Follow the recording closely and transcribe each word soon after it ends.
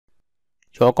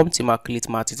You're welcome to my Calculate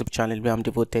Math YouTube channel where I'm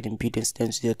devoted in building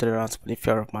students to the tolerance for the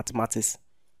fear of mathematics.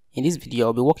 In this video,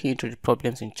 I'll be walking you through the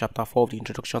problems in Chapter 4 of the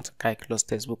Introduction to Calculus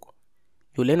textbook.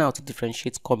 You'll learn how to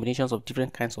differentiate combinations of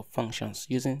different kinds of functions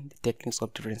using the techniques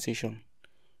of differentiation.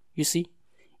 You see,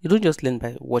 you don't just learn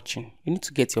by watching, you need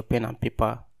to get your pen and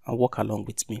paper and walk along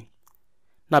with me.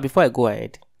 Now, before I go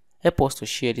ahead, help us to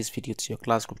share this video to your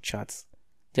class group chats.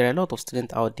 There are a lot of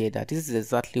students out there that this is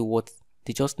exactly what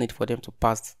they just need for them to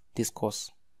pass this course.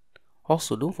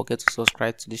 Also, don't forget to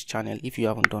subscribe to this channel if you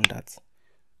haven't done that.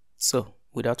 So,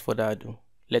 without further ado,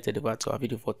 let's head over to our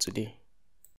video for today.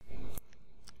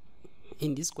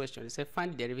 In this question, it says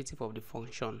find the derivative of the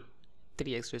function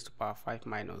 3x raised to the power 5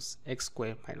 minus x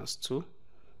squared minus 2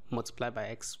 multiplied by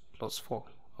x plus 4.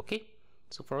 Okay,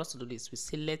 so for us to do this, we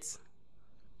say let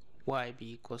y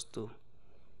be equals to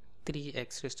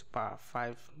 3x raised to the power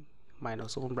 5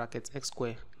 minus open bracket x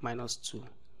squared minus 2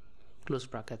 close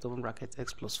bracket open bracket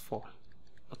x plus 4.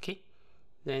 Okay,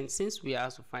 then since we are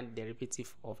asked to find the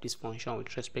derivative of this function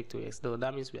with respect to x, though,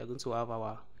 that means we are going to have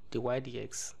our dy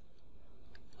dx,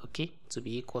 okay, to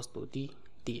be equals to d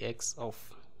dx of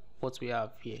what we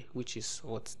have here, which is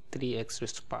what 3x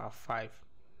raised to the power 5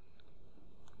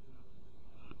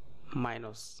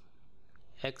 minus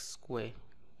x squared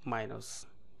minus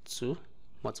 2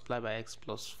 multiplied by x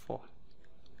plus 4.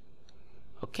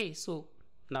 Okay, so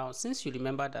now since you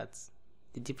remember that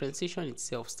the differentiation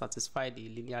itself satisfies the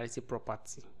linearity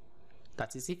property,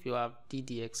 that is, if you have d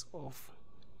dx of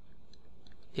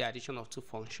the addition of two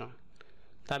functions,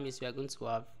 that means we are going to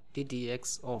have d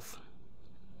dx of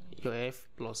your f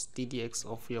plus d dx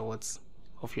of your what,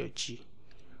 of your g.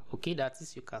 Okay, that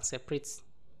is, you can separate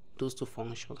those two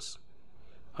functions.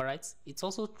 All right, it's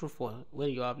also true for when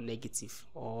you have negative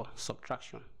or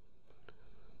subtraction.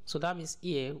 So that means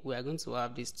here we are going to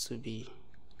have this to be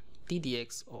d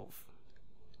dx of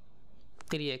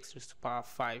 3x raised to the power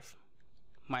 5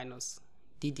 minus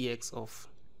d dx of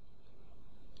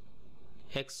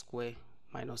x squared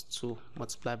minus 2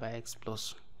 multiplied by x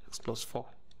plus 4.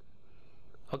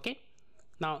 Okay,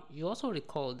 now you also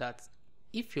recall that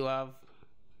if you have,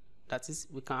 that is,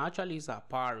 we can actually use our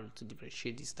power rule to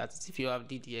differentiate this. That is, if you have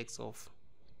d dx of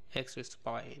x raised to the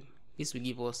power n, this will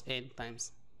give us n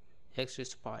times x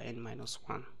raised to the power n minus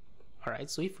 1. All right,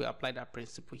 so if we apply that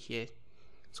principle here,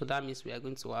 so that means we are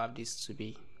going to have this to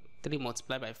be 3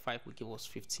 multiplied by 5 will give us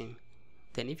 15.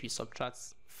 Then if you subtract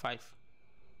 5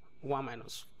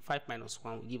 minus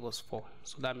 1 will give us 4.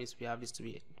 So that means we have this to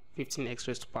be 15x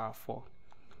raised to the power 4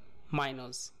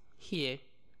 minus, here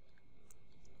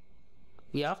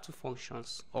we have two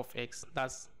functions of x,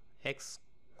 that's x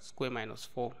squared minus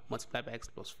 4 multiplied by x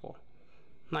plus 4.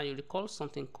 Now you recall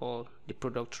something called the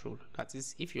product rule. That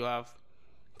is, if you have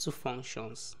two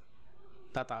functions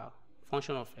that are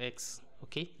function of x,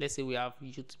 okay, let's say we have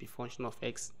u to be function of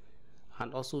x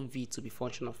and also v to be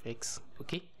function of x.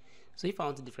 Okay, so if I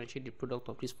want to differentiate the product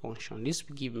of this function, this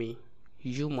will give me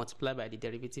u multiplied by the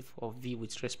derivative of v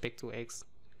with respect to x,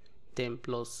 then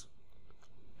plus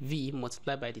v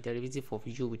multiplied by the derivative of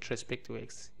u with respect to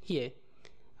x. Here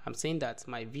I'm saying that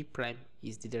my v prime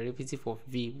is the derivative of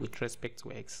v with respect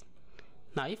to x.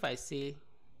 Now if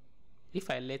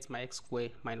I let my x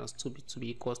squared minus 2 to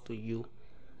be equals to u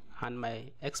and my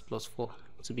x plus 4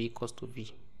 to be equals to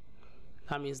v,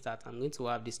 that means that I'm going to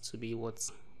have this to be what,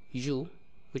 u,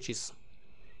 which is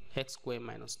x squared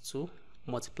minus 2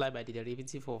 multiplied by the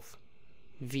derivative of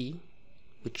v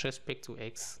with respect to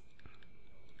x,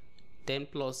 then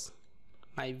plus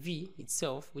my v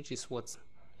itself, which is what,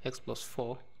 x plus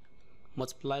 4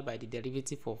 multiplied by the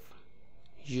derivative of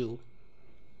u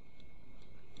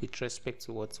with respect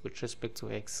to what, with respect to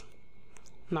x.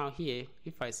 Now here,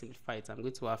 if I simplify it, I'm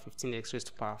going to have 15x raised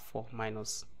to the power 4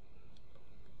 minus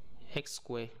x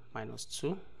squared minus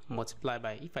 2 multiplied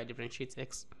by, if I differentiate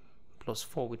x plus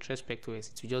 4 with respect to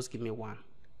x, it will just give me 1.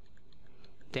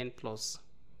 Then plus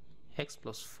x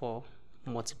plus 4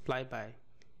 multiplied by,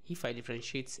 if I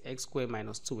differentiate x squared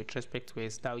minus 2 with respect to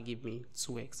x, that will give me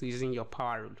 2x using your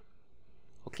power rule.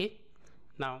 Okay,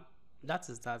 now that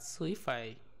is that. So if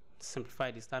I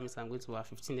simplify this, that means I'm going to have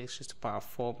 15x raised to the power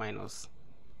 4 minus,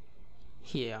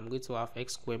 here I'm going to have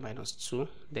x squared minus 2.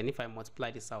 Then if I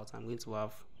multiply this out, I'm going to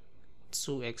have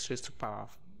 2x raised to the power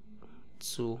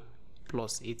 2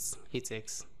 plus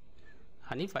 8x.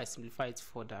 And if I simplify it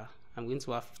further, I'm going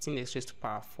to have 15x raised to the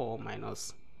power 4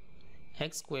 minus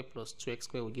x squared plus 2x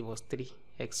squared will give us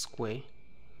 3x squared.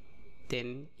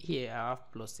 Then here I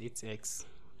have plus 8x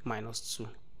minus 2.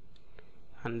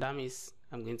 And that means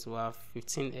I'm going to have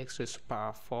 15x raised to the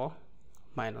power 4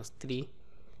 minus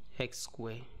 3x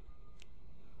squared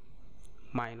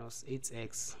minus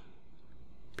 8x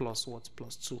plus what?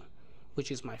 Plus 2,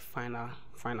 which is my final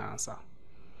answer.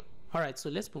 Alright, so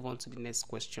let's move on to the next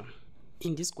question.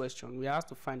 In this question, we have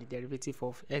to find the derivative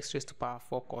of x raised to power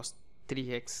 4 cos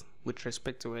 3x with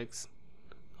respect to x.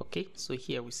 Okay, so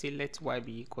here we say let y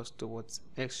be equals to what?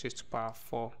 X raised to power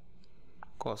 4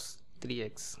 cos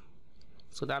 3x.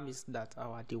 So that means that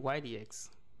our dy dx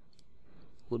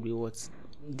would be what?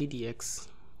 ddx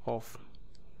of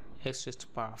x raised to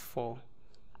power 4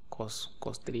 cos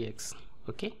 3x.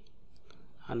 Okay,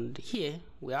 and here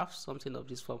we have something of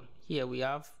this form. Here we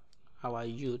have our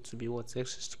u to be what?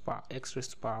 X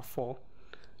raised to power 4,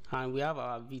 and we have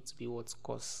our v to be what?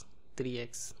 Cos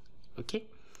 3x. Okay,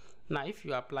 now if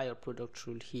you apply your product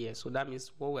rule here, so that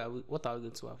means what are we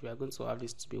going to have? We are going to have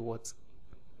this to be what?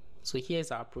 So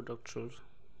here's our product rule.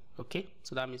 Okay,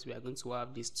 so that means we are going to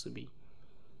have this to be,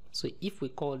 so if we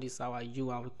call this our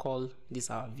u and we call this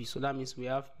our v, so that means we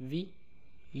have v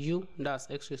u, that's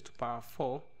x raised to power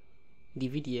 4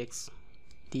 dv dx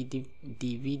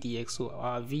dv dx. So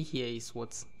our v here is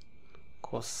what?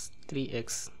 Cos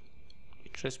 3x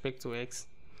with respect to x,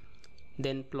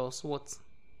 then plus what?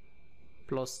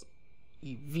 Plus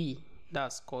v,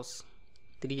 that's cos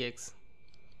 3x,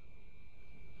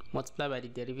 multiplied by the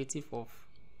derivative of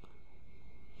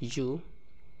u,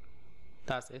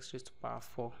 that's x raised to power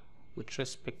 4 with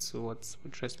respect to what?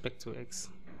 With respect to x.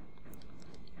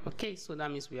 Okay, so that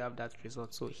means we have that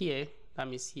result. So here, that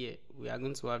means here we are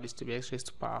going to have this to be x raised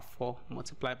to power 4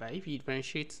 multiplied by, if you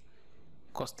differentiate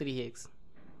cos 3x,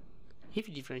 if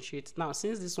you differentiate now,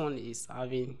 since this one is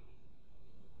having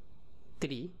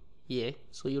 3 here,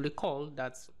 so you recall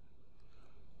that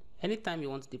anytime you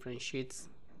want to differentiate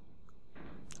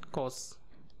cos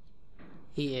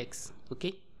ax,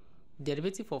 okay,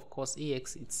 derivative of cos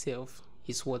ax itself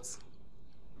is what?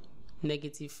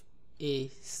 Negative a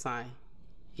sine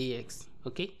ax.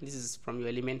 Okay, this is from your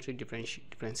elementary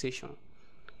differentiation.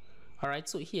 All right,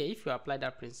 so here if you apply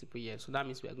that principle here, so that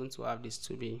means we are going to have this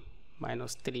to be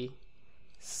minus 3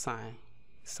 sine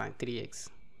 3x.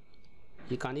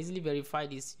 You can easily verify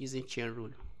this using chain rule.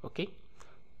 Okay,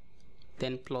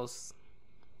 then plus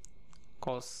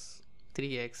cos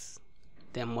 3x,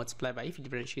 then multiply by, if you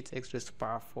differentiate x raised to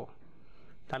power 4,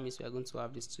 that means we are going to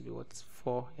have this to be what?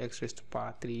 4x raised to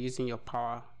power 3 using your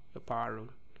power rule.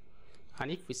 And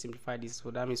if we simplify this,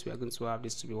 so that means we are going to have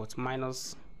this to be what?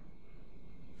 Minus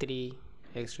 3x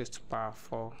raised to power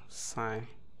 4 sine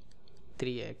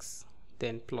 3x,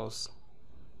 then plus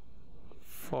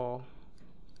 4x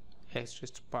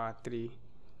raised to power 3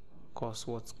 cos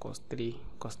what? Cos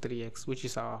 3x, which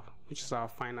is our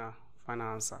final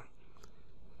answer.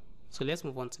 So let's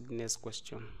move on to the next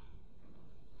question.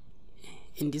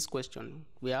 In this question,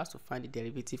 we have to find the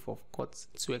derivative of cot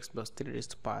 2x plus 3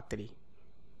 raised to power 3.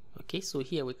 Okay, so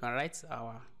here we can write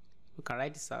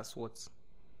this as what?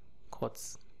 Cot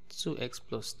 2x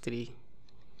plus 3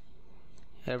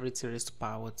 everything raised to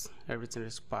power what? Everything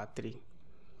raised to power 3.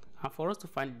 And for us to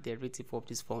find the derivative of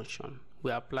this function,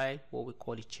 we apply what we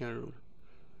call the chain rule.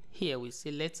 Here we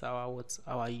say let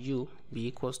our u be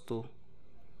equals to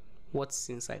what's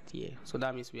inside here. So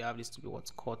that means we have this to be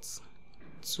what? Cot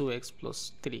 2x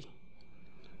plus 3.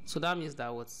 So that means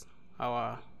that what?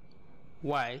 Our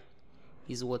y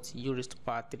is what? U raised to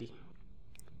power 3.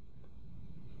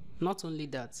 Not only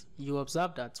that, you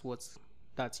observe that what?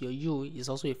 That your u is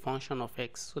also a function of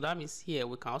x. So that means here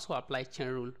we can also apply chain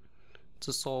rule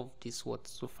to solve this what?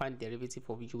 To find the derivative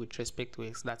of u with respect to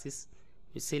x. That is,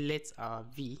 we say let our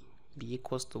v be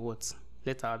equals to what?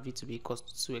 Let our v to be equals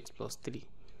to 2x plus 3.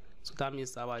 So that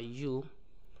means our u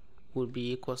will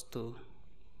be equals to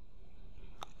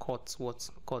cot what?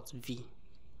 Cot v.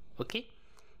 Okay,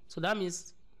 so that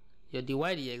means your dy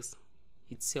dx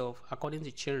itself, according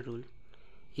to chain rule,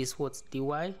 is what? Dy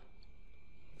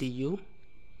du,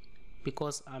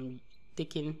 because I'm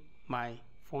taking my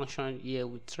function here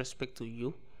with respect to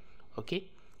u. Okay,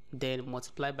 then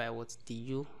multiply by what?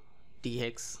 Du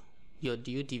dx, your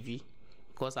du dv,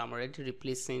 because I'm already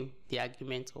replacing the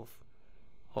argument of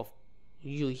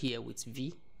u here with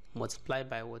v, multiply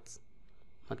by what?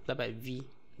 Multiply by v,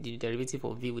 the derivative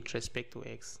of v with respect to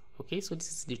x. Okay, so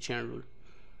this is the chain rule.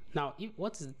 Now,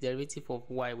 what is the derivative of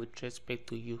y with respect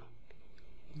to u?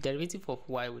 Derivative of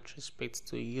y with respect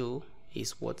to u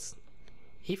is what?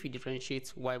 If you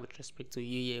differentiate y with respect to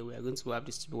u here, we are going to have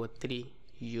this to be what?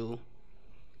 3u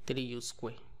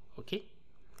square. Okay,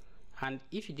 and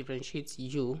if you differentiate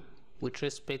u with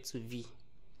respect to v,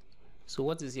 so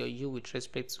what is your u with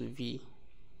respect to v?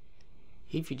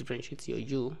 If you differentiate your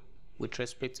u with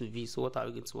respect to v, so what are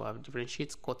we going to have?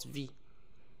 Differentiate cot v.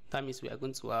 That means we are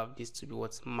going to have this to be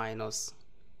what? Minus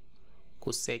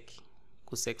cosec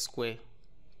square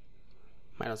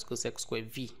minus cosec square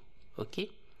v. Okay,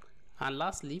 and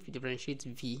lastly, if you differentiate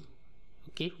v,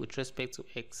 okay, with respect to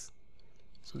x,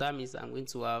 so that means I'm going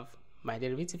to have my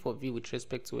derivative of v with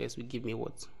respect to x will give me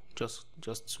what? Just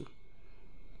 2.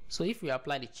 So if we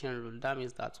apply the chain rule, that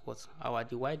means that what? Our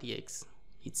dy dx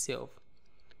itself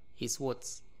is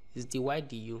what? Is dy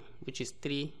du, which is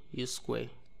 3u square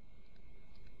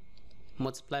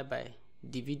multiplied by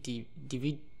dv du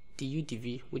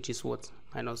dv, which is what?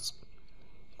 Minus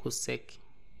cosec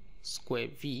square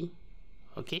v.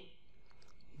 Okay,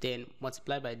 then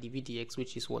multiplied by dv dx,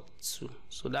 which is what? 2.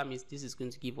 So that means this is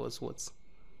going to give us what?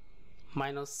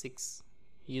 Minus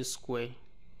 6u square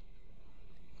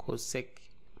cosec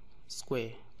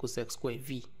square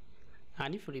v.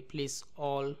 And if you replace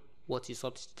all what you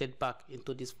substituted back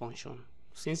into this function,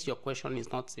 since your question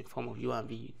is not in form of u and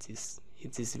v, it is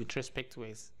with respect to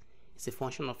x, it's a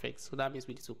function of x, so that means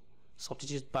we need to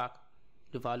substitute back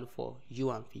the value for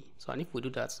u and v. So and if we do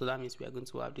that, so that means we are going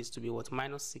to have this to be what?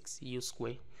 Minus 6u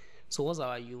square. So what's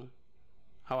our u?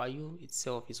 Our u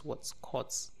itself is what?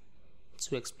 Cot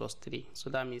 2x plus 3. So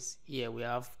that means here we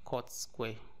have cot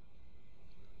square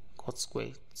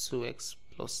 2x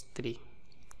plus 3,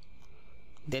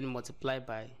 then multiply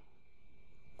by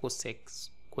cosec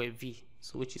square v,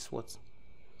 so which is what?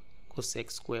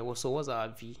 Cosec square. So what's our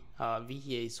v? Our v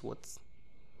here is what?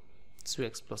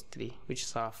 2x plus 3, which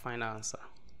is our final answer.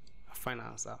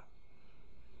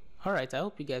 Alright, I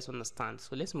hope you guys understand.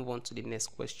 So let's move on to the next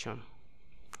question.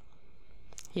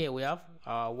 Here we have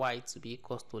our y to be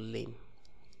equals to ln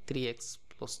 3x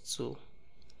plus 2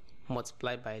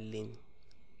 multiplied by ln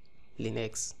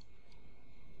x.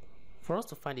 For us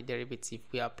to find the derivative,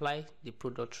 we apply the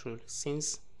product rule,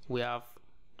 since we have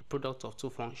the product of two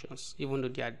functions, even though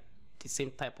they are the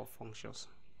same type of functions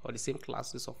or the same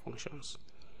classes of functions.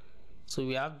 So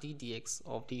we have d dx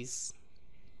of this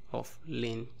of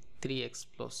ln 3x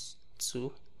plus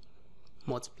 2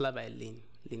 multiplied by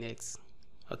ln x.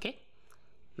 Okay,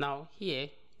 now here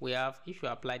we have, if you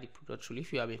apply the product rule,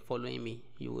 if you have been following me,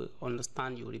 you will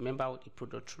understand, you will remember the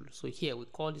product rule. So here we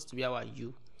call this to be our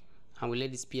u and we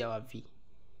let this be our v,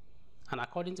 and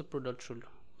according to product rule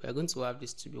we are going to have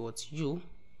this to be what? U,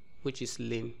 which is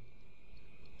ln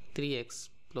 3x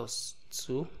plus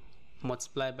 2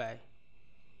 multiplied by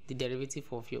the derivative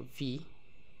of your v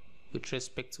with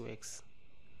respect to x,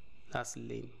 that's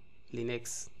ln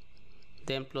x,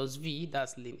 then plus v,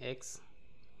 that's ln x,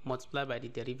 multiplied by the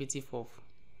derivative of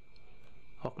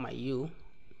my u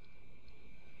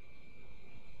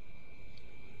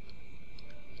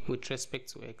with respect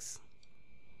to x.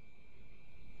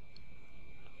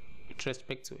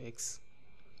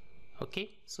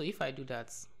 Okay, so if I do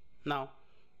that, now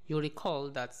you recall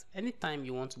that anytime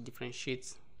you want to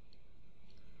differentiate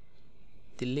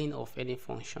the ln of any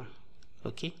function,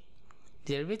 okay,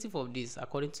 the derivative of this,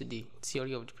 according to the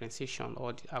theory of differentiation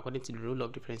or according to the rule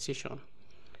of differentiation,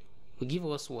 will give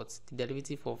us what? The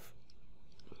derivative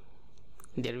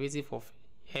of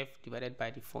f divided by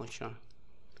the function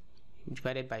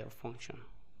divided by your function.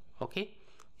 Okay,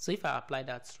 so if I apply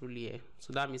that rule here,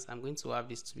 so that means I'm going to have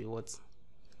this to be what?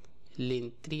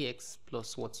 Ln 3x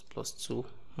plus what? Plus 2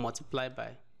 multiplied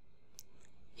by,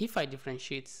 if I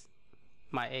differentiate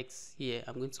my x here,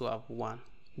 I'm going to have 1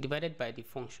 divided by the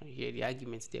function here, the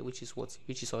argument there, which is what?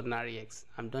 Which is ordinary x.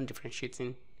 I'm done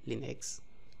differentiating ln x,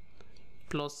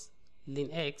 plus ln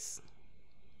x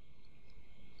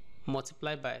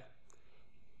multiplied by,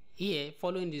 here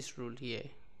following this rule here,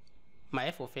 my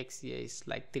f of x here is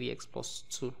like 3x plus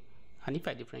 2, and if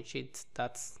I differentiate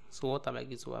that, so what am I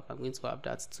going to have? I'm going to have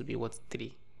that to be what?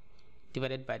 3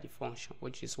 divided by the function,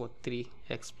 which is what?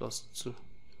 3x plus 2.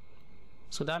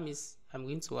 So that means I'm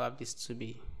going to have this to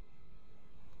be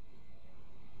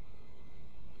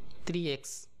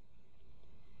 3x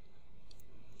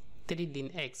 3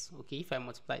 ln x. Okay,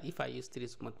 if I use 3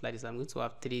 to multiply this, I'm going to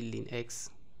have 3 ln x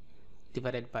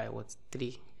divided by what?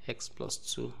 3x plus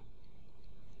 2,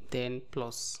 then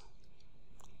plus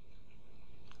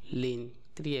ln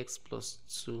 3x plus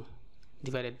 2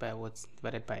 divided by what?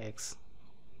 Divided by x.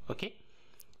 Okay,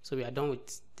 so we are done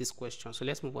with this question. So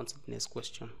let's move on to the next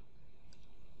question.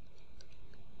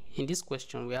 In this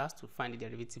question, we have to find the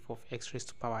derivative of x raised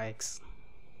to power x.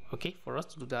 Okay, for us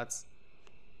to do that,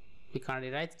 we can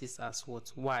rewrite this as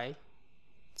what? Y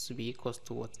to be equals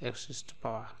to what? X raised to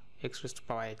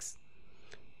power x.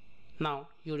 Now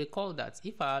you recall that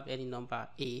if I have any number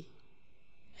a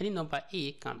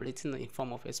can be written in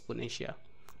form of exponential,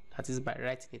 that is by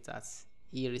writing it as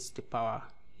e raised to the power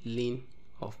ln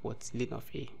of what? Ln of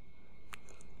a.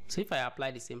 So if I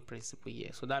apply the same principle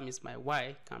here, so that means my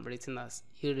y can be written as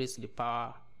e raised to the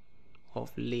power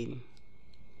of ln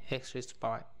x raised to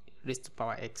power raised to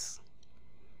power x.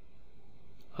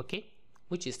 Okay,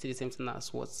 which is still the same thing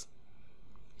as what?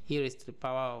 E raised to the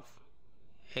power of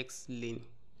x ln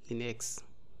x.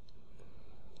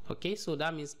 Okay, so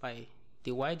that means by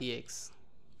dy dx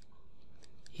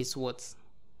is what?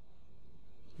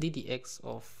 D dx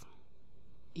of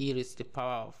e raised to the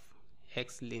power of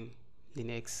x ln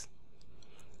x.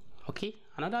 Okay,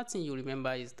 another thing you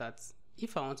remember is that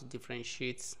if I want to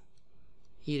differentiate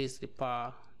e raised to the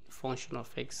power the function of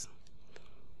x,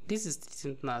 this is the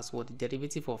same as what? The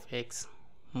derivative of x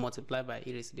multiplied by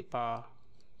e raised to the power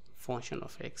function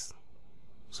of x.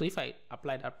 So if I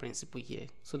apply that principle here,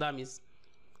 so that means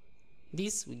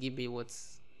this will give me what?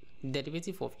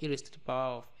 Derivative of e raised to the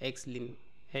power of x ln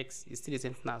x is still the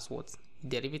same as what?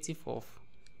 Derivative of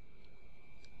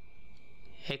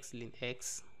x ln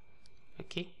x.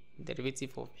 Okay,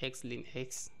 derivative of x ln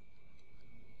x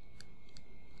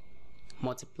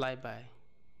multiplied by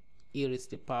e raised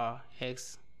to the power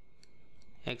x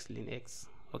ln x.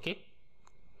 Okay,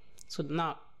 so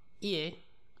now here,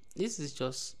 this is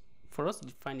just for us to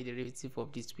define the derivative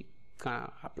of this. We can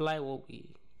apply what we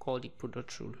call the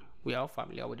product rule. We are all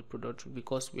familiar with the product rule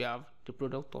because we have the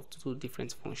product of two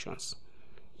different functions,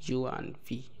 u and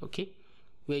v. Okay,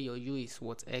 where your u is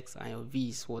what? X, and your v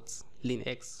is what? Ln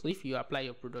x. So if you apply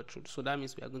your product rule, so that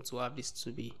means we are going to have this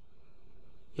to be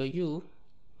your u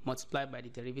multiplied by the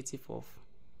derivative of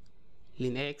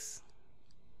ln x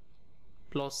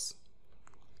plus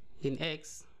ln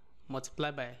x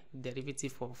multiplied by the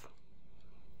derivative of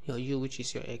your u, which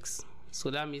is your x. So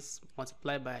that means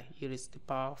multiplied by e raised to the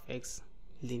power of x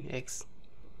ln x.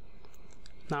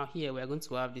 Now here we are going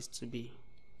to have this to be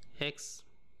x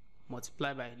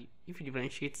multiplied by, if you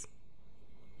differentiate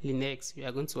ln x, we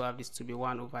are going to have this to be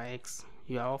 1 over x.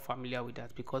 You are all familiar with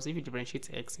that because if you differentiate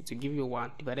x, it will give you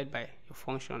 1 divided by your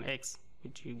function x,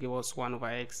 which will give us 1 over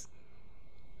x,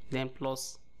 then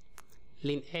plus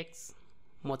ln x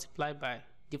multiplied by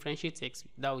differentiate x,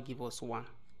 that will give us 1,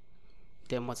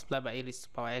 then multiply by e raised to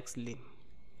power x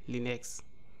ln x.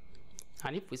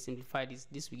 And if we simplify this,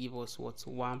 this will give us what?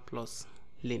 1 plus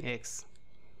ln x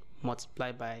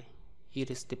multiplied by e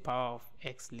raised to the power of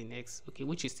x ln x. Okay,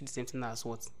 which is still the same thing as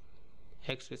what?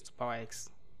 X raised to power x.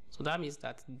 So that means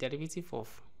that the derivative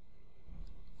of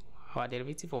our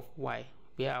derivative of y,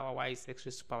 where our y is x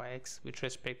raised to power x with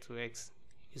respect to x,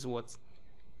 is what?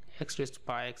 X raised to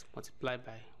power x multiplied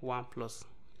by 1 plus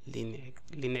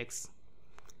ln x,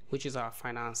 which is our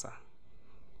final answer.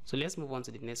 So let's move on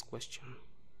to the next question.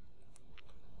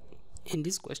 In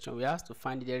this question, we have to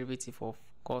find the derivative of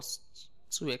cos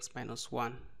 2x minus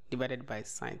 1 divided by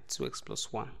sine 2x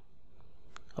plus 1.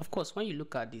 Of course, when you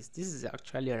look at this, this is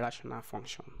actually a rational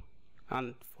function.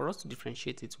 And for us to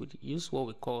differentiate it, we use what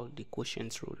we call the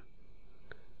quotient rule.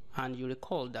 And you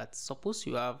recall that suppose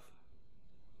you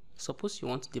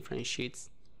want to differentiate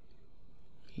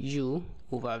u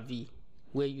over v,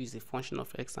 where u is a function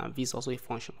of x and v is also a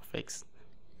function of x.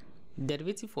 The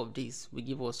derivative of this will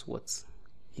give us what?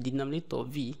 The denominator of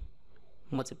v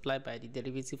multiplied by the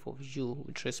derivative of u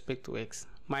with respect to x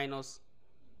minus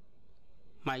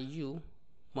my u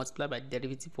multiplied by the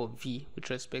derivative of v with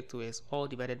respect to x, all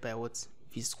divided by what?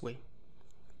 V square.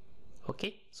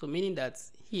 Okay, so meaning that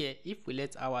here, if we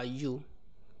let our u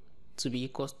to be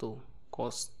equals to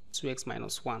cos 2x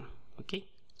minus 1, okay,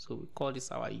 so we call this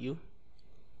our u,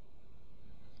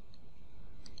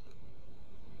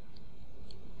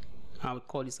 and we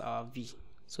call this our v.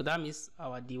 So that means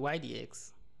our dy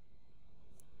dx,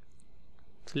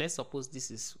 so let's suppose this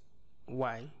is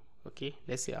y. Okay,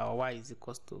 let's say our y is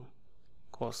equals to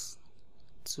cos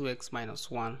 2x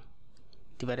minus 1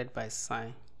 divided by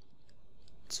sine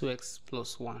 2x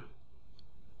plus 1.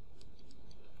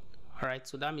 Alright,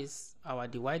 so that means our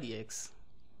dy dx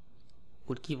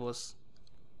would give us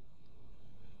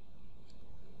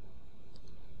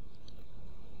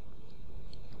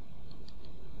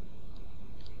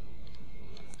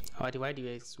our dy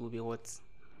dx will be what?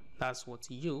 That's what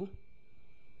u,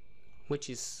 which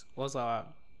is also our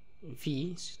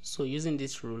v. So using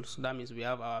this rule, so that means we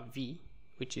have our v,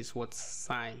 which is what?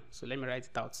 Sine. So let me write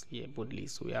it out here boldly.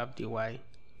 So we have dy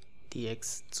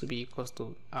dx to be equals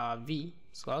to our v.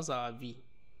 So how's our v?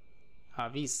 Our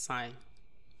v is sine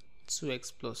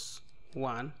 2x plus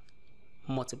 1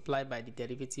 multiplied by the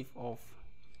derivative of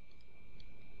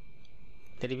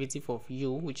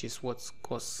u, which is what?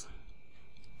 Cos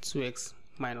 2x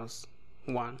minus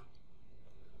 1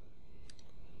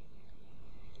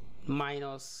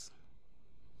 minus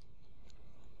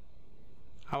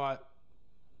our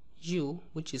u,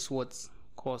 which is what?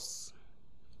 Cos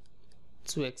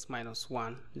 2x minus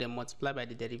 1, then multiply by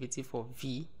the derivative of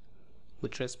v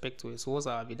with respect to it. So what's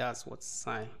our v? That's what?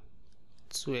 Sine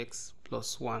 2x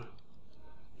plus 1.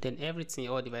 Then everything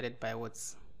all divided by what?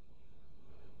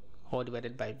 All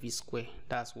divided by v square.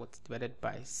 That's what? Divided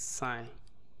by sine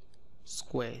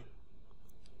square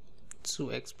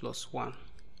 2x plus 1.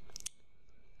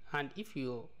 And if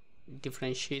you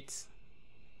differentiate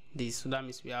this, so that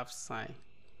means we have sine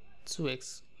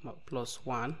 2x plus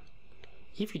 1.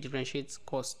 If you differentiate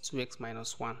cos 2x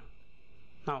minus 1.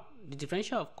 Now, the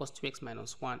differential of cos 2x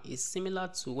minus 1 is similar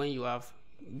to when you have,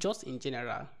 just in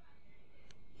general,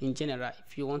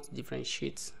 if you want to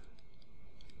differentiate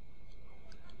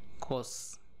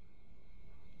cos,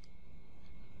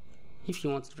 ax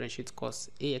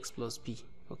plus b,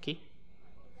 okay,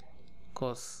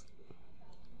 cos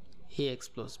ax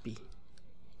plus b,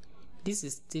 this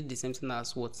is still the same thing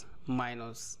as what?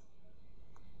 Minus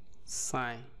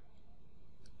sine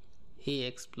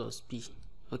ax plus b,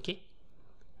 okay.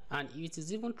 And it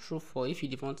is even true for if you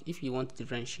want to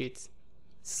differentiate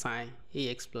sine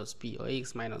ax plus b or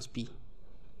ax minus b,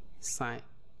 sine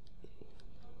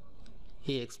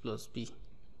ax plus b,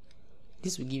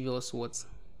 this will give us what?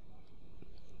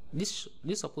 This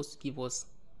is supposed to give us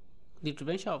the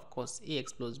differential of cos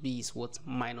ax plus b is what?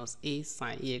 Minus a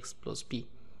sine ax plus b.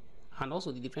 And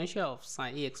also the differential of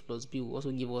sine ax plus b will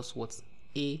also give us what?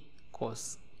 A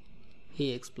cos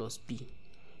ax plus b.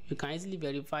 You can easily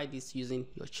verify this using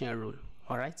your chain rule.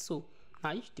 Alright, so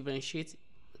now if you differentiate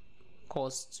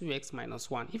cos 2x minus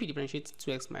 1, if you differentiate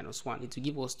 2x minus 1, it will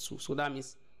give us 2. So that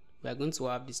means we are going to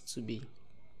have this to be,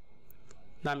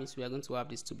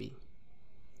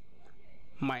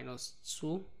 minus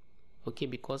 2, okay,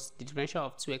 because the differential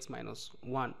of 2x minus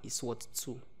 1 is what?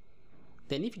 2.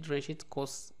 Then if you differentiate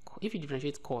cos, it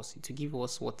will give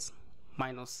us what?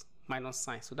 Minus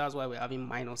sine. So that's why we're having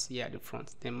minus here at the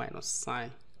front, then minus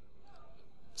sine.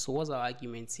 So what's our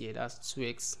argument here? That's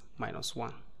 2x minus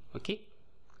 1, okay.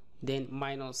 Then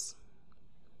minus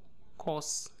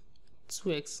cos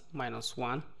 2x minus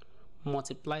 1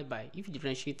 multiplied by, if you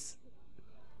differentiate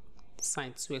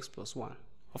sine 2x plus 1,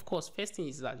 of course, first thing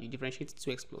is that you differentiate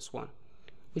 2x plus 1,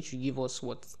 which will give us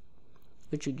what?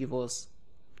 Which will give us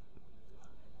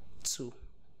 2,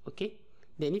 okay.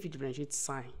 Then if you differentiate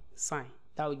sine,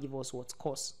 that will give us what?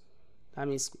 Cos. That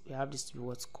means we have this to be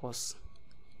what? Cos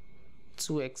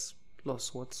 2x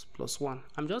plus what? Plus 1.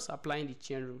 I'm just applying the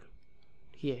chain rule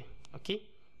here, okay.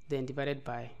 Then divided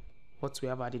by what we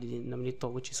have added in the denominator,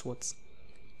 which is what?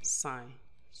 Sine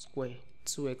square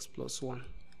 2x plus 1,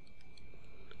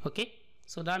 okay.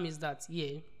 So that means that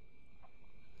here,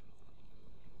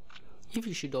 if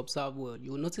you should observe well,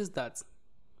 you will notice that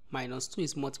minus 2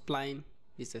 is multiplying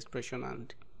this expression,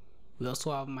 and we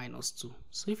also have minus 2.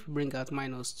 So if you bring out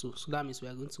minus 2, so that means we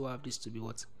are going to have this to be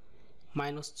what?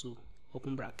 Minus 2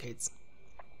 open brackets.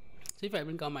 So if I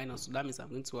bring out minus 2, that means I'm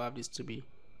going to have this to be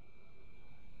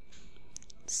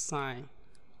sine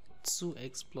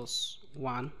 2x plus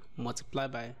 1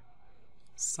 multiplied by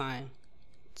sine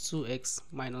 2x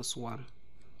minus 1,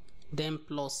 then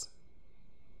plus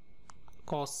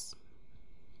cos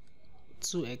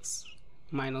 2x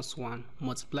minus 1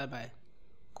 multiplied by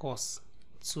cos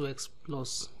 2x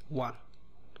plus 1.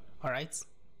 Alright,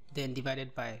 then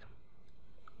divided by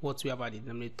what we have at the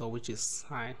denominator, which is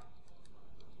sine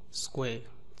square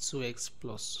 2x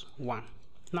plus 1.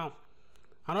 Now,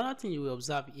 another thing you will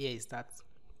observe here is that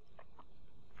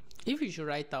if you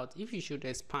should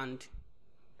expand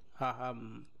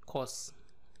cos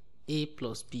a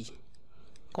plus b,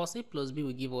 cos a plus b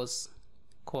will give us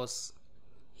cos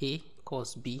a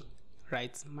cos b,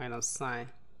 right, minus sine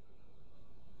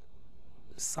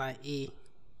a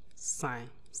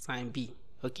sine b,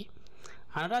 okay.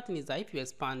 Another thing is that if you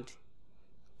expand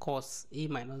cos a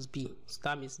minus b, so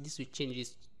that means this will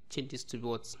change this to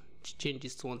what? Change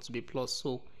this to 1 to be plus.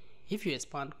 So if you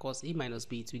expand cos a minus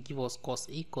b, it will give us cos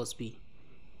a cos b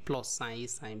plus sine a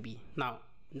sine b. Now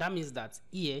that means that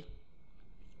here,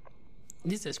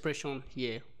 this expression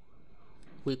here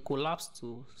will collapse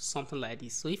to something like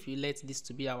this. So if you let this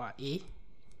to be our a,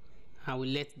 and we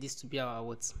let this to be our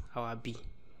what? Our b.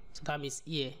 So that means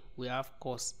here we have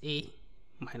cos a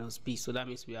minus b. So that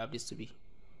means we have this to be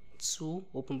 2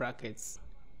 open brackets.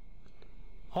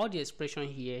 All the expression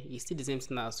here is still the same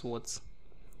thing as what?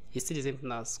 It's still the same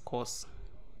thing as cos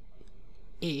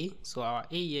a. So our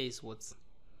a here is what?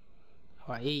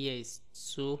 Our a here is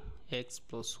 2x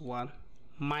plus 1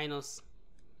 minus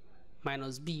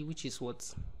b, which is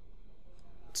what?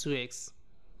 2x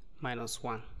minus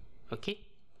 1, okay.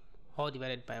 All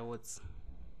divided by what?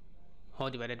 All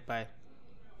divided by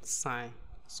sine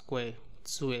square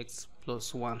 2x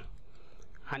plus 1.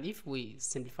 And if we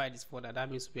simplify this further, that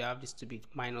means we have this to be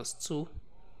minus 2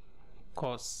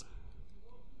 cos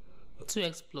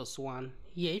 2x plus 1.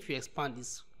 Here, if you expand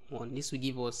this one, this will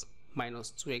give us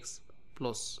minus 2x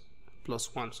plus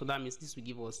 1. So that means this will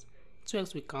give us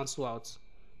 2x will cancel out.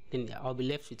 Then I'll be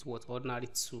left with what? Ordinary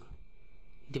 2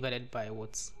 divided by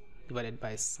what? Divided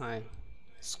by sine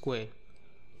square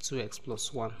 2x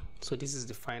plus 1. So this is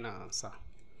the final answer.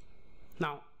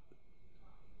 Now,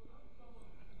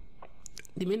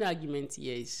 the main argument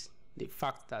here is the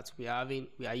fact that we are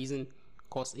using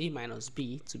cos A minus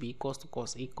B to be equals to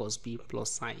cos A cos B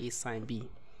plus sine A sine B.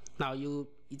 Now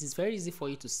it is very easy for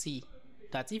you to see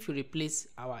that if you replace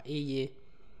our A here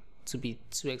to be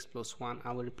 2x plus 1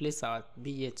 and we replace our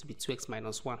B here to be 2x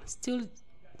minus 1, still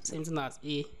same thing as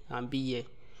A and B here,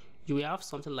 you will have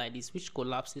something like this which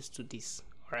collapses to this.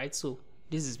 Alright, so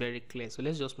this is very clear. So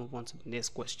let's just move on to the next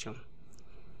question.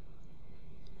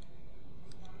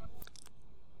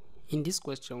 In this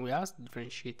question, we have to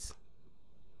differentiate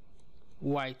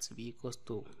y to be equals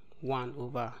to 1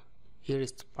 over e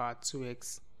raised to power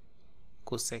 2x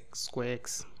cosec square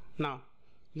x. Now,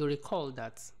 you recall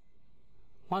that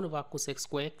 1 over cosec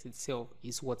square x itself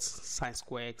is what? Sine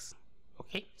square x.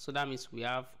 Okay, so that means we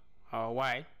have our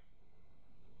y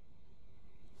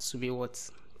to be what?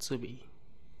 To be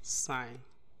sine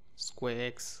square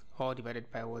x all divided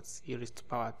by what? E raised to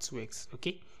power 2x.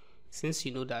 Okay, since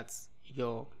you know that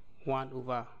your 1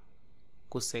 over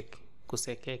cosec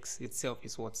x itself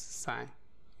is what? Sine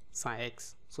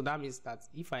x. So that means that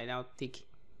if I now take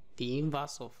the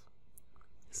inverse of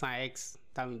sine x,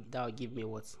 that will give me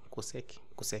what?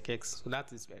 Cosec x. So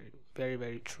that is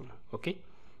very true. Okay,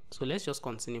 so let's just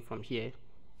continue from here.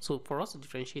 So for us to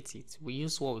differentiate it, we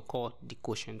use what we call the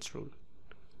quotient rule.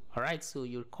 Alright, so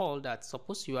you recall that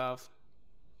suppose you have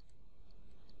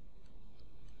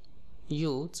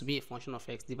u to be a function of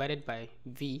x divided by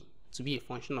v to be a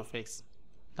function of x.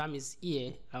 That means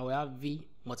here I will have v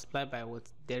multiplied by what?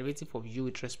 Derivative of u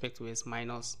with respect to x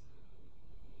minus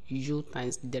u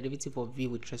times the derivative of v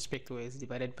with respect to x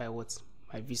divided by what?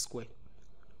 By v squared.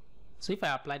 So if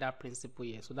I apply that principle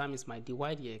here, so that means my dy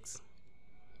dx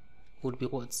would be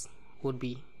what? Would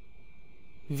be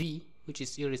v, which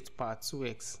is e raised to power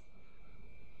 2x,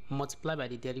 multiplied by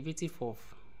the derivative of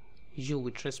u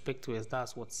with respect to x,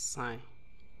 that's what? Sine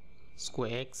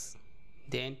square x,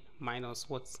 then minus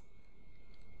what?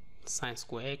 Sine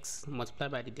square x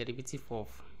multiplied by the derivative of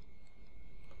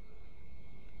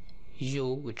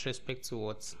u with respect to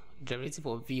what? Derivative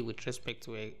of v with respect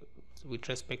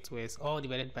to x, all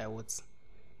divided by what?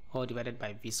 All divided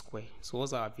by v square. So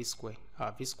what's our v square?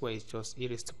 Our v square is just e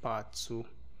raised to power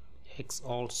 2x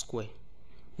all square,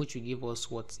 which will give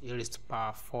us what? E raised to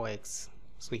power 4x.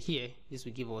 So here this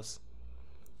will give us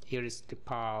e raised to the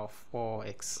power of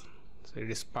 4x. So e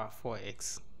raised to power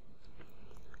 4x.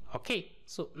 Okay,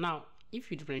 so now if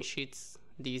you differentiate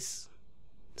this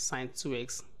sine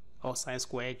 2x or sine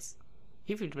square x,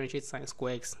 if you differentiate sine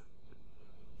square x,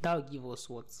 that will give us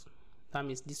what? That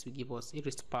means this will give us e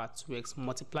raised to power 2x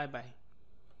multiplied by,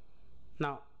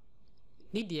 now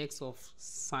the dx of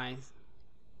sine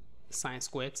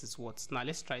square x is what? Now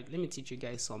let's try it. Let me teach you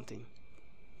guys something.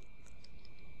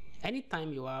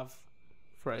 Anytime you have,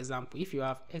 for example, if you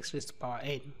have x raised to power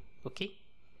n, okay,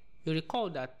 you recall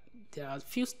that there are a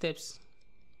few steps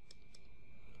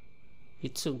you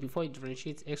took before you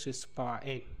differentiate x raised to power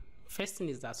n. First thing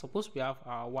is that suppose we have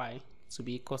our y to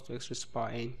be equals to x raised to power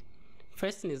n.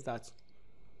 First thing is that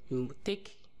you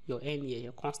take your n here,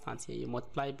 your constant here, you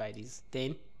multiply by this.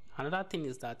 Then another thing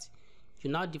is that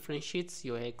you now differentiate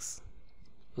your x,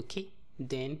 okay,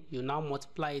 then you now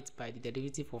multiply it by the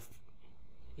derivative of,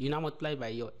 you now multiply by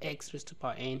your x raised to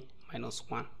power n minus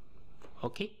 1.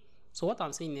 Okay, so what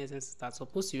I'm saying in essence is that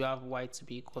suppose you have y to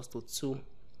be equals to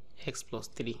 2x plus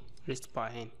 3 raised to power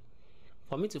n.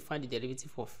 For me to find the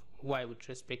derivative of y with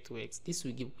respect to x, this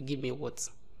will give me what?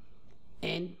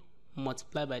 N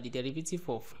multiplied by the derivative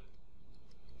of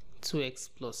 2x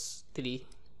plus 3,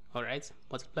 all right,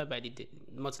 multiplied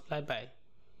by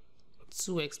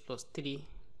 2x plus 3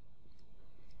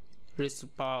 raised to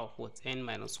the power of what? N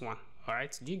minus 1. All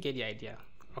right, do you get the idea?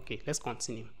 Okay, let's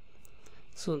continue.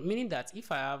 So meaning that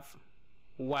if I have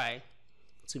y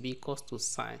to be equals to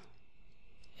sine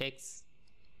x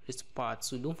raised to power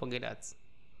 2, don't forget that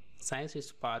sine x raised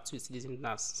to power 2 is the same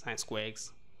as sine square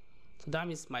x. So that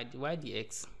means my dy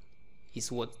dx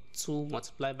is what? 2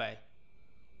 multiplied by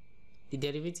the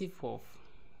derivative of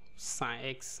sine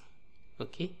x,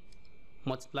 okay,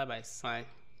 multiplied by sine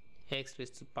x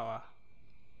raised to power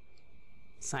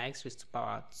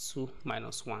 2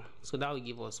 minus 1. So that will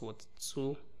give us what?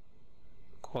 2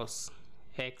 cos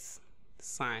x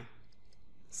sine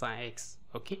x.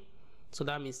 Okay, so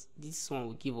that means this one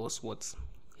will give us what?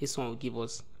 This one will give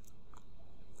us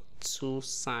 2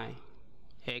 sine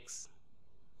x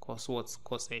cos what?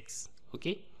 Cos x.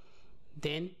 Okay,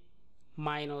 then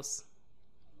minus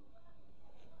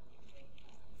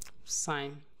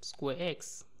sine square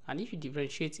x, and if you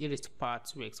differentiate e raised to power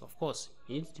 2x, of course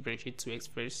you need to differentiate 2x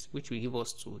first, which will give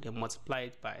us 2, then multiply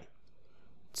it by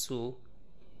 2,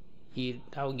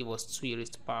 that will give us 2 e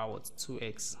raised to power what?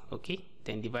 2x. Okay,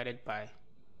 then divided by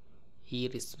e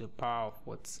raised to the power of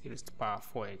what? E raised to power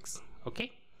 4x.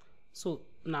 Okay, so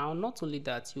now not only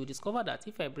that, you discover that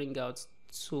if I bring out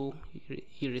 2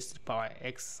 e raised to the power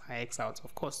x sine x out,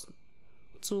 of course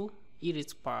 2 e raised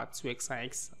to power 2x sine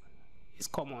x is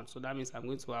common, so that means I'm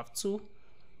going to have 2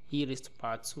 e raised to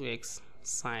power 2x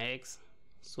sine x.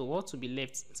 So what will be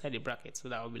left inside the bracket? So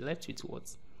that I'll be left with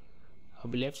what?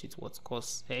 I'll be left with what?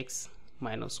 Cos x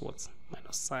minus what?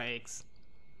 Minus sine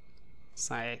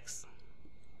x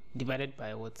divided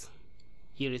by what?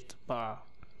 E raised to power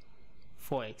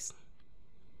 4x.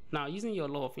 Now using your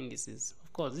law of indices,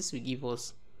 of course this will give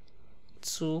us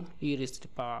 2 e raised to the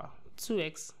power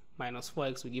 2x minus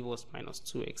 4x will give us minus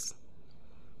 2x,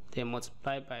 then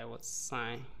multiply by what?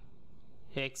 Sine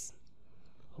x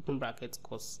open bracket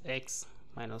cos x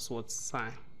minus what?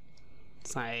 Sine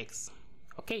x.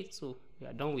 Okay, so we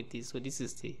are done with this. So this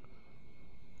is the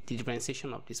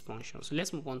differentiation of this function. So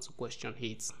let's move on to question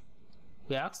 8.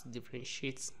 We are asked to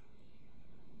differentiate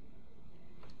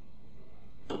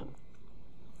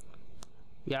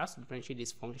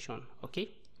this function. Okay,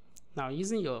 now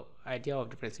using your idea of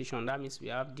differentiation, that means we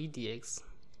have d dx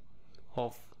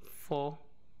of 4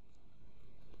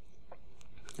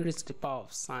 raised to the power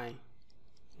of sine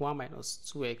 1 minus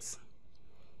 2x,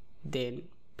 then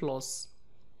plus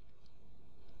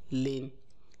ln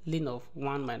of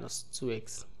 1 minus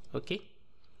 2x. Okay,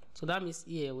 so that means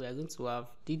here we are going to have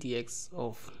d dx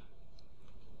of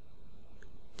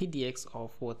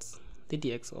what? D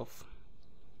dx of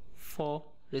 4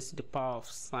 raised to the power of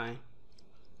sine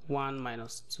 1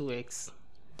 minus 2x,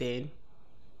 then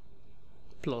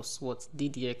plus what? D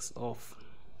dx of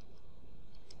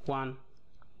 1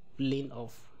 ln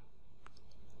of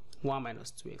 1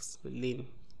 minus 2x, ln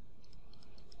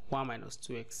 1 minus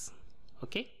 2x.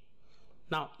 Okay,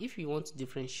 now if you want to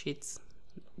differentiate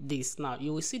this, now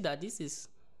you will see that this is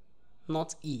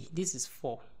not e, this is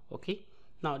 4. Okay,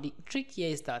 now the trick here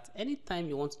is that anytime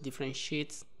you want to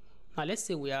differentiate, now let's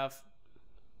say we have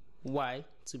y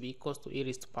to be equals to e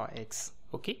raised to power x.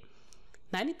 Okay,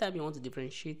 now anytime you want to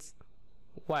differentiate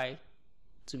y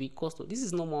to be equals to, this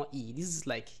is no more e, this is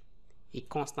like a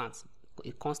constant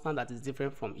that is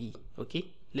different from e. Okay,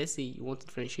 let's say you want to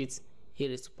differentiate e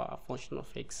raised to power function of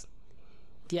x.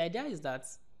 The idea is that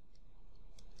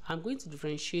I'm going to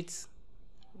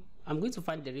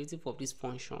find the derivative of this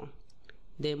function,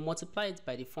 then multiply it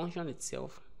by the function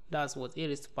itself, that's what? A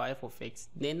raised to power f of x,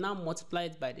 then now multiply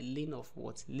it by the ln of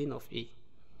what? Ln of a.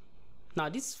 Now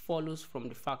this follows from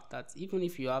the fact that even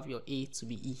if you have your a to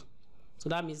be e, so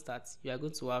that means that you are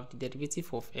going to have the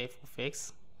derivative of f of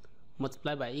x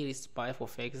multiplied by e raised to power f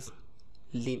of x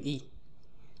ln e,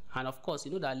 and of course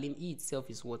you know that ln e itself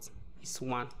is what? Is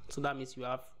 1, so that means you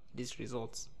have this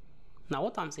result. Now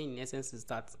what I'm saying in essence is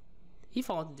that if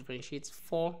I want to differentiate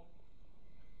 4,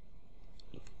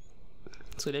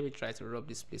 so let me try to rub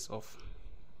this place off.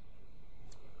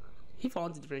 If I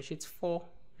want to differentiate 4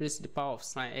 raised to the power of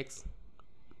sine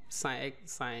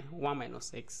 1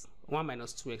 minus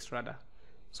 2x rather,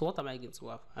 so what am I going to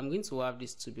have? I'm going to have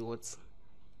this to be what?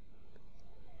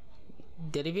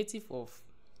 Derivative of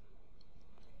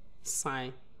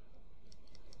sine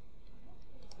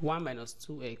 1 minus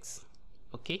 2x,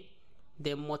 okay,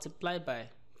 then multiply by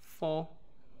 4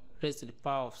 raised to the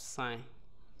power of sine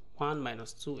 1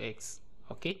 minus 2x,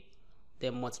 okay,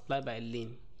 then multiply by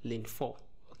ln 4.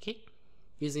 Okay,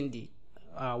 using the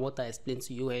what I explained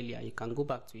to you earlier, you can go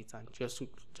back to it and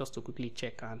just to quickly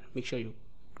check and make sure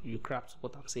you grasp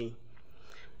what I'm saying.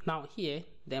 Now here,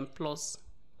 then plus,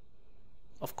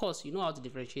 of course you know how to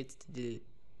differentiate the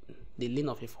ln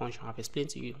of a function. I've explained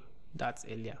to you that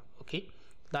earlier. Okay,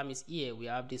 that means here we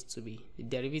have this to be the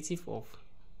derivative of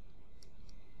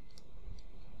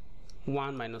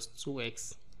 1 minus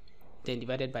 2x, then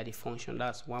divided by the function,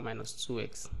 that's 1 minus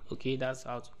 2x. Okay, that's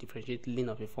how to differentiate ln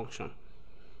of a function.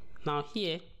 Now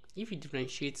here, if you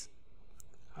differentiate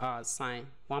sine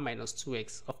 1 minus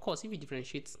 2x, of course if you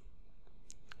differentiate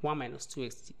 1 minus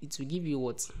 2x, it will give you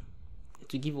what?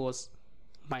 It will give us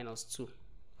minus 2.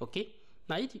 Okay,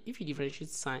 now if you differentiate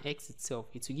sine x itself,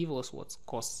 it will give us what?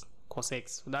 Cos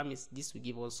x. So that means this will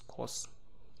give us cos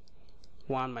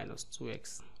 1 minus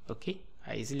 2x. Okay,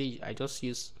 I just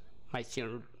use my chain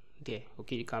rule there.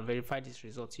 Okay, you can verify this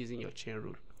result using your chain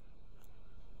rule.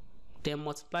 then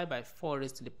multiply by 4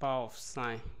 raised to the power of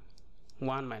sine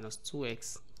 1 minus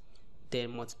 2x,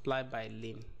 then multiply by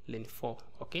ln 4.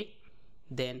 Okay,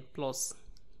 then plus,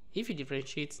 if you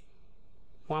differentiate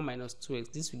 1 minus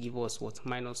 2x, this will give us what?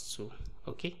 Minus 2.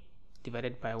 Okay,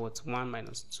 divided by what? 1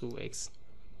 minus 2x.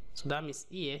 So that means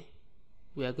here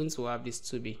we are going to have this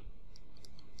to be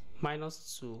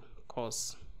minus 2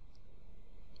 cos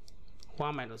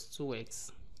 1 minus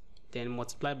 2x, then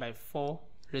multiply by 4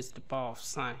 raised to the power of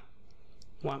sine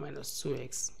 1 minus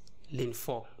 2x ln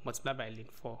 4, multiply by ln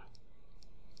 4,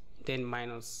 then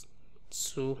minus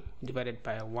 2 divided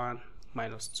by 1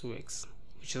 minus 2x,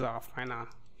 which is our final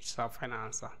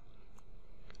answer.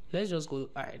 Let's just go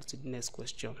ahead to the next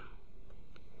question.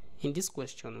 In this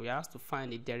question, we have to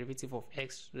find the derivative of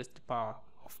x raised to the power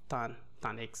of tan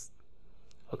x.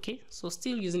 Okay, so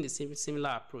still using the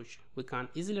similar approach, we can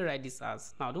easily write this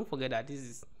as, now don't forget that this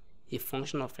is a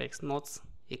function of x, not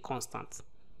a constant.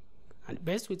 And the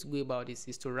best way to go about this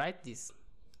is to write this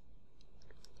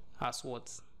as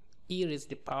what? E raised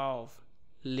to the power of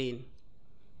ln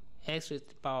x raised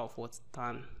to the power of what?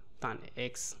 Tan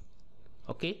x.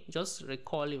 Okay, just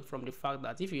recalling from the fact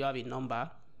that if you have a number,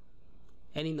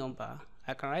 any number,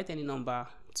 I can write any number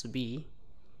to be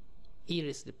e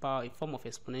raised to the power in form of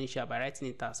exponential by writing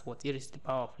it as what? E raised to the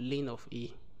power of ln of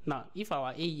e. Now, if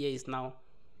our a here is now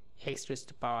x raised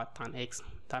to the power tan x,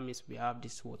 that means we have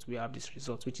this what? We have this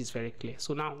result, which is very clear.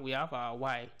 So now we have our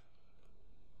y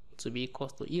to be equal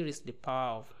to e raised to the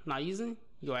power of, now using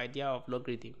your idea of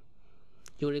logarithm,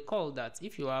 you recall that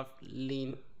if you have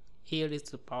ln a raised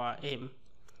to the power m,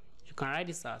 you can write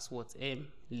this as what? M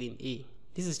ln a.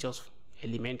 This is just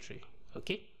elementary.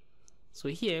 Okay, so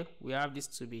here we have this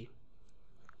to be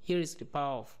e raised to the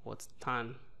power of what?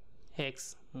 Tan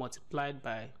x multiplied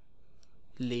by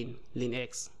ln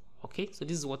x. Okay, so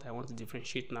this is what I want to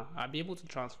differentiate now. I'll be able to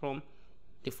transform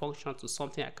the function to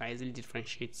something I can easily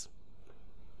differentiate.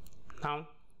 Now,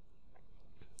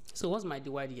 so what's my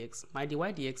dy dx? My dy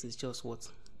dx is just what?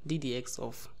 D dx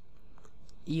of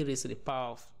e raised to the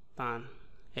power of tan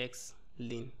x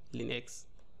ln x.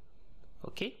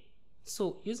 Okay,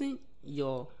 so using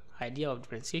your idea of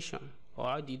differentiation, or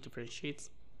how do you differentiate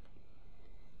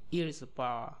e raised to the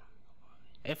power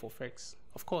f of x?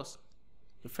 Of course,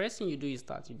 the first thing you do is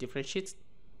that you differentiate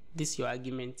this your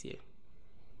argument here.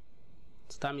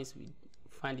 So that means we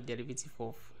find the derivative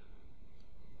of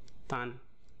tan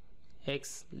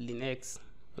x ln x.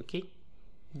 Okay,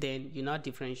 then you now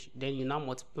differentiate, then you now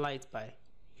multiply it by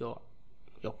your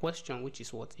question, which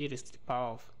is what? E raised to the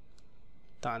power of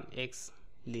tan x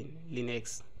ln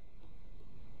x.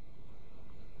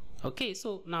 Okay,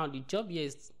 so now the job here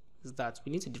is that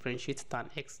we need to differentiate tan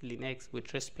x ln x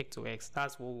with respect to x.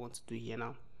 That's what we want to do here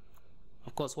now.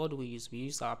 Of course, what do we use? We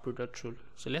use our product rule.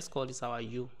 So let's call this our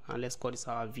u and let's call this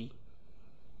our v.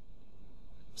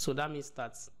 So that means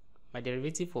that my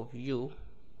derivative of u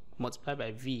multiplied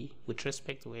by v with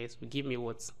respect to x will give me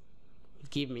what? Will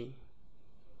give me,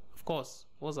 of course,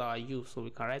 what's our u? So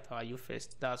we can write our u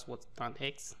first. That's what? Tan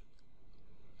x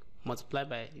multiplied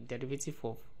by the derivative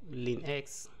of ln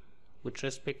x with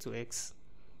respect to x,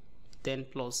 then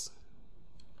plus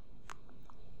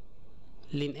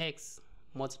ln x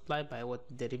multiplied by what?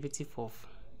 Derivative of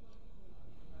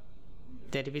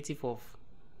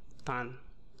tan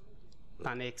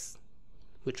x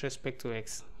with respect to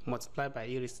x multiplied by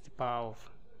e raised to the power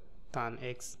of tan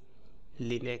x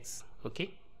ln x.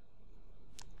 Okay,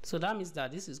 so that means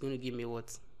that this is going to give me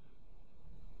what?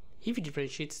 If you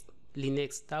differentiate ln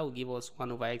x, that will give us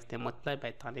 1 over x, then multiply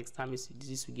by tan x, that means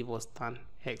this will give us tan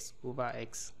x over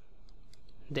x,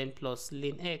 then plus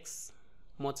ln x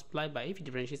multiplied by, if you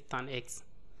differentiate tan x,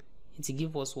 it will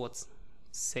give us what?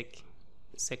 Sec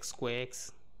square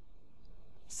x,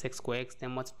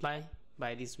 then multiply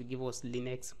by this will give us ln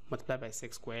x multiplied by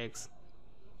sec square x,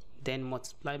 then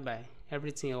multiply by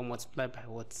everything, or multiply by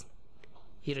what?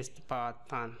 E raised to the power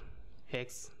tan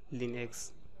x ln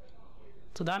x.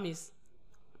 So that means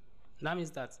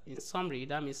that in summary,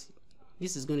 that means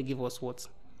this is going to give us what?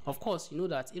 Of course, you know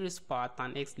that e raised to the power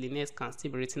tan x ln x can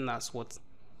still be written as what?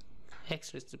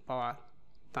 X raised to the power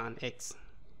tan x.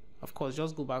 Of course,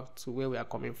 just go back to where we are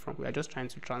coming from. We are just trying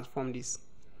to transform this.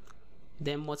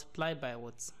 Then multiply by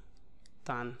what?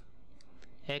 Tan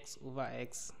x over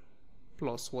x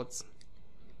plus what?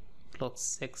 Plus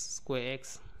sec square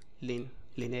x ln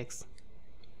x,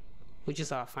 which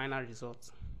is our final result.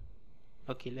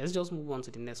 Okay, let's just move on to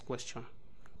the next question.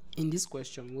 In this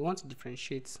question, we want to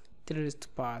differentiate 3 raised to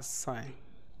the power sine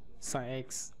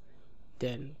x,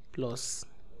 then plus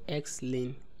x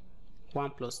ln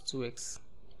 1 plus 2x.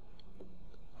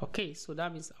 Okay, so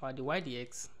that means our dy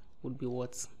dx would be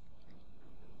what?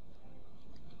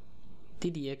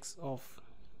 ddx of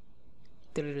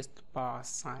 3 raised to the power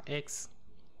sine x,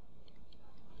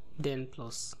 then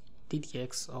plus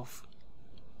ddx of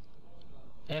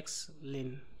x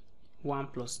ln 1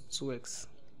 plus 2x.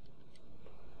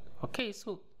 Okay,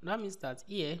 so that means that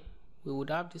here we would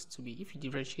have this to be, if you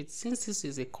differentiate, since this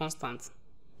is a constant,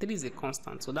 3 is a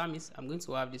constant, so that means I'm going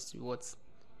to have this to be what?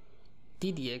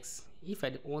 ddx. If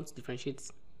I want to differentiate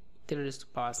 3 raised to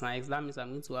the power sine x, that means I'm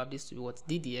going to have this to be what?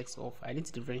 ddx of, I need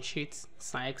to differentiate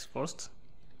sine x first,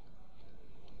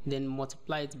 then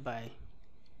multiply it by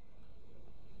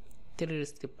 3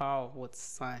 raised to the power of what?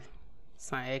 Sine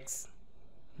x,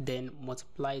 then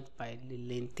multiply it by the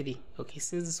ln 3. Okay,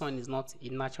 since this one is not a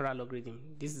natural logarithm,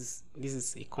 this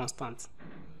is a constant.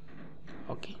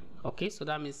 Okay, so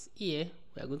that means here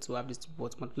we are going to have this to be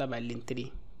what? Multiply by ln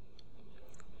 3.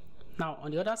 Now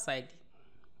on the other side,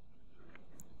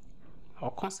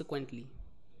 or consequently,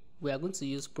 we are going to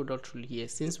use product rule here,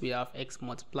 since we have x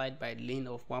multiplied by ln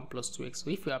of 1 plus 2x. So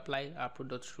if we apply our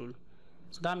product rule,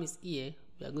 so that means here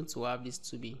we are going to have this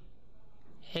to be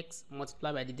x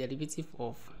multiplied by the derivative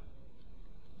of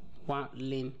 1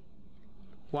 ln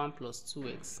 1 plus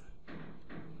 2x,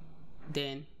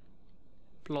 then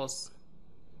plus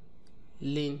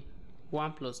ln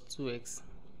 1 plus 2x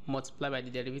multiplied by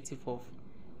the derivative of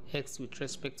x with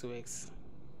respect to x.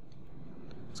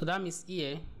 So that means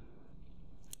here,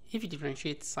 if you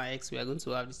differentiate sine x, we are going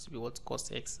to have this to be what?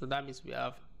 Cos x. So that means we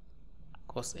have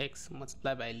cos x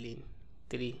multiplied by ln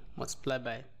 3 multiplied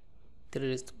by 3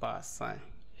 raised to the power sine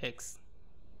x,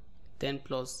 then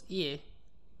plus here,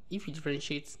 if you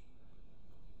differentiate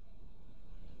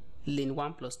ln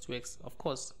 1 plus 2x, of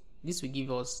course this will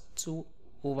give us 2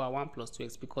 over 1 plus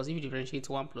 2x, because if you differentiate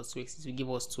 1 plus 2x, it will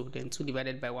give us 2, then 2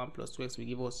 divided by 1 plus 2x will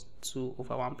give us 2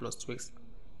 over 1 plus 2x.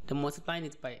 Then multiplying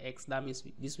it by x, that means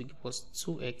this will give us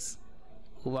 2x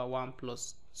over 1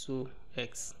 plus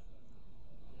 2x.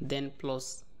 Then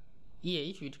plus here,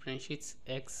 if you differentiate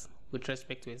x with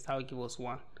respect to x, that will give us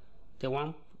 1. Then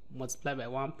 1 multiplied by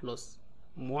 1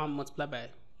 multiplied by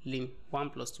ln 1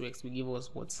 plus 2x will give us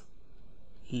what?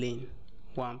 Ln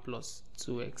 1 plus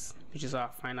 2x, which is our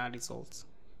final result.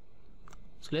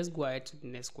 So let's go ahead to the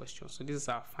next question. So this is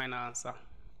our final answer.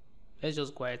 Let's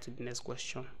just go ahead to the next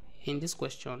question. In this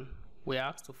question, we are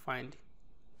asked to find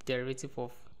the derivative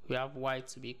of, we have y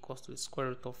to be equal to the square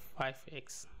root of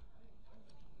 5x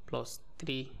plus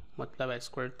 3 multiplied by the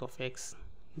square root of x,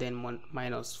 then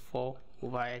minus 4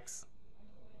 over x.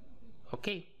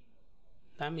 Okay,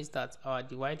 that means that our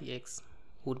dy dx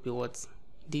would be what?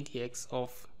 ddx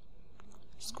of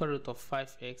square root of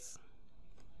 5x,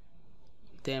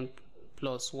 then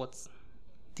plus what?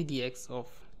 ddx of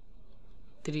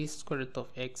 3 square root of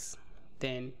x,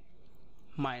 then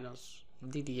minus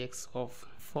ddx of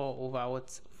 4 over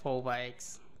what? 4 over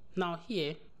x. Now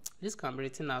here, this can be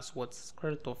written as what?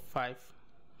 Square root of 5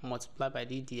 multiplied by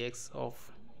ddx of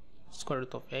square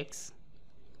root of x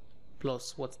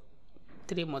plus what?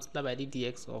 3 multiplied by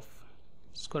ddx of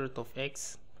square root of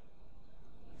x,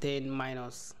 then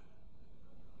minus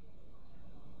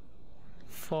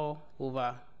 4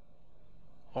 over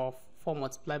of 4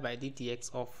 multiplied by ddx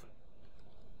of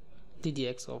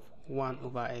 1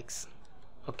 over x.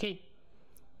 Okay,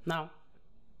 now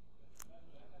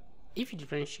if you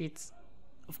differentiate,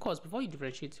 of course before you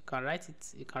differentiate, you can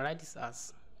write this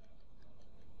as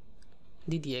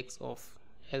ddx of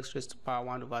x raised to the power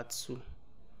 1 over 2,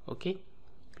 okay,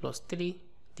 plus 3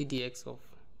 ddx of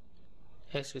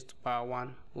x raised to the power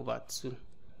 1 over 2,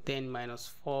 then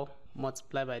minus 4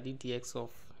 multiplied by ddx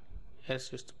of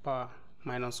x raised to the power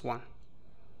minus 1.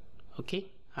 Okay,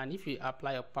 and if you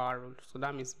apply a power rule, so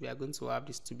that means we are going to have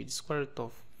this to be the square root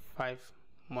of 5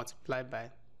 multiplied by,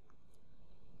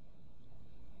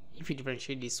 if you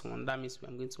differentiate this one, that means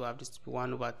I'm going to have this to be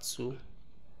 1 over 2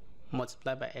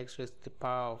 multiplied by x raised to the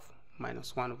power of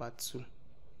minus 1 over 2,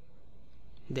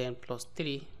 then plus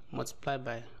 3 multiplied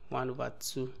by 1 over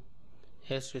 2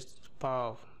 x raised to the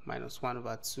power of minus 1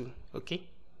 over 2. Okay,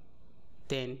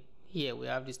 then here we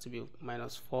have this to be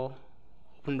minus 4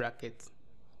 open bracket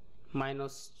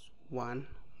minus 1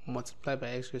 multiplied by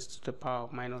x raised to the power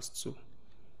of minus 2.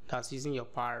 That's using your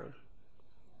power rule.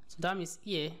 So that means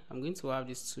here I'm going to have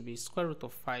this to be square root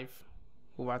of 5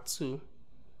 over 2.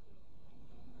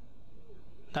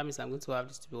 That means I'm going to have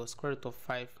this to be a square root of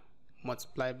 5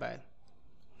 multiplied by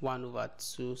 1 over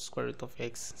 2 square root of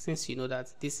x, since you know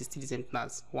that this is still the same thing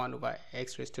as 1 over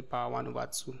x raised to the power 1 over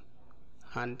 2,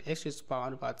 and x raised to the power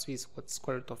 1 over 2 is what?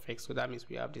 Square root of x. So that means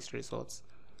we have this result.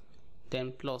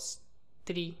 Then plus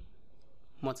 3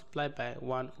 multiplied by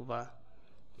 1 over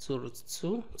 2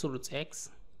 root x,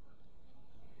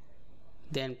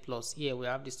 then plus here we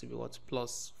have this to be what?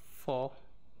 Plus 4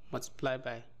 multiplied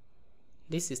by,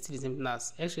 this is still the same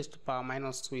as x raised to power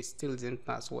minus 2 is still the same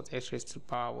as what, x raised to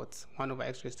power what, 1 over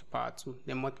x raised to power 2.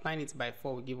 Then multiplying it by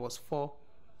 4 will give us 4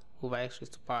 over x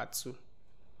raised to power 2.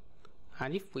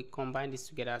 And if we combine this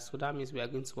together, so that means we are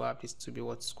going to have this to be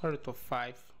what, square root of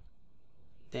 5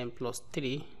 then plus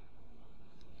 3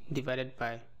 divided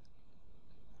by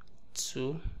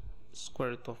 2 square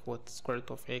root of what, square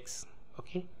root of x,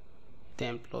 okay,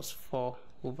 then plus 4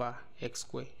 over x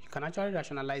squared. You can actually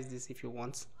rationalize this if you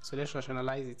want, so let's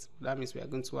rationalize it. That means we are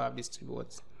going to have this to be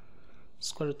what,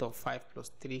 square root of 5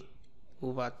 plus 3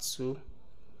 over 2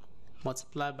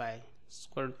 multiplied by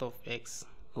square root of x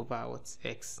over what,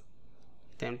 x,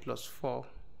 then plus 4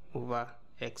 over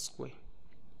x squared.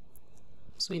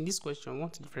 So in this question, we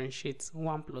want to differentiate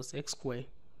 1 plus x squared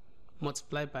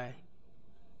multiplied by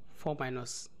 4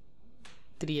 minus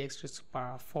 3x raised to the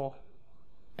power of 4,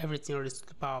 everything raised to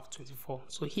the power of 24.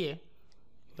 So here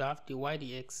we have the y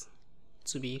dx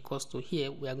to be equals to,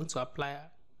 here we are going to apply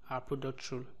our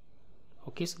product rule.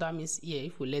 Okay, so that means here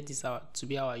if we let this out to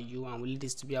be our u and we let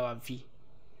this to be our v,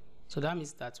 so that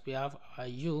means that we have our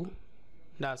u,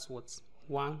 that's what,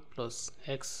 1 plus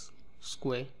x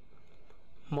squared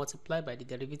multiplied by the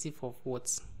derivative of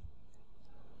what,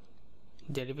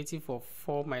 derivative of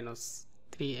 4 minus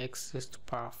 3x raised to the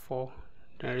power 4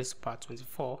 then raised to the power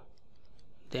 24,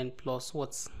 then plus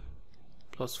what,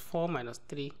 plus 4 minus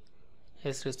 3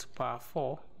 x raised to the power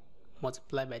 4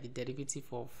 multiplied by the derivative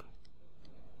of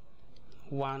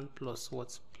 1 plus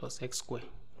what, plus x squared.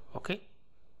 Okay,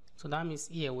 so that means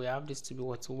here we have this to be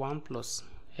what, 1 plus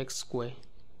x squared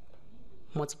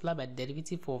multiplied by the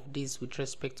derivative of this with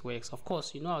respect to x. Of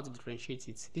course, you know how to differentiate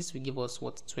it. This will give us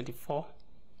what, 24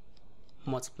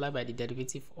 multiplied by the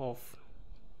derivative of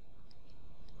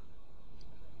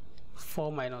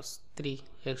 4 minus 3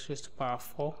 x raised to the power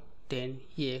 4. Then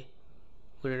here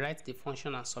we rewrite the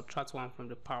function and subtract 1 from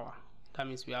the power. That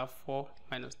means we have 4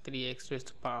 minus 3x raised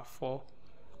to the power 4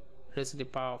 raised to the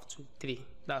power of 3.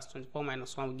 That's 24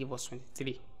 minus 1 will give us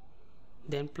 23.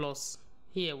 Then plus,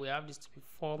 here we have this to be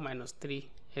 4 minus 3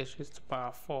 x raised to the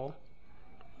power 4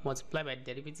 multiplied by the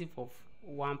derivative of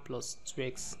 1 plus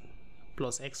 2x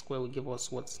plus x squared will give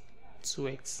us what,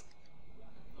 2x.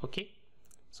 Okay,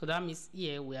 so that means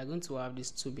here we are going to have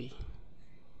this to be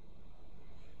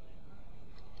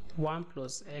 1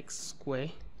 plus x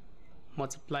squared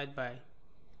multiplied by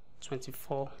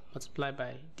 24 multiplied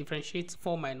by, differentiate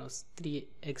 4 minus 3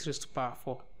 x raised to the power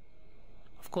 4.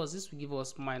 Of course, this will give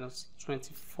us minus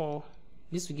 24,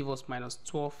 this will give us minus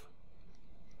 12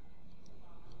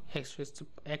 x raised to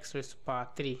the power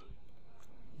 3,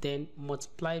 then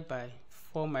multiplied by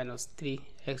 4 minus 3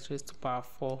 x raised to the power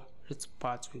 4 raised to the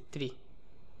power 23,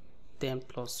 then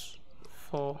plus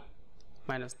 4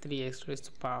 minus 3x raised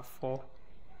to the power 4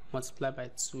 multiplied by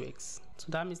 2x. So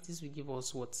that means this will give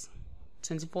us what,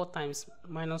 24 times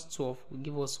minus 12 will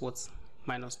give us what,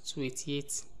 minus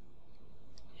 288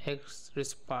 x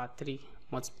raised to the power 3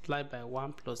 multiplied by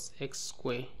 1 plus x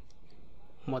squared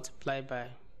multiplied by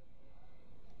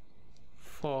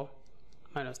 4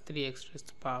 minus 3x raised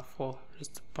to the power 4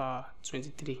 raised to the power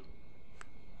 23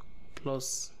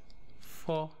 plus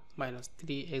 4 minus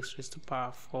 3x raised to the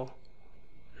power 4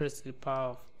 raised to the power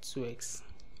of 2x.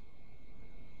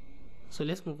 So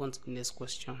let's move on to the next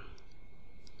question.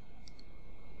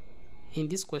 In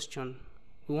this question,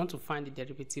 we want to find the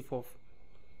derivative of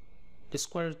the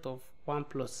square root of 1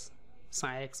 plus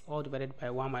sine x all divided by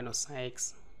 1 minus sine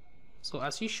x. So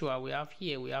as usual, we have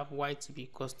here, we have y to be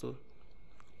equals to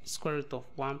the square root of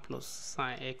 1 plus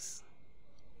sine x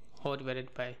all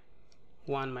divided by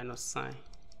 1 minus sine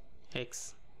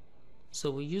x. So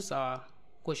we use our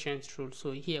quotient rule.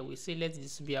 So here we say let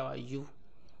this be our u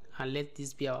and let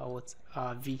this be our what,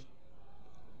 our v.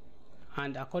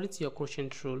 And according to your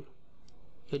quotient rule,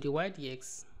 your dy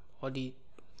dx, or the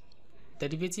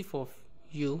derivative of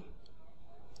u,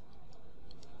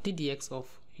 d dx of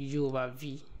u over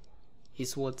v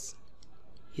is what,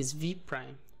 is v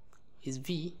prime, is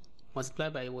v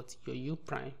multiplied by what, your u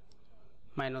prime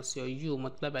minus your u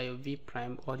multiplied by your v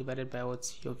prime all divided by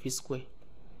what, your v square.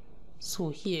 So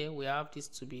here we have this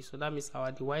to be, so that means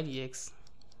our dy dx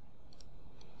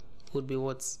would be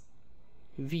what,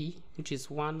 v, which is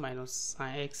 1 minus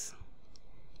sine x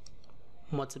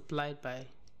multiplied by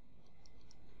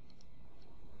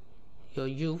your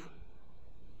u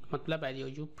multiplied by your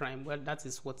u prime, well, that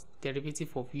is what,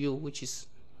 derivative of u, which is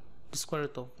the square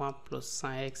root of 1 plus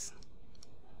sine x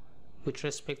with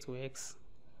respect to x,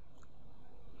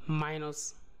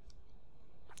 minus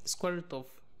square root of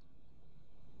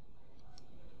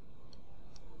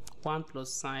 1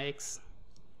 plus sine x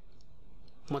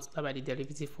multiplied by the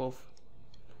derivative of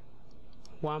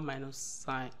 1 minus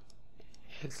sine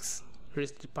x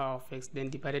raised to the power of x, then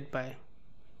divided by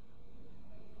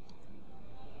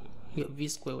your v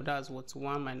square. That's what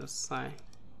 1 minus sine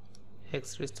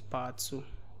x raised to the power 2.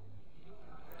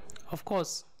 Of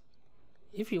course,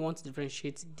 if you want to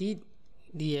differentiate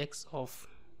dx of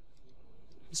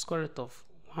the square root of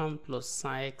 1 plus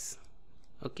sine x,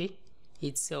 okay,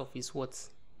 itself is what?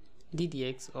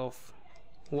 Ddx of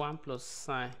 1 plus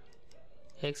sine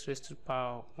x raised to the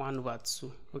power 1 over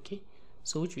 2, okay,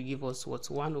 so which will give us what?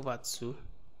 1 over 2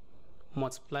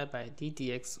 multiplied by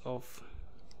ddx of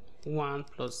 1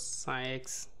 plus sine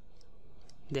x,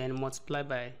 then multiplied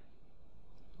by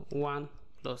 1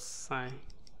 plus sine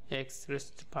x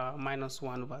raised to the power minus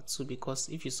 1 over 2, because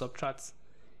if you subtract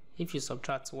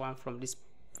 1 from this,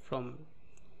 from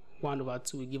 1 over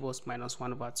 2 will give us minus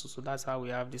 1 over 2. So that's how we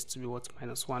have this to be what?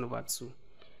 Minus 1 over 2.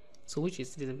 So which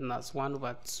is written as 1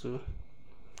 over 2,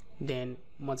 then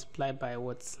multiplied by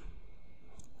what?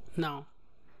 Now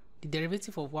the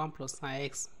derivative of 1 plus sine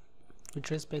x with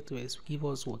respect to x will give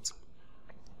us what?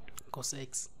 Cos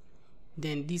x.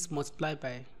 Then this multiplied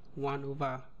by 1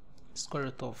 over square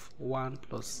root of 1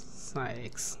 plus sine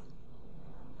x.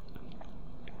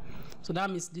 So that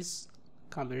means this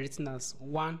can be written as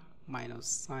 1 minus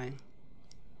sine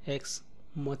x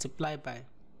multiplied by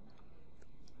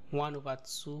 1 over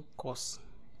 2 cos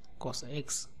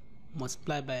x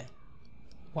multiplied by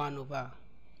 1 over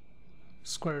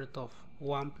square root of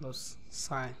 1 plus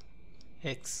sine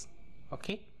x,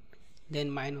 okay, then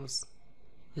minus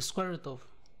the square root of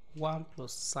 1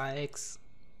 plus sine x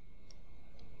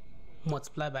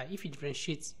multiplied by, if you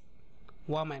differentiate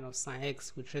 1 minus sine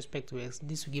x with respect to x,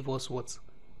 this will give us what?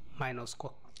 Minus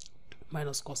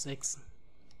cos x,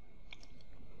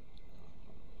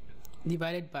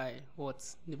 divided by what?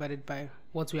 Divided by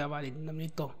what we have at the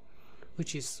denominator,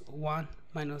 which is 1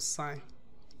 minus sine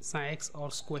x all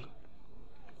square.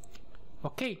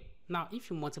 Okay, now if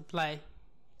you multiply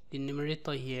the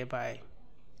numerator here by,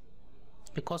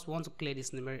 because we want to clear this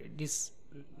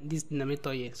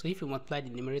denominator here, so if you multiply the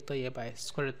numerator here by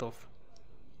square root of,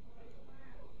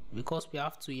 because we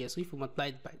have 2 here, so if you multiply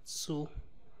it by 2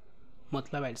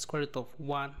 multiplied by the square root of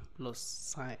 1 plus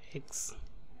sine x,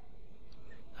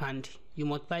 and you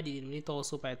multiply the denominator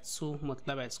also by 2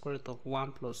 multiplied by the square root of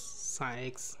 1 plus sine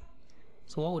x,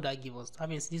 so what would that give us? That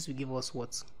means this will give us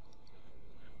what?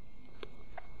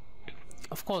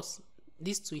 Of course,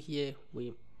 these two here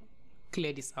we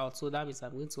clear this out, so that means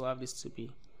I'm going to have this to be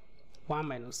 1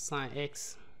 minus sine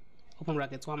x open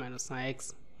bracket 1 minus sine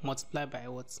x multiplied by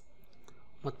what?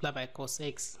 Multiplied by cos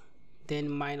x, then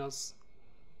minus,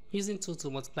 using 2 to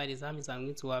multiply this, that means I'm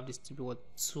going to have this to be what?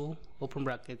 2 open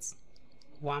brackets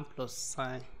 1 plus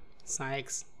sine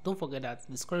x. Don't forget that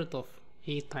the square root of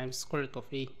a times square root of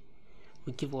a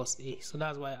will give us a, so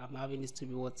that's why I'm having this to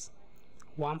be what?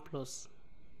 1 plus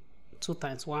 2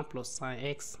 times 1 plus sine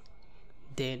x,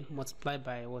 then multiplied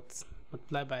by what?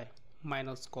 Multiplied by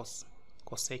minus cos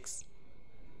x,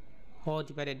 all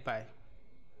divided by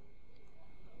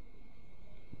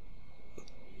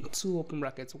 2 open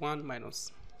brackets 1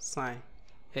 minus sine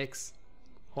x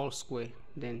all square,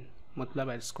 then multiplied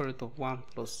by the square root of 1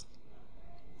 plus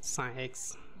sine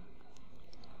x,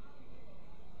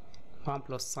 1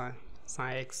 plus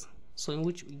sine x, so in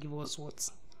which will give us what?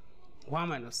 1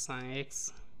 minus sine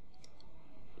x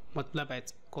multiplied by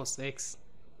cos x,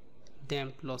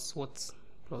 then plus what?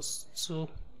 Plus 2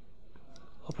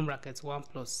 open brackets 1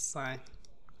 plus sine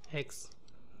x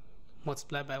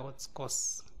multiplied by what?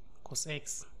 Cos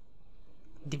x,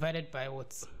 divided by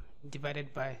what?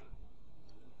 Divided by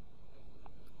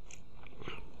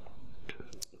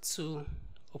 2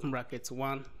 open brackets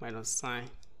 1 minus sine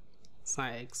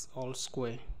x all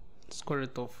square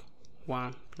root of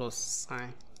 1 plus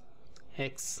sine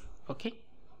x, okay,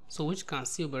 so which can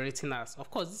still be written as, of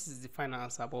course this is the final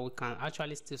answer, but we can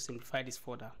actually still simplify this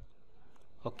further,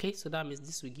 okay, so that means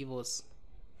this will give us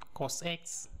cos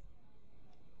x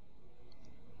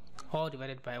all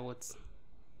divided by what?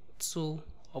 2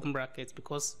 open brackets,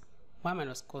 because 1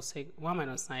 minus cos x, 1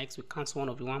 minus sine x, we cancel one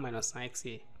of the 1 minus sine x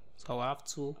here, so I'll have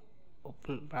 2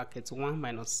 open brackets 1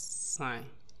 minus sine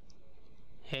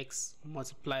x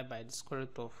multiplied by the square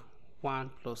root of 1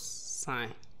 plus sine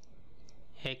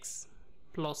x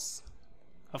plus,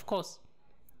 of course,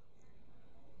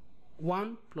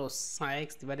 1 plus sine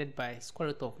x divided by square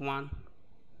root of 1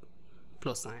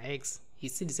 plus sine x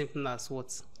is still the same thing as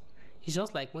what? It's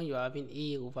just like when you're having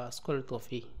a over square root of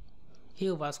a. A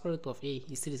over square root of a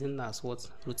is still the same as what?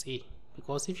 Root a.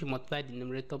 Because if you multiply the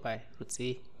numerator by root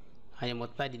a and you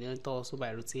multiply the denominator also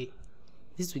by root a,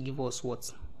 this will give us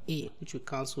what? A, which will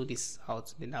cancel this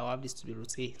out. Then I'll have this to be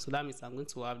root a. So that means I'm going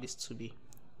to have this to be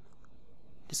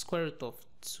the square root of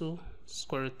 2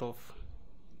 square root of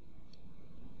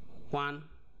 1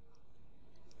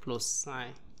 plus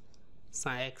sine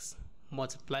x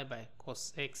multiplied by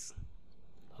cos x,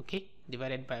 okay,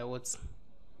 divided by what?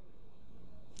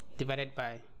 Divided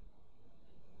by,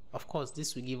 of course,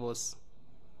 this will give us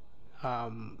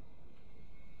 1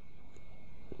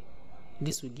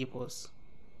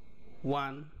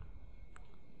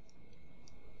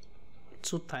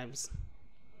 2 times,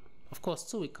 of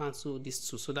course 2 will cancel this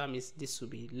 2, so that means this will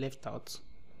be left out,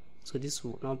 so this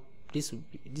will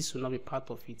not be part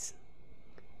of it.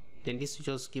 Then this will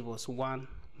just give us 1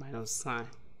 minus sine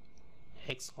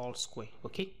x all square.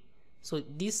 Okay, so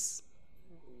this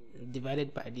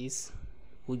divided by this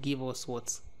will give us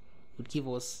what? Would give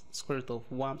us square root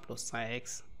of 1 plus sine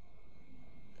x.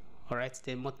 Alright,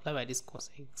 then multiply by this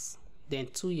cos x. Then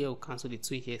 2 here will cancel the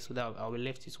 2 here, so that I'll be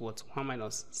left with what? 1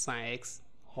 minus sine x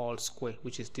all square,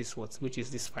 which is this what? Which is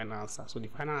this final answer. So the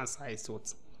final answer is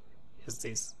what? Is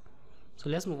this. So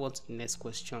let's move on to the next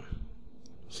question.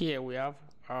 Here we have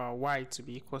y to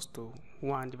be equals to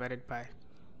 1 divided by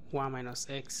 1 minus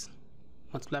x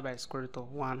multiplied by the square root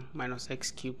of 1 minus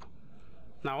x cubed.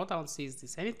 Now what I want to say is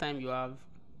this: anytime you have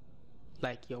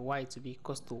like your y to be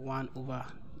equals to 1 over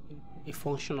a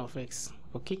function of x,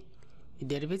 okay, the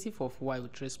derivative of y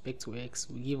with respect to x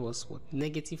will give us what?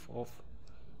 Negative of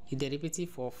the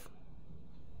derivative of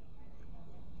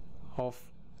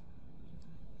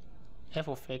f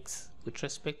of x with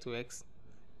respect to x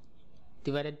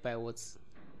divided by what?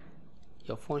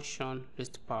 Your function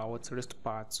raised to power what? Raised to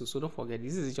power 2. So don't forget,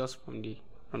 this is just from the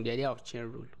idea of chain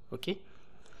rule. Okay,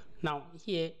 now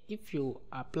here if you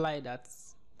apply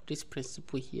this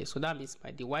principle here, so that means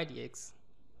my dy dx,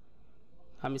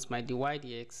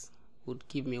 would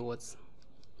give me what?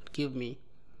 Would give me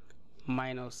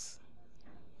minus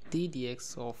d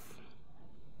dx of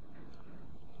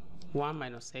 1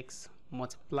 minus x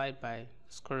multiplied by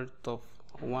square root of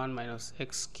 1 minus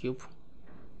x cubed,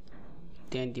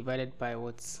 then divided by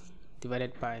what?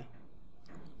 Divided by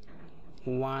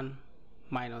 1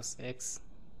 minus x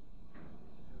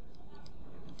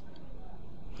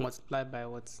multiplied by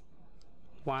what?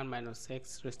 1 minus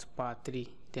x raised to power 3,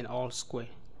 then all square.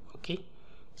 Okay,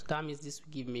 so that means this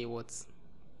will give me what?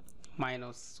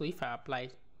 Minus, so if I apply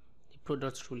the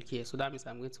product rule here, so that means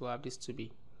I'm going to have this to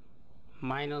be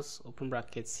minus, open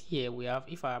brackets, here we have,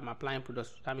 if I am applying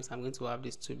product, that means I'm going to have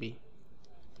this to be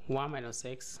 1 minus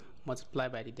x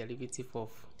multiplied by the derivative of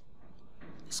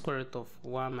the square root of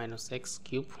 1 minus x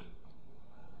cubed,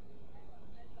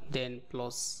 then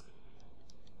plus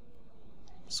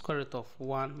square root of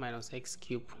 1 minus x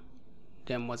cubed,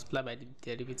 then multiply by the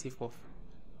derivative of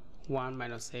 1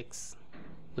 minus x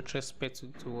with respect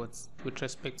to what? With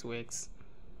respect to x.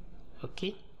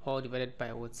 Okay, all divided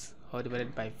by what? All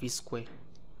divided by v square.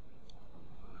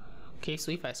 Okay,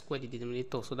 so if I square the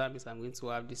denominator, so that means I'm going to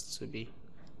have this to be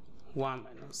 1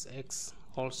 minus x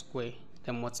all square,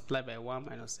 then multiply by 1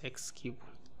 minus x cubed.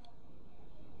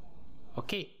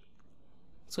 Okay,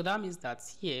 so that means that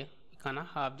here we cannot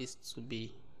have this to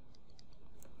be,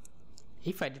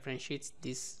 if I differentiate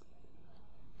this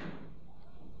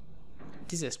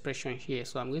expression here,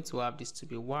 so I'm going to have this to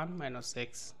be 1 minus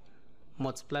x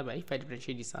multiplied by, if I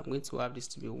differentiate this, I'm going to have this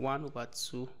to be 1 over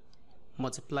 2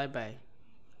 multiplied by,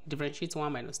 differentiate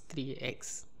 1 minus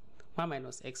 3x, 1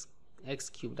 minus x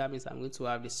cubed, that means I'm going to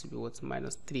have this to be what?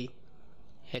 Minus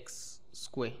 3x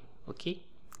square. Okay,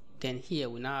 then here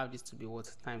we now have this to be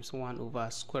what? Times 1 over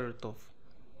square root of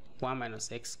 1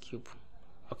 minus x cubed.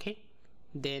 Okay,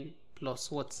 then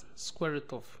plus what? Square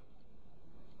root of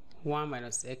 1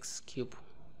 minus x cubed,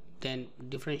 then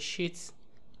differentiate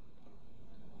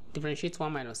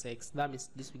 1 minus x, that means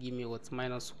this will give me what?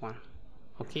 Minus 1.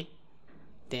 Okay,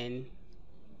 then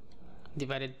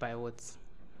divided by what?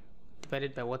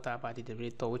 Divided by what about the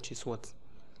denominator, which is what?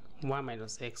 1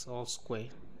 minus x all square,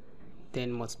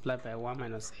 then multiply by 1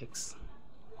 minus x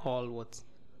all what?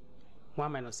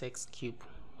 1 minus x cubed.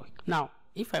 Okay. Now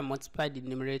if I multiply the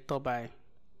numerator by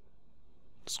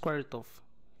square root of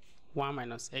 1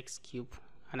 minus x cubed,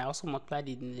 and I also multiply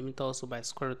the denominator also by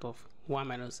square root of 1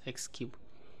 minus x cubed,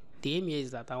 the aim here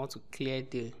is that I want to clear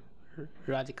the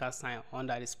radical sign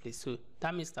under this place. So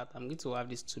that means that I'm going to have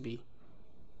this to be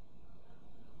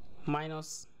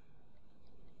minus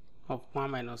of 1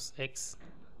 minus x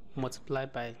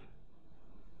multiplied by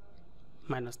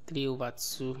minus 3 over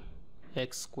 2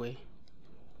 x square,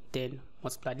 then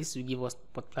multiply, this will give us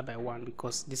multiply by 1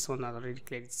 because this one has already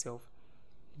cleared itself,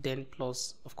 then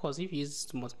plus, of course, if you use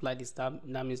to multiply this, that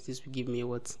means this will give me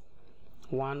what?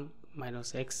 1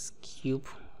 minus x cubed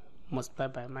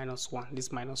multiplied by minus 1,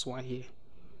 this minus 1 here,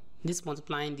 This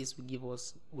multiplying this will give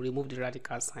us, we'll remove the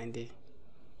radical sign there,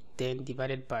 then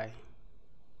divided by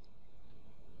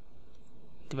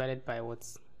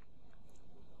what?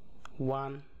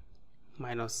 1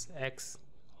 minus x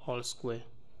all square,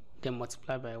 then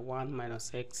multiply by 1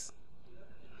 minus x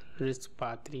raised to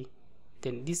power 3.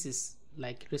 Then this is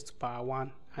like raised to power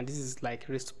 1, and this is like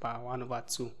raised to power 1 over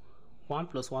 2. 1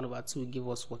 plus 1 over 2 will give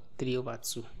us what? 3 over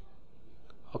 2.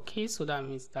 Okay, so that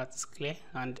means that's clear.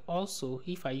 And also,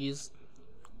 if I use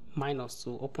minus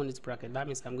to open this bracket, that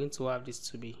means I'm going to have this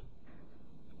to be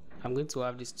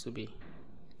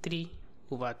 3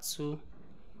 over 2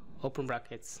 open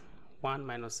brackets 1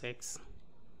 minus x,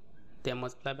 then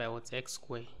multiply by what? X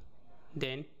squared.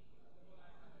 Then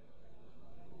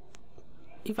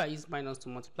if I use minus to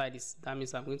multiply this, that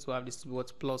means I'm going to have this to be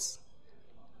what? Plus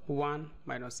 1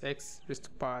 minus x raised to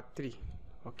power 3.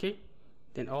 Okay,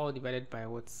 then all divided by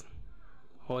what?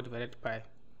 All divided by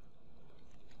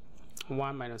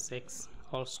 1 minus x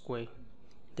all square,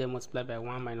 then multiply by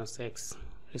 1 minus x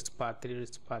raised to power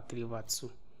 3 over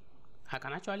 2. I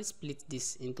can actually split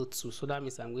this into 2, so that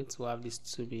means I'm going to have this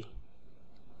to be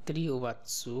 3 over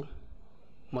 2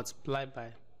 multiplied by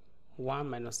 1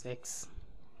 minus x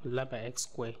multiplied by x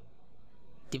squared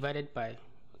divided by,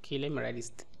 okay, let me write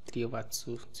this 3 over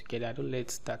 2 together.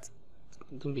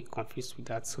 Don't be confused with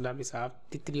that. So that means I have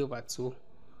 3 over 2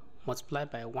 multiplied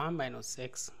by 1 minus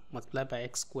x multiplied by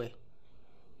x squared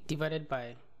divided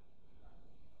by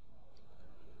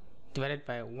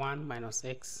 1 minus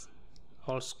x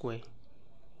all square,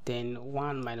 then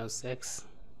 1 minus x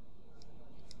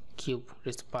cube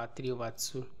raised to power 3 over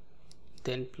 2,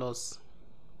 then plus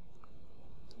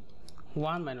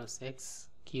 1 minus x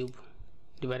cube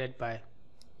divided by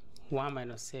 1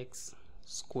 minus x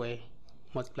square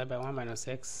multiplied by 1 minus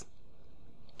x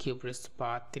cube raised to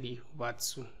power 3 over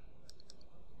 2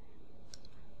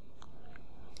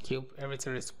 cube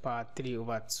everything raised to power 3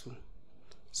 over 2.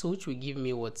 So which will give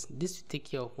me what? This will take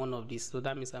care of one of these, so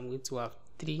that means I'm going to have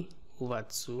 3 over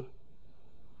 2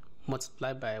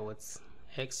 multiplied by what?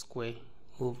 X squared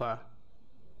over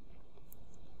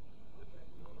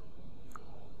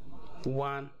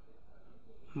 1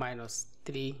 minus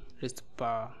 3 raised to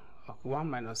power 1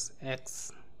 minus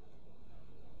x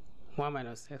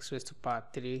raised to power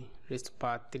 3 raised to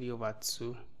power 3 over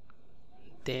 2,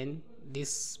 then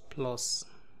this plus,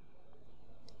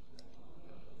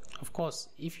 of course,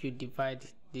 if you divide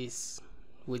this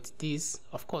with this,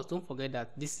 of course, don't forget that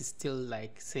this is still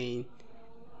like saying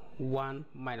 1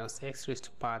 minus x raised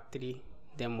to power 3,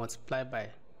 then multiply by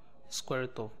square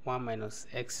root of 1 minus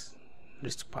x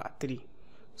raised to power 3.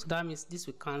 So that means this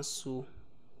will cancel.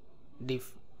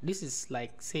 This is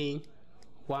like saying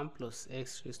 1 minus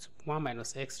x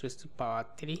raised to power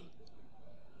 3,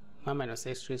 1 minus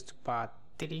x raised to power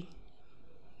 3,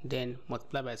 then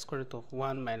multiply by square root of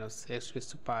 1 minus x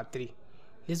raised to power 3.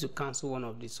 This will cancel one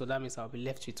of these, so that means I'll be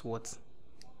left with what?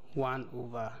 1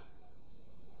 over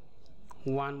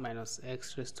 1 minus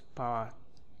x raised to power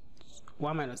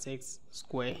 1 minus x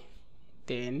square,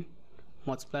 then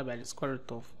multiply by the square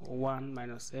root of 1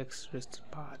 minus x raised to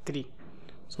power 3.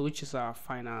 So which is our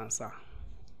final answer.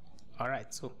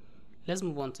 Alright, so let's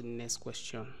move on to the next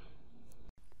question.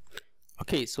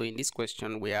 Okay, so in this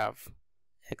question we have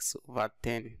x over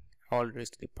 10 all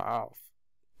raised to the power of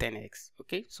 10x.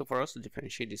 Okay, so for us to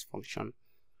differentiate this function,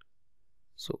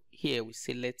 so here we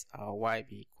say let our y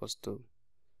be equals to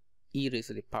e raised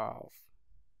to the power of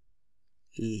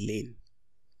ln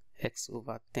x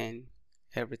over 10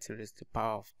 everything raised to the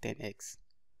power of 10x.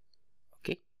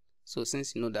 Okay, so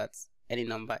since you know that any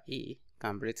number a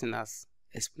can be written as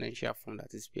exponential form,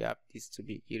 that is, we have this to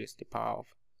be e raised to the power of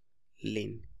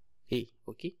ln a.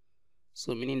 Okay,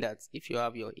 so meaning that if you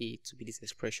have your a to be this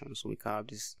expression, so we can have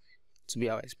this to be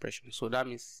our expression. So that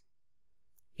means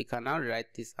we can now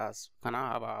write this as, we can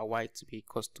now have our y to be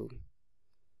equals to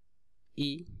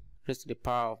e raised to the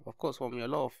power of course, from your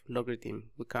law of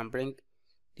logarithm, we can bring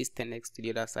this 10x to the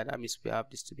other side. That means we have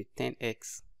this to be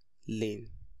 10x ln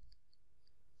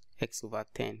x over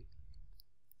 10.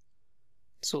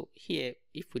 So here,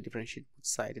 if we differentiate both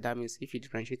sides, that means if you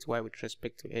differentiate y with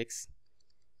respect to x,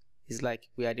 it's like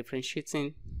we are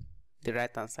differentiating the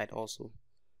right hand side also,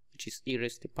 which is e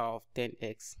raised to the power of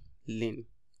 10x ln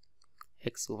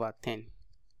x over 10.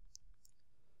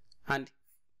 And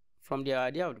from the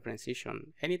idea of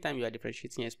differentiation, anytime you are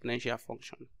differentiating exponential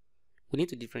function, we need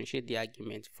to differentiate the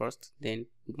argument first, then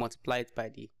we multiply it by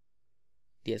the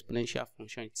exponential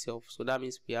function itself. So that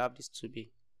means we have this to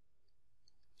be,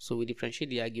 so we differentiate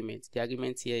the argument. The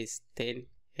argument here is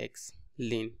 10x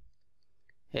ln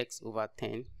x over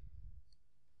 10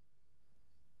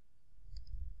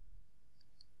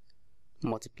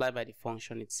 multiply by the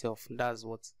function itself. That's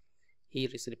what e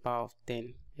raised to the power of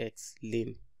 10x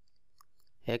ln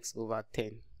x over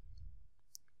 10.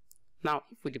 Now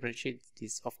if we differentiate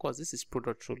this, of course this is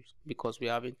product rule because we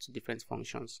are having two different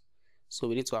functions, so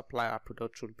we need to apply our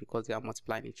product rule because they are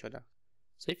multiplying each other.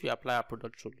 So if we apply our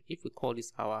product rule, if we call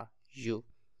this our u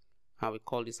and we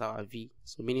call this our v,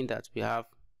 so meaning that we have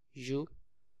u,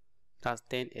 that's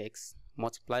 10x,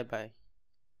 multiplied by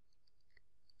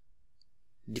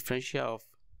differential of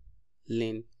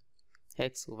ln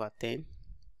x over 10.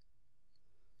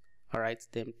 Alright,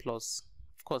 then plus,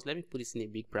 of course let me put this in a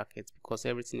big bracket because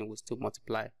everything will still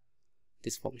multiply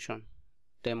this function,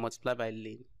 then multiply by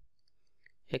ln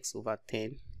x over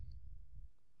 10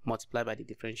 multiplied by the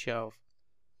differential of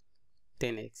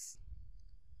 10x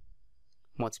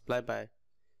multiplied by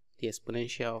the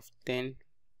exponential of 10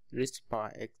 raised to the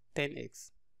power x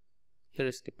 10x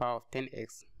raised to the power of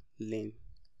 10x ln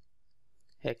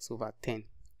x over 10.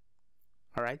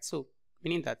 Alright, so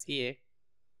meaning that here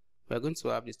we are going to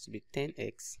have this to be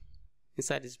 10x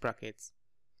inside this bracket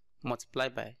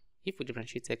multiplied by, if we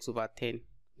differentiate x over 10,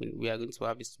 we are going to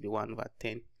have this to be 1 over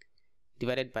 10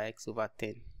 divided by x over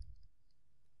 10,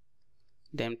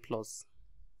 then plus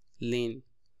ln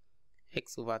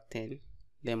x over 10,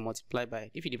 then multiply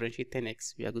by, if you differentiate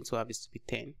 10x, we are going to have this to be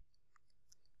 10,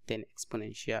 then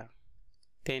exponential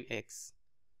 10x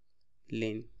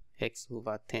ln x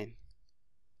over 10.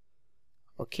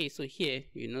 Okay, so here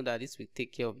you know that this will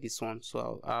take care of this one,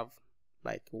 so I'll have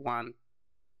like 1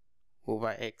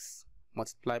 over x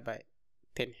multiplied by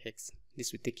 10x.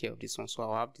 This will take care of this one, so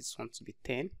I'll have this one to be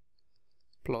 10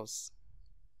 plus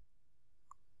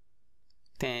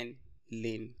 10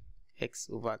 ln x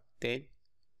over 10,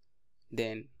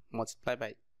 then multiply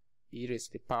by e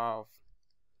raised to the power of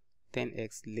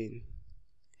 10x ln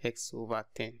x over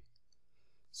 10.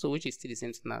 So which is still the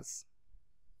same thing as,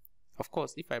 of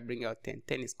course if I bring out 10,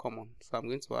 10 is common, so I'm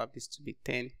going to have this to be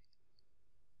 10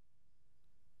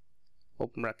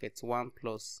 open bracket 1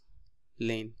 plus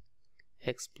ln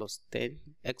x plus 10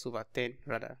 x over 10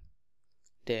 rather,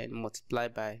 then multiply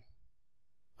by,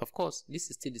 of course this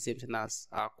is still the same thing as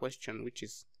our question, which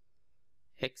is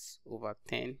x over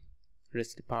 10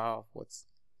 raised to the power of what,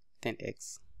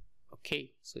 10x.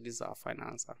 Okay, so this is our final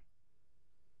answer.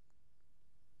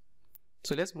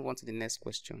 So let's move on to the next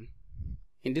question.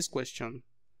 In this question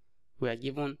we are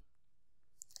given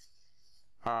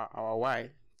our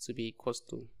y to be equals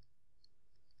to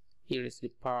e raised to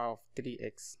the power of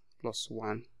 3x plus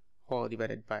 1 all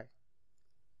divided by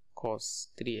cos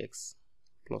 3x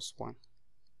plus 1.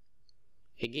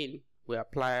 Again we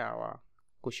apply our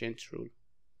quotient rule.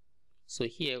 So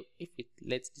here if we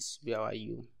let this be our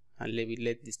u and we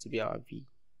let this to be our v,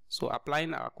 so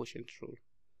applying our quotient rule,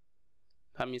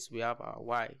 that means we have our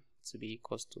y to be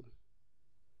equals to,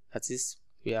 that is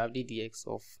we have the dx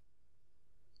of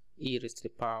e raised to the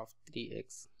power of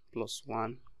 3x plus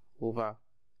 1 over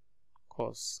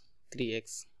cos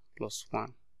 3x plus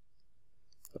 1.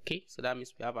 Okay, so that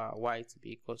means we have our y to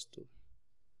be equals to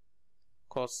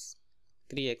cos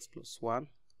 3x plus 1.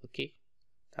 Okay,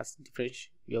 that's the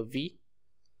differential, your v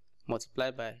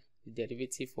multiplied by the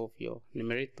derivative of your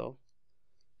numerator,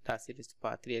 that's e raised to the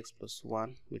power 3x plus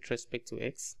 1 with respect to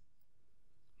x,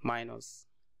 minus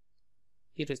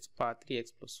e raised to the power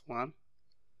 3x plus 1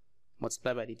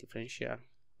 multiplied by the differential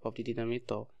of the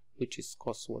denominator, which is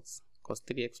cos what, cos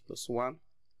 3x plus 1,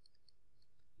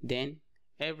 then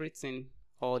everything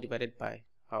all divided by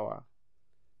our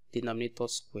denominator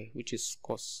square, which is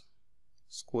cos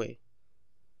square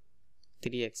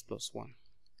 3x plus 1.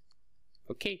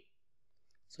 Okay,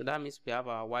 so that means we have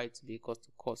our y to be equal to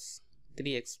cos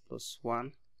 3x plus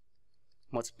 1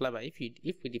 multiplied by,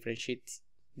 if we differentiate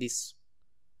this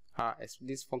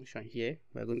this function here,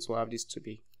 we're going to have this to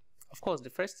be, of course the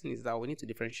first thing is that we need to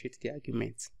differentiate the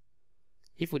argument.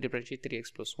 If we differentiate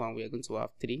 3x plus 1, we are going to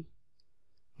have 3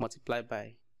 multiplied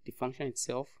by the function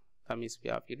itself, that means we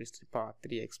have e raised to the power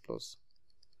 3x plus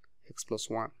x plus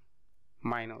 1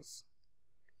 minus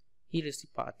e raised to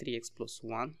the power 3x plus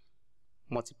 1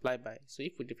 multiplied by, so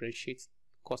if we differentiate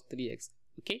cos 3x,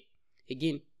 okay,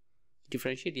 again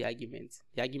differentiate the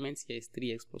argument here is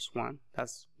 3x plus 1,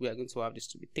 that's we are going to have this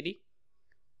to be 3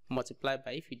 multiplied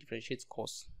by, if you differentiate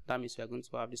cos, that means we are going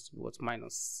to have this to be what,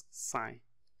 minus sine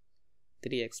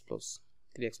 3x plus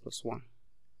 1.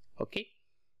 Okay,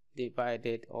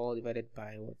 all divided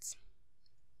by what,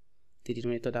 the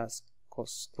denominator, that's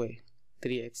cos square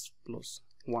 3x plus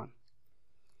 1.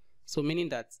 So meaning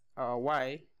that our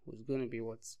y was going to be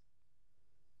what,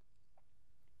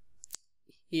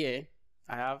 here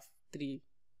I have 3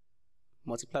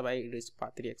 multiplied by e raised to the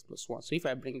power 3x plus 1. So if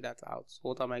I bring that out,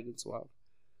 what am I going to have?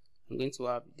 I'm going to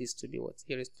have this to be what?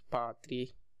 E raised to the power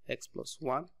 3x plus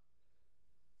 1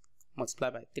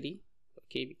 multiplied by 3.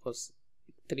 Okay, because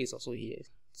 3 is also here.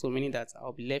 So meaning that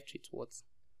I'll be left with what?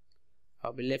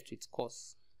 I'll be left with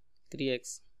cos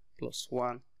 3x plus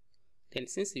 1. Then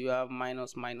since you have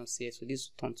minus minus here, so this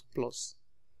will turn to plus.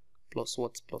 Plus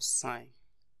what? Plus sine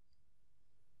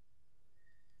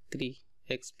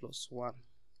 3x plus 1.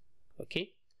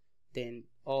 Okay, then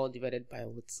all divided by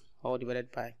what? All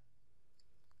divided by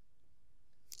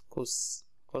cos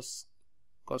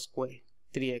square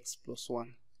 3x plus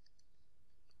 1.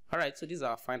 Alright, so this is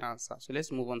our final answer. So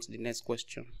let's move on to the next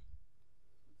question.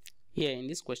 Here in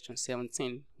this question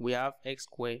 17, we have x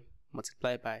squared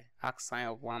multiplied by arc sine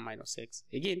of 1 minus x.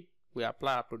 Again, we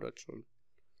apply our product rule.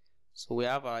 So we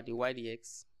have our dy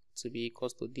dx to be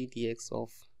equals to d dx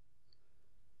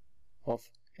of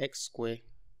x squared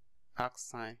arc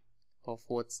sine of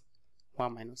what?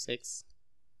 1 minus x.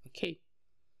 Okay,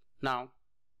 now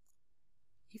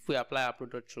if we apply our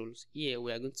product rules here, we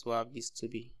are going to have this to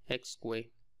be x squared,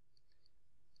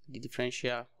 the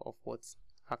differential of what?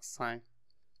 Arc sine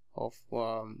of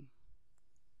 1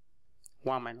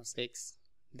 minus x,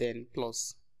 then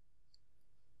plus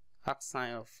arc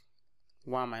sine of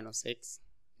 1 minus x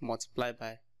multiplied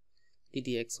by d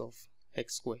dx of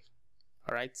x squared.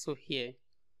 Alright, so here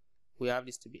we have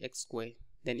this to be x squared.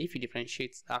 Then if you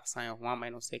differentiate arc sine of 1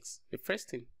 minus x, the first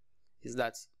thing is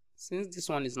that since this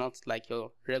one is not like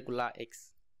your regular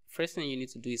x, first thing you need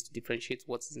to do is to differentiate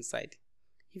what's inside.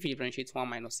 If you differentiate 1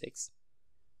 minus x,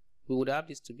 we would have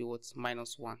this to be what?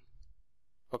 Minus 1.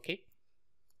 Okay,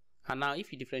 and now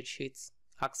if you differentiate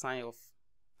arc sine of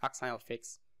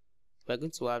x, we're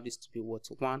going to have this to be what?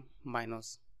 1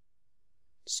 minus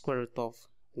square root of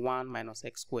 1 minus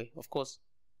x squared. Of course,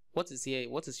 what is here?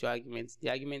 What is your argument? The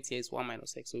argument here is 1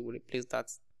 minus x, so we will replace that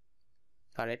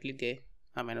directly there,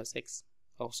 1 minus x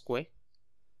of square.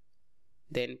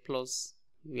 Then plus,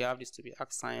 we have this to be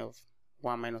arc sine of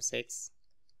 1 minus x.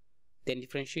 Then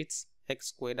differentiate x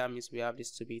squared, that means we have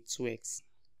this to be 2x.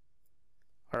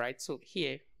 Alright, so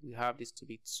here we have this to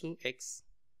be 2x.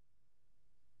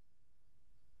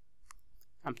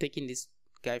 I'm taking this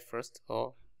guy first,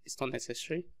 or it's not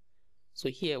necessary. So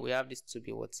here we have this to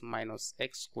be what? Minus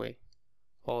x squared,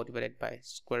 all divided by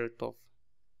square root of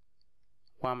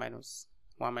 1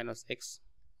 minus x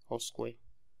whole square.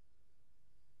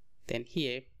 Then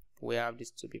here we have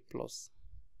this to be plus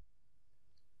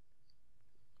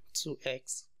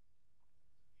 2x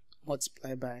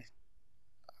multiplied by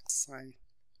arc sine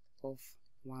of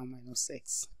 1 minus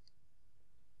x.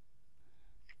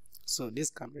 So this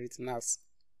can be written as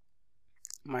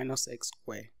minus x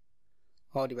squared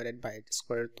all divided by the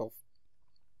square root of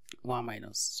 1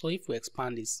 minus. So if we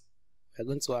expand this, we are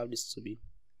going to have this to be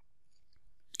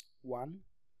 1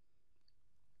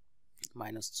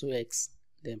 minus 2x,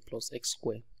 then plus x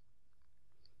squared,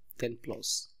 then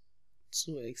plus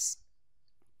 2x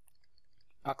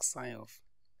arc sine of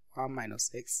 1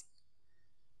 minus x.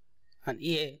 And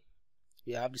here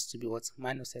we have this to be what?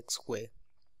 Minus x squared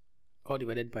all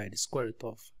divided by the square root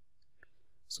of.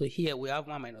 So here we have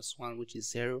 1 minus 1, which is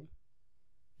 0.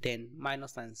 Then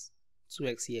minus times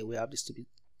 2x, here we have this to be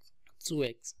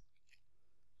 2x.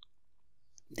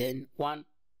 Then 1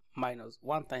 minus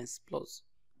 1 times plus,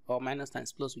 or minus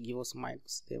times plus will give us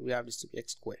minus. Then we have this to be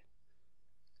x squared.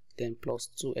 Then plus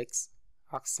 2x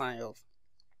arc sine of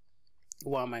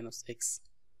 1 minus x.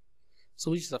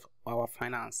 So which is our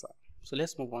final answer. So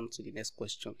let's move on to the next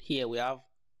question. Here we have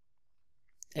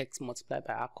x multiplied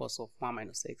by arc cos of 1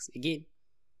 minus x. Again,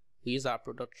 we use our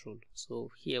product rule.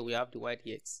 So here we have the y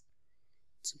dx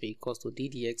to be equals to d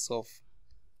dx of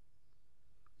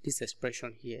this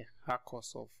expression here, arc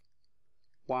cos of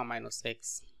 1 minus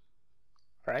x.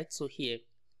 Alright, so here,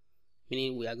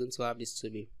 meaning we are going to have this to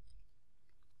be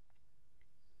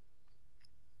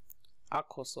arc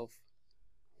cos of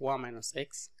 1 minus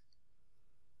x,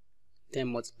 then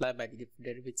multiplied by the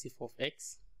derivative of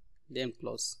x, then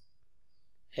plus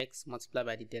x multiplied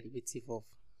by the derivative of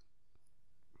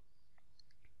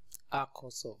arc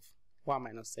cos of 1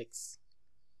 minus x.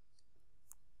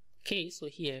 Okay, so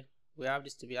here we have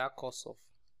this to be arc cos of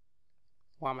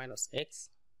 1 minus x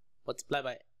multiplied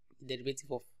by the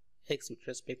derivative of x with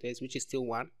respect to x, which is still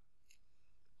 1,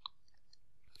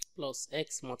 plus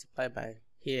x multiplied by,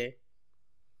 here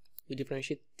we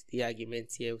differentiate the argument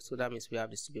here, so that means we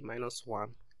have this to be minus 1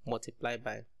 multiplied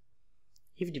by,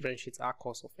 if you differentiate arc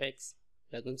cos of x,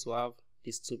 we are going to have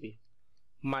this to be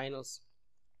minus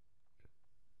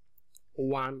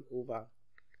 1 over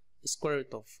the square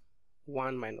root of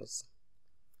 1 minus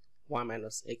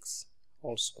x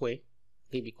all square.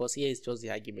 Okay, because here is just the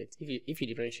argument. If you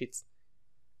differentiate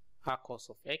r cos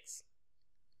of x.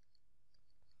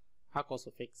 R cos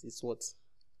of x is what?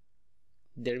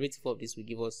 Derivative of this will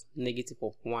give us negative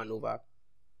of 1 over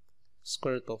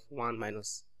square root of 1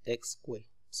 minus x squared.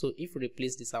 So if we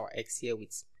replace this our x here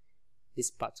with this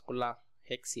particular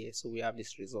x here, so we have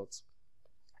this result.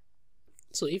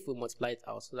 So if we multiply it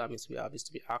out, so that means we have this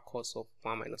to be r cos of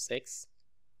 1 minus x.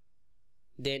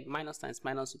 Then minus times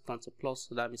minus will turn to plus,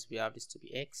 so that means we have this to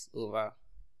be x over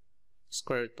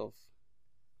square root of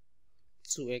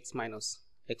 2x minus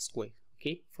x squared.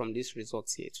 Okay, from this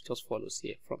result here, it just follows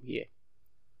here from here.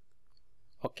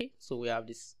 Okay, so we have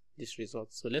this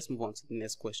result. So let's move on to the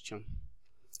next question.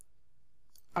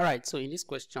 Alright, so in this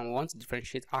question, we want to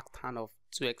differentiate arctan of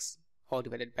 2x all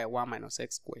divided by 1 minus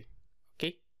x squared.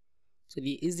 Okay, so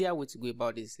the easier way to go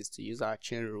about this is to use our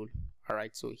chain rule.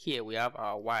 Alright, so here we have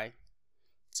our y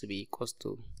to be equals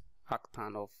to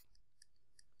arctan of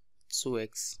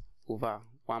 2x over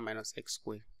 1 minus x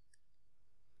squared.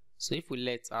 So if we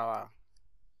let our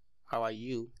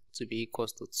u to be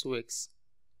equals to 2x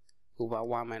over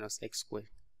 1 minus x squared,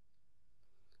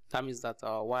 that means that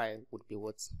our y would be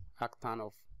what? Arctan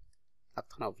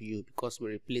of u, because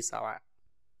we replace our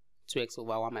 2x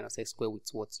over 1 minus x squared with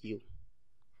what? U.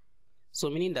 So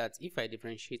meaning that if I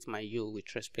differentiate my u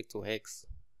with respect to x,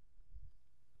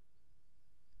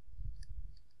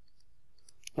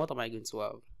 what am I going to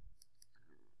have?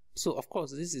 So of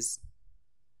course this is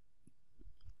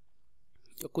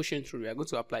the quotient rule. We are going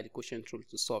to apply the quotient rule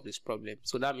to solve this problem.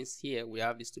 So that means here we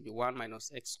have this to be 1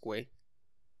 minus x squared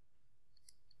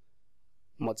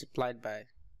multiplied by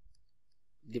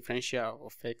differential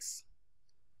of 2x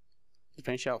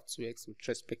with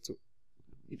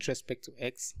respect to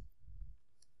x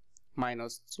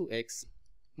minus 2x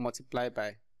multiplied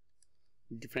by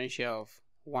differential of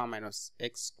 1 minus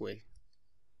x squared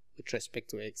with respect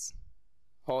to x,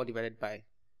 all divided by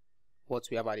what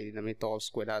we have at the denominator all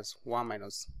squared, as 1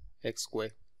 minus x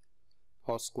squared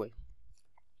all squared.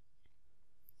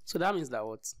 So that means that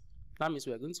what? That means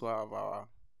we are going to have our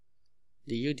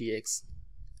the u dx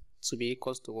to be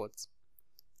equals to what?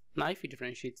 Now if we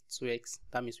differentiate 2x,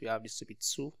 that means we have this to be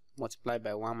 2 multiplied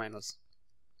by 1 minus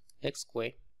x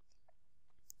squared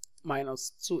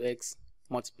minus 2x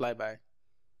multiplied by,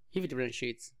 if we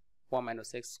differentiate 1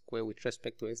 minus x squared with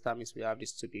respect to x, that means we have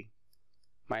this to be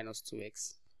minus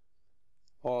 2x,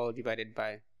 all divided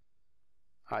by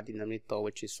our denominator,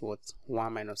 which is what?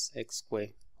 1 minus x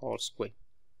squared all squared.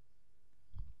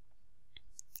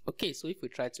 Okay, so if we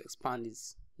try to expand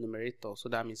this numerator, so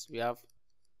that means we have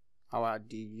our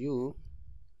du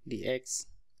dx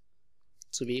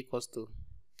to be equals to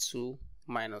 2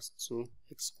 minus 2x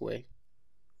squared,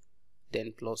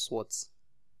 then plus what?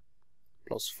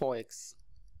 Plus 4x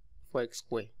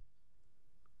squared,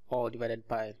 all divided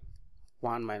by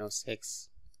 1 minus x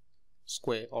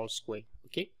squared all squared.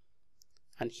 Okay,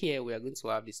 and here we are going to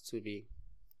have this to be,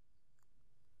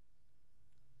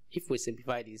 if we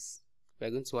simplify this, we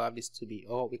are going to have this to be,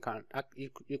 or we can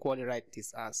equally write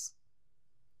this as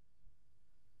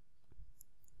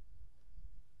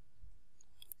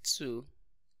 2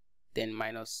 then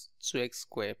minus 2x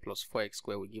squared plus 4x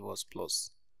squared will give us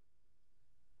plus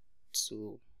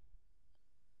 2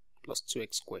 plus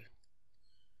 2x squared,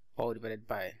 all divided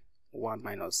by 1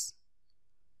 minus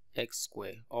x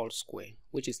squared all squared,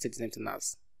 which is still the same thing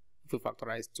as, if we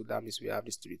factorize 2, that means we have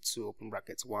this to be 2 open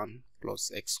brackets 1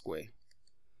 plus x squared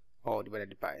all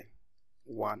divided by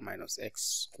 1 minus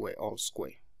x squared all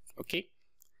squared. Okay,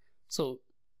 so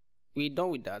we're done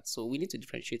with that. So we need to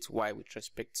differentiate y with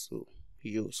respect to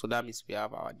u. So that means we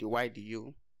have our dy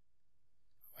du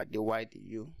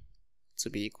to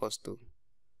be equals to,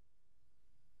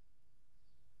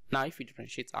 now if we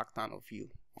differentiate arctan of u,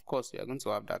 of course we are going to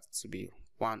have that to be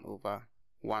 1 over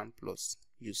 1 plus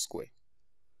u squared,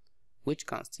 which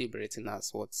can still be written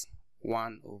as what?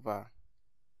 1 over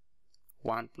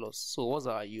 1 plus, so what's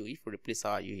our u? If we replace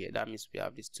our u here, that means we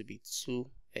have this to be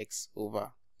 2x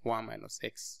over 1 minus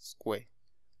x squared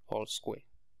all squared.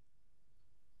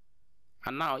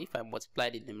 And now if I multiply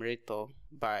the numerator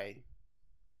by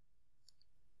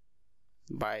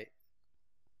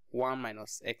 1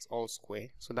 minus x all squared,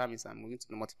 so that means I'm going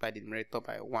to multiply the numerator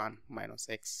by 1 minus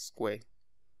x squared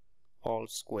all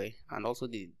squared, and also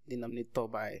the denominator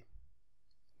by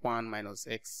 1 minus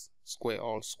x squared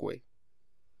all squared.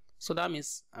 So that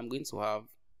means I'm going to have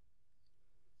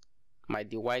my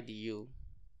dy du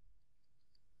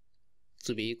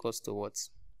to be equals to what?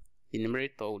 The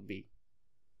numerator would be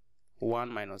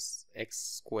 1 minus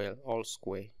x squared all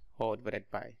squared, all divided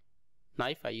by, now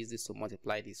if I use this to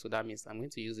multiply this, so that means I'm going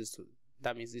to use this to,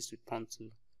 that means this will turn to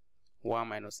 1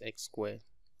 minus x squared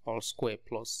all squared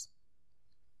plus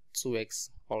 2x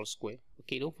all square.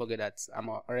 Okay, don't forget that I'm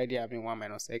already having 1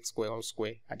 minus x square all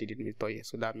square at the denominator here,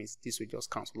 so that means this will just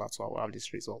cancel out, so I will have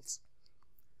this result.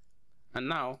 And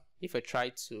now if I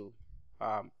try to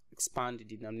expand the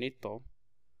denominator,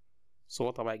 so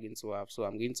what am I going to have? So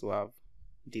I'm going to have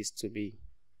this to be,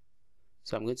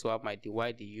 so I'm going to have my dy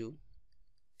du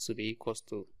to be equals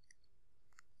to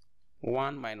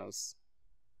 1 minus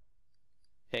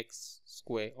x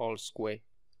square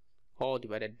all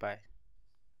divided by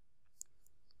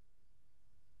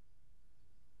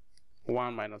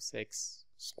 1 minus x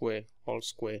square all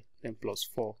square then plus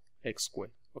 4x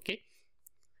square. Okay,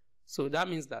 so that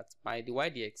means that my dy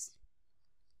dx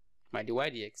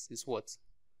is what?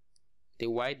 Dy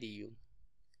du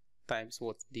times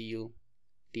what? Du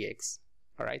dx.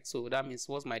 Alright, so that means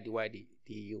what's my dy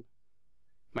du?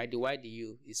 My dy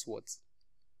du is what?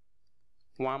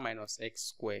 1 minus x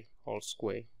square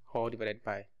all divided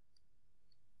by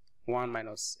 1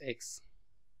 minus x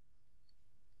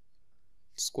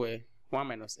square, 1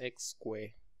 minus x square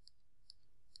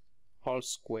all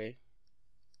square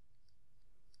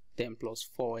then plus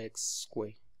 4x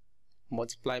square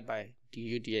multiplied by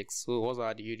du dx. So what's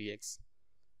our du dx?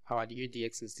 Our du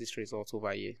dx is this result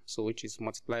over here, so which is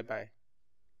multiplied by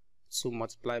 2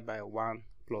 multiplied by 1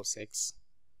 plus x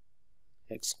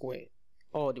square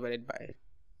all divided by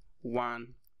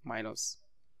 1 minus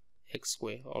x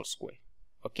square all square.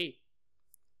 Okay,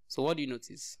 so what do you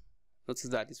notice? Notice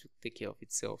that this will take care of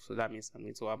itself, so that means I'm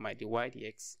going to have my dy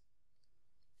dx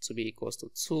to be equals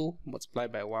to 2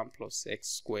 multiplied by 1 plus x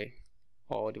square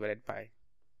all divided by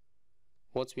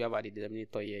what we have at the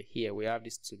denominator here. Here we have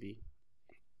this to be,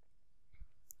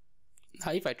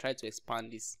 now if I try to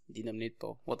expand this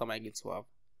denominator, what am I going to have?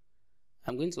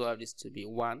 I'm going to have this to be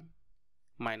 1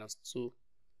 minus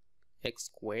 2x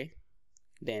square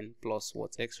then plus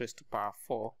what? X raised to power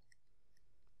 4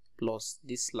 plus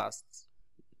this last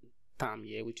term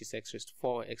here, which is x raised to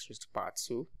 4 x raised to power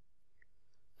 2,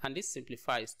 and this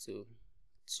simplifies to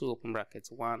 2 open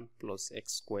brackets 1 plus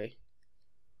x square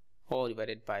all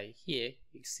divided by, here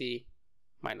you see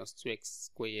minus 2x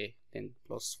square here, then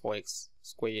plus 4x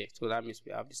square here. So that means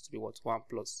we have this to be what? 1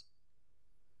 plus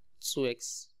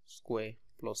 2x square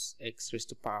plus x raised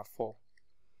to power 4,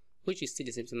 which is still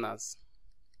the same thing as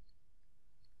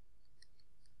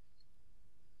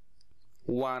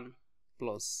 1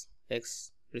 plus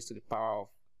x raised to the power of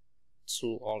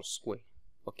 2 all square.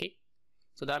 Okay,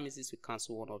 so that means this will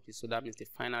cancel one of this, so that means the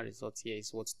final result here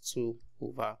is what? 2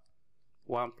 over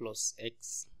 1 plus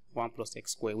x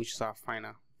square, which is our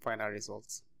final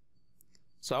result.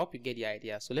 So I hope you get the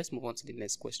idea. So let's move on to the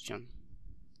next question,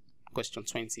 question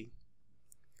 20.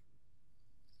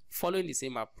 Following the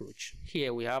same approach,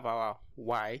 here we have our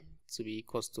y to be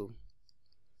equals to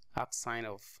arc sine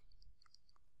of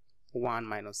 1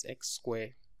 minus x square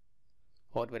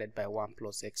all divided by 1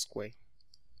 plus x square.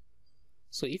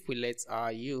 So if we let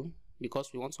our u,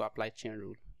 because we want to apply chain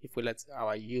rule, if we let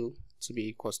our u to be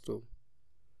equals to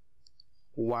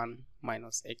 1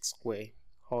 minus x square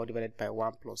all divided by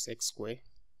 1 plus x square,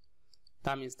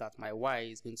 that means that my y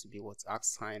is going to be what? Arc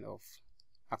sine of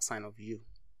u.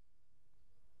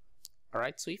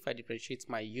 Alright, so if I differentiate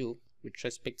my u with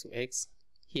respect to x,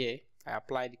 here I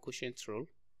apply the quotient rule,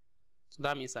 so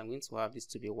that means I'm going to have this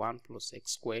to be 1 plus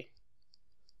x square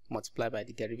multiplied by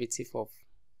the derivative of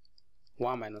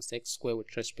 1 minus x square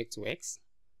with respect to x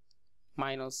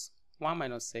minus 1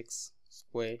 minus x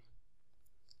square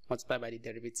multiplied by the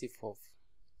derivative of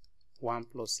 1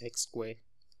 plus x square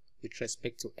with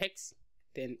respect to x,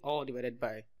 then all divided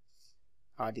by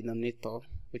our denominator,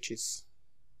 which is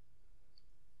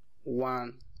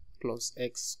 1 plus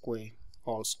x square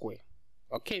all square.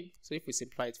 Okay, so if we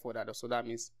simplify it further, so that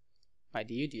means my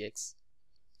du dx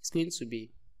is going to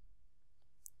be,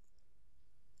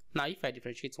 now if I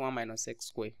differentiate 1 minus x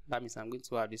square, that means I'm going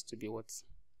to have this to be what?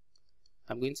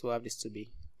 I'm going to have this to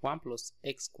be 1 plus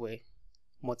x square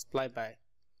multiplied by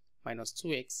minus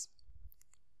 2x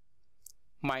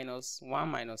minus 1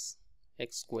 minus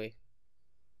x square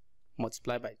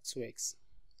multiplied by 2x.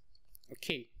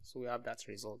 Okay, so we have that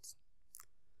result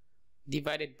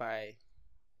divided by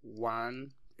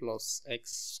 1 plus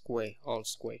x square all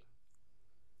square.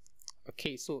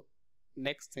 Okay, so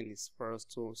next thing is for us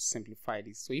to simplify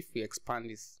this. So if we expand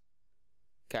this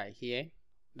guy here,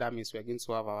 that means we're going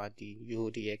to have our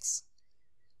du dx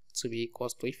to be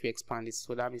equals to, if we expand this,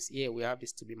 so that means here we have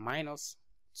this to be minus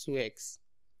 2x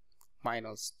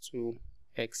minus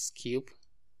 2x cube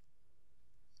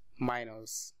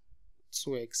minus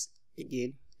 2x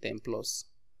again, then plus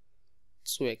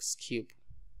 2x cube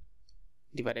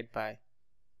divided by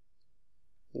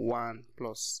 1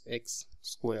 plus x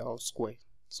square all square.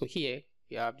 So here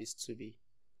we have this to be,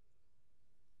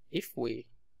 if we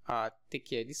take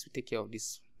care, this will take care of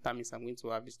this. That means I'm going to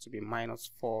have this to be minus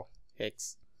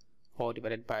 4x all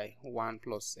divided by 1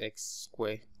 plus x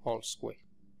square all square.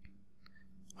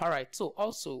 Alright, so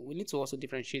also we need to also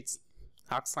differentiate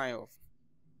arc sine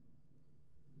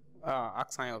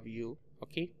of u,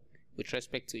 okay, with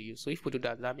respect to u. So if we do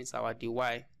that, that means our dy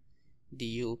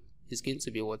du is going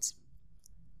to be what?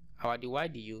 Our dy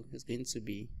du is going to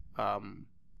be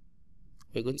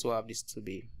we're going to have this to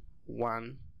be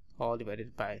 1 all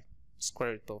divided by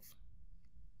square root of,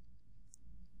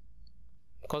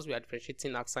 because we are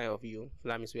differentiating arc sine of u, so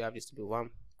that means we have this to be 1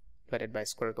 divided by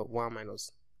square root of 1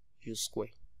 minus u square,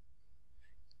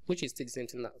 which is still the same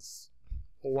thing as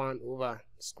 1 over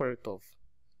square root of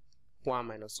 1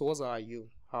 minus. So what's our u?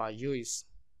 Our u is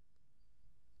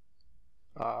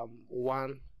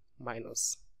 1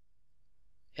 minus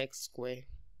x square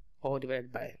all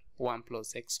divided by 1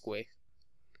 plus x square,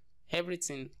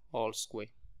 everything all square.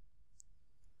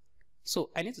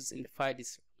 So I need to simplify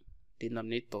this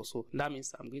denominator, so that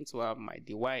means I'm going to have my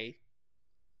dy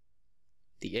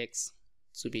dx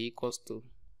to be equals to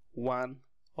 1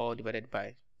 all divided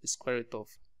by the square root of,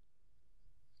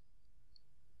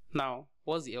 now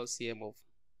what's the LCM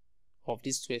of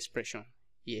these two expressions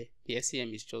here? The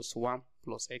LCM is just 1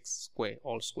 plus x square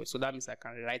all square, so that means I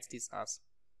can write this as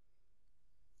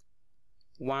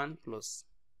 1 plus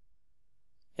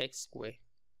x square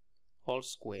all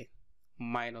square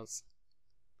minus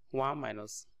 1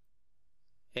 minus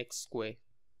x square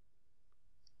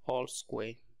all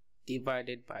square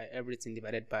divided by everything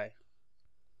divided by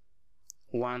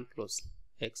 1 plus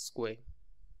x square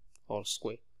all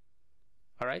square.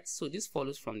 Alright, so this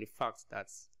follows from the fact that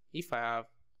if I have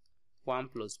 1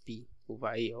 plus b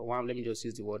over a, or 1, let me just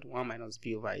use the word 1 minus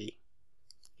b over a,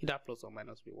 either plus or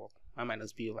minus will work, 1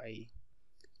 minus b over a,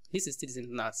 this is still the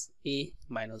same as a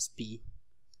minus b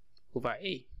over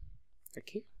a.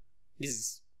 Okay, this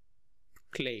is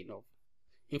clear enough.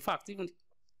 In fact, even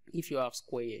if you have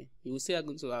square here, you will say I'm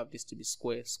going to have this to be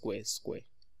square square square.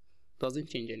 Doesn't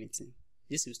change anything.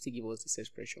 This will still give us this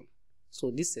expression.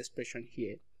 So this expression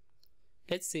here,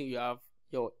 let's say you have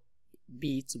your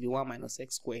b to be 1 minus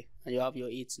x square and you have your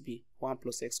a to be 1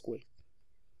 plus x square.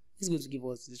 It's going to give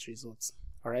us this result.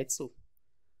 Alright, so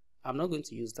I'm not going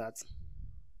to use that.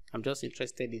 I'm just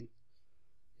interested in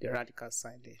the radical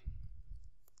sign there.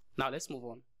 Now let's move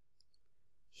on.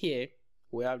 Here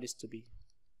we have this to be,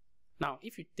 now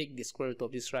if you take the square root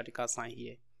of this radical sign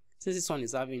here, since this one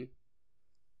is having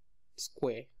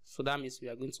square, so that means we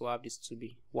are going to have this to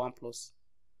be 1 plus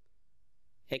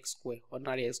x square,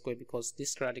 ordinary x square, because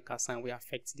this radical sign will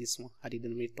affect this one at the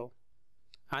denominator.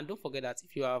 And don't forget that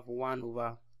if you have 1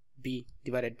 over b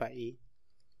divided by a,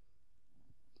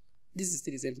 this is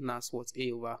still the same thing as what?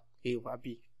 A over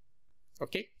b.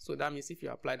 Okay, so that means if you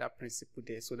apply that principle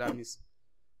there, so that means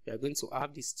we are going to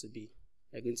have this to be,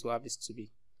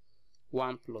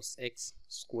 1 plus x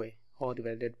square all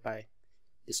divided by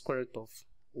the square root of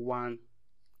 1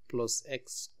 plus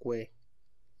x square,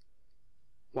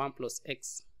 1 plus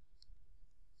x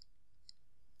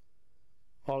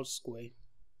all square,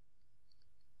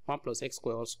 1 plus x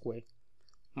square all square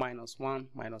minus 1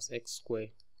 minus x square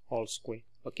all square.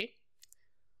 Okay,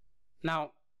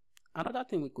 now another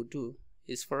thing we could do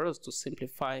is for us to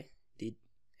simplify the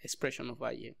expression over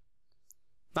here.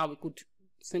 Now we could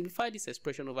simplify this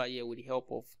expression over here with the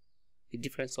help of the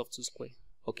difference of two square.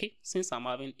 Okay, since I'm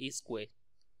having a square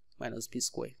minus b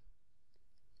square,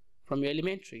 from your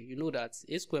elementary you know that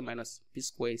a square minus b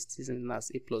square is the same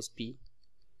as a plus b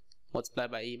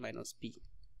multiplied by a minus b.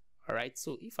 Alright,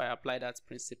 so if I apply that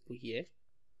principle here,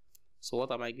 so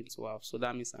what am I going to have? So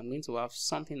that means I'm going to have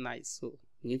something nice. So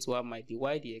I'm going to have my dy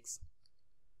dx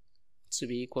to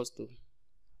be equals to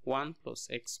 1 plus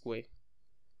x square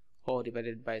all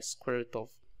divided by square root of,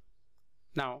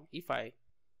 now if I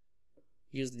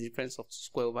use the difference of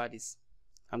square over this,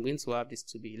 I'm going to have this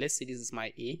to be, let's say this is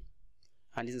my a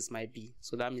and this is my b,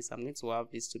 so that means I'm going to have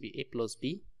this to be a plus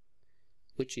b,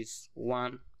 which is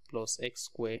 1 plus x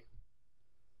square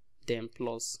then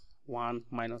plus 1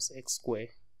 minus x square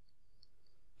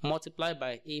multiplied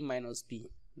by a minus b.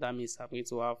 That means I'm going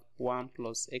to have 1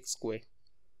 plus x square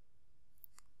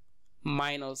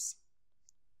minus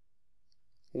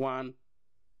 1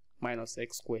 minus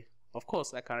x square. Of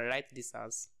course, I can write this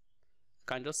as,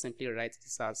 I can just simply write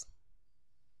this as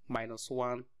minus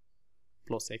 1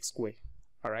 plus x square.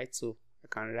 Alright, so I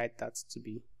can write that to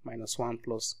be minus 1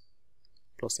 plus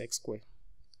x square,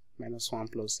 minus 1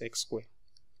 plus x square.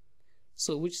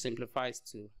 So which simplifies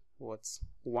to what?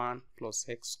 1 plus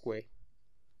x square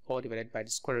all divided by the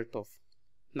square root of.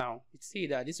 Now you see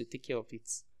that this will take care of it.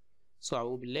 So I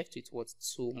will be left with what?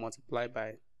 2 multiplied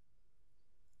by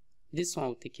this one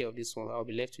will take care of this one. I'll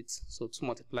be left with, so 2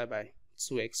 multiplied by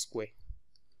 2x squared.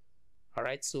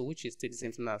 Alright, so which is still the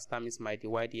same thing as, that means my dy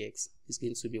dx is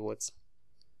going to be what?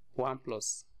 1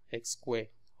 plus x squared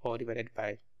all divided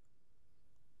by,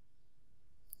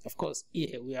 of course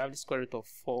here we have the square root of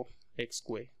 4x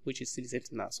squared, which is still the same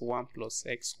thing as 1 plus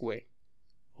x squared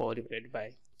all divided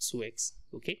by 2x.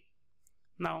 Okay,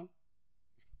 now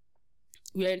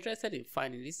we are interested in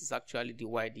finding, this is actually dy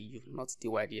du, not dy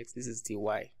dx. This is dy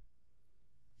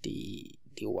dy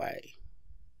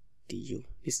du.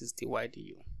 This is dy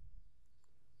du.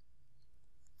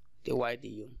 dy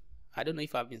du. I don't know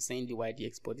if I've been saying dy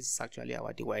dx, but this is actually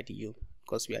our dy du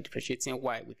because we are differentiating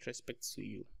y with respect to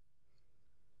u.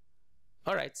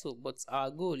 Alright, so but our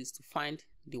goal is to find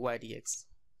dy dx,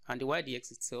 and dy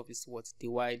dx itself is what? Dy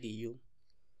du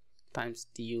times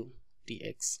du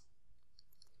dx.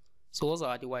 So what's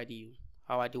our dy du?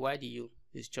 Our dy du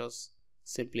is just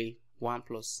simply 1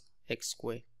 plus x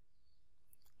squared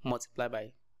multiplied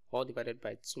by all divided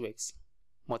by 2x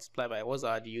multiplied by, what's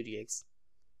our du dx?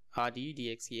 Our du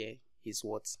dx here is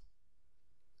what?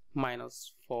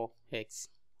 Minus 4x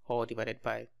all divided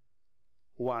by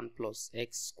 1 plus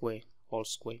x squared all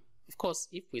squared. Of course,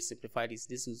 if we simplify this,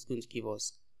 this is going to give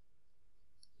us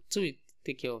 2.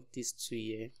 Take care of this 2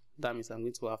 here. That means I'm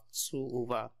going to have 2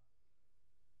 over,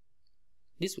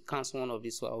 this will cancel one of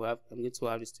this, so I'm going to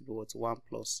have this to be what? 1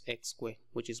 plus x squared,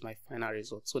 which is my final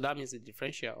result. So that means the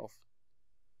differential of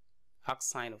arc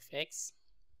sine of x,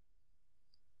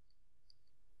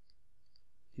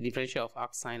 the differential of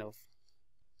arc sine of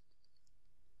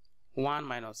 1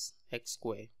 minus x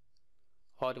squared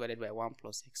all divided by 1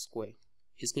 plus x squared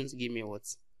is going to give me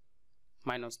what?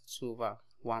 Minus 2 over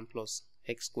 1 plus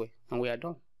x squared, and we are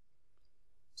done.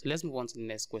 So let's move on to the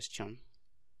next question.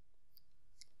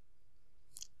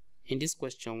 In this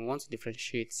question, we want to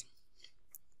differentiate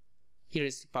e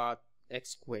raised to the power x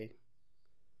squared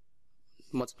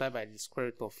multiplied by the square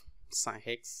root of sine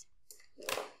x,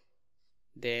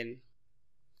 then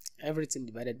everything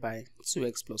divided by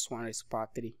 2x plus 1 raised to the power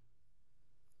 3.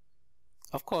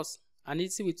 Of course, an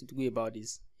easy way to go about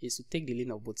this is to take the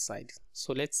ln of both sides.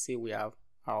 So let's say we have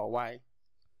our y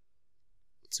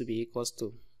to be equals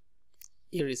to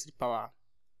e raised to the power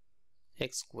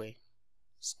x squared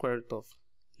square root of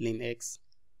ln x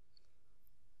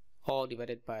all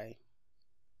divided by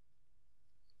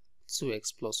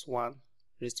 2x plus 1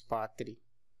 raised to the power 3.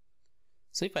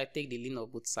 So if I take the ln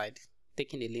of both sides,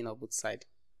 taking the ln of both sides,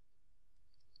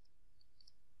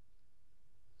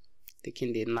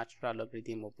 taking the natural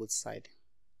logarithm of both sides,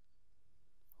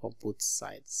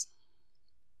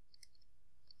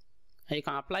 and you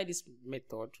can apply this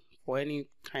method for any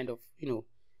kind of,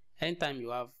 anytime you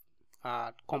have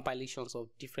compilations of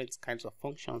different kinds of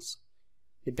functions.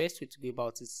 The best way to go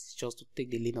about it is just to take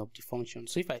the ln of the function.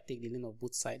 So if I take the ln of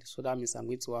both sides, so that means I'm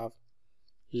going to have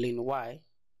ln y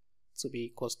to be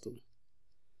equals to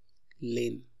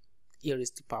ln e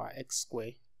raised to the power x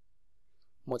squared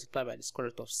multiplied by the square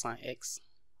root of sine x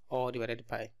all divided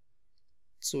by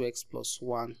 2x plus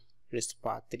 1 raised to the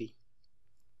power 3,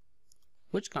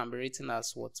 which can be written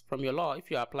as what? From your law,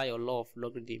 if you apply your law of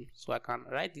logarithm, so I can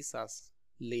write this as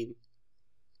ln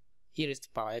e raised to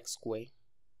the power x squared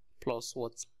plus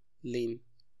what? Ln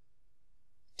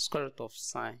square root of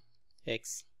sine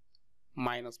x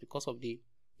minus, because of the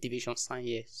division sign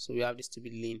here, so we have this to be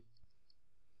ln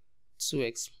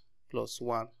 2x plus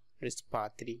 1 raised to the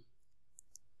power 3.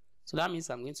 So that means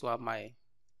I'm going to have my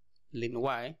ln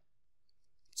y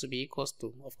to be equals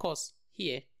to, of course,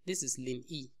 here, this is ln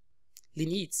e. Ln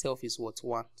e itself is what?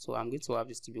 1. So I'm going to have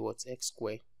this to be what? X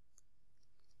squared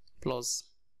plus,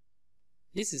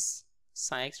 this is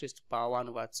sine x raised to the power 1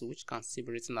 over 2, which can still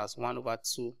be written as 1 over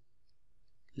 2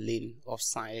 ln of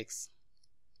sine x.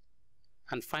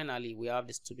 And finally, we have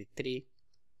this to be 3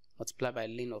 multiplied by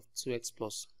ln of 2x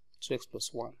plus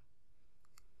 1.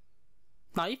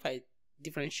 Now, if I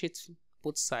differentiate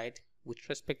both sides with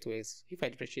respect to x, if I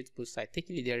differentiate both sides,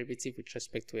 taking the derivative with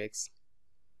respect to x,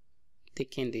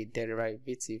 taking the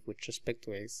derivative with respect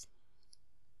to x,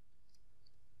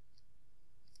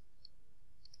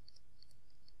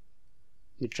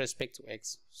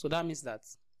 so that means that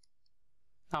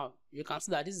now you can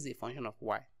see that this is a function of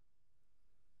y.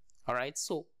 Alright,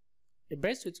 so the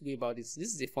best way to go about this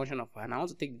is a function of y, and I want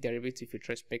to take the derivative with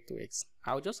respect to x.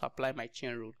 I'll just apply my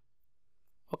chain rule.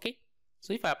 Okay,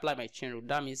 so if I apply my chain rule,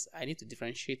 that means I need to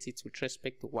differentiate it with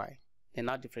respect to y, and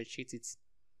now differentiate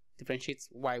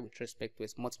y with respect to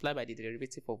x, multiply by the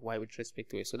derivative of y with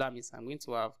respect to x. So that means I'm going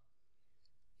to have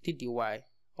the dy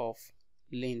of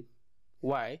ln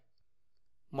y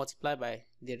multiply by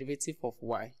derivative of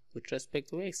y with respect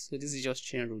to x. So this is just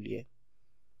chain rule here.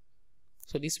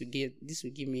 So this will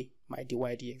give me my dy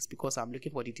dx because I'm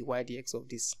looking for the dy dx of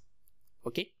this.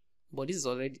 Okay, but this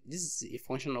is a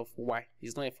function of y,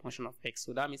 it's not a function of x.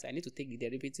 So that means I need to take the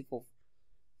derivative of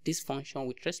this function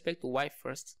with respect to y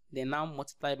first, then now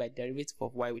multiply by derivative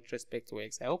of y with respect to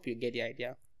x. I hope you get the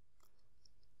idea.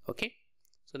 Okay,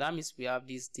 so that means we have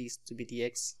this to be the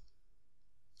x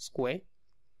square,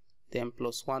 then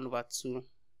plus 1 over 2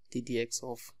 the dx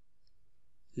of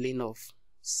ln of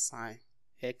sine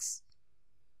x,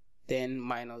 then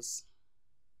minus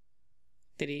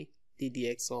 3 the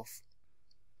dx of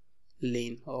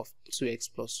ln of 2x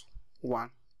plus 1.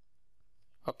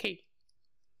 Okay,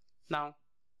 now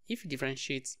if you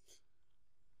differentiate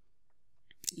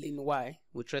ln y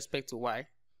with respect to y,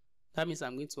 that means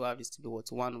I'm going to have this to be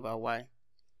what? 1 over y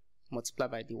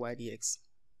multiplied by dy dx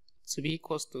to be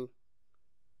equals to,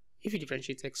 if you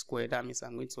differentiate x squared, that means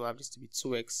I'm going to have this to be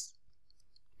 2x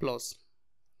plus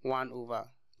 1 over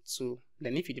 2.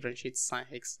 Then if you differentiate sine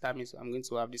x, that means I'm going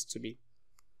to have this to be,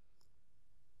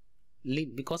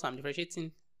 because I'm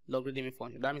differentiating logarithmic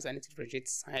function, that means I need to differentiate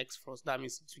sine x first. That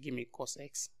means to give me cos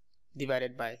x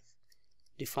divided by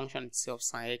the function itself,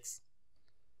 sine x.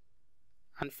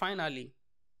 And finally,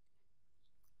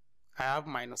 I have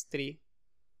minus 3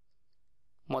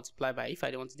 multiplied by, if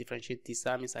I don't want to differentiate this,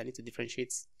 that means I need to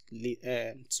differentiate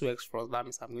 2x first. That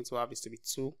means I'm going to have this to be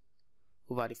 2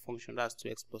 over the function, that's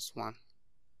 2x plus 1.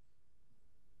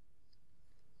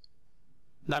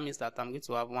 That means that I'm going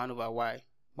to have 1 over y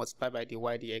multiplied by dy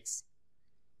dx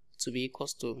to be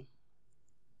equals to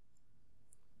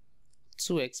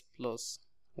 2x plus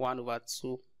 1 over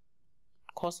 2,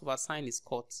 cos over sine is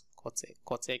cot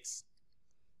x,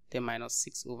 then minus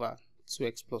 6 over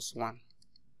 2x plus 1.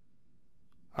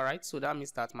 Alright, so that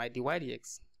means that my dy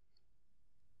dx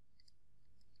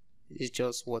is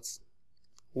just what?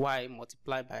 Y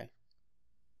multiplied by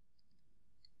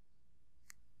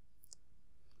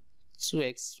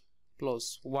 2x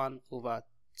plus 1 over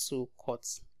 2 cot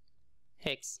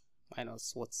x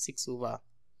minus what? 6 over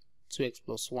 2x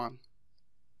plus 1.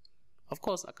 Of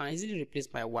course, I can easily replace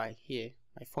my y here,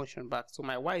 my function back. So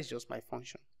my y is just my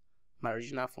function, my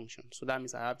original function. So that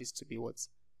means I have this to be what?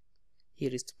 E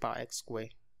raised to power x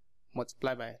squared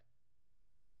multiplied by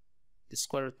the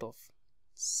square root of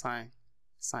sine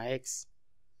x.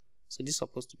 So this is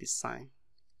supposed to be sine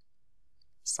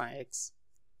x.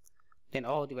 Then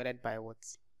all divided by what?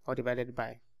 All divided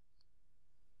by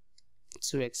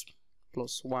 2x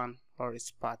plus 1 or raised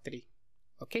to power 3.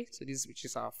 Okay, so this which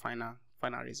is our final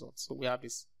result. So we have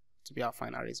this to be our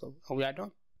final result, and we are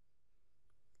done.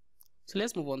 So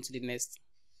let's move on to the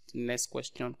next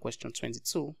question, question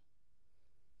 22.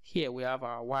 Here we have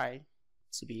our y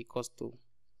to be equals to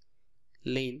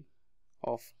ln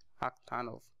of arctan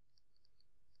of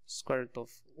square root of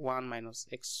 1 minus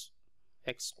x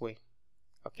squared.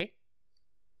 Okay,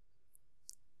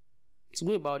 to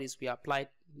go about this, we applied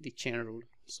the chain rule.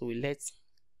 So we let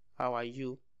our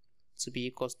u to be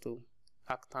equals to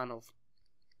arctan of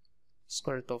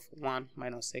square root of 1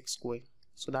 minus x squared.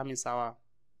 So that means our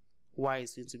y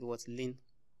is going to be what?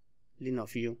 Ln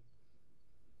of u.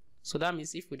 So that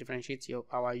means if we differentiate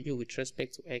our u with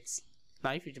respect to x,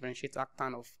 now if you differentiate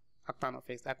arctan of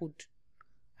x, I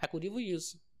could even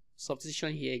use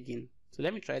substitution here again. So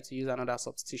let me try to use another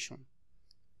substitution.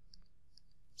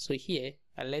 So here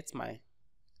I let my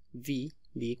v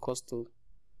be equals to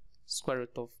square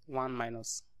root of 1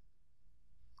 minus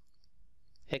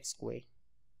x squared.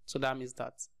 So that means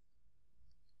that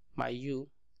my u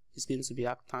is going to be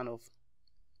arctan of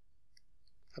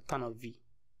v.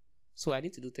 So I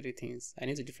need to do 3 things. I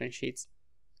need to differentiate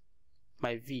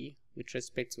my v with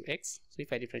respect to x. So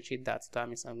if I differentiate that, that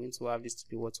means I'm going to have this to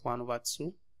be what? 1 over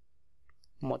 2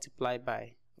 multiplied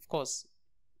by, of course,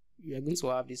 you are going to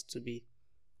have this to be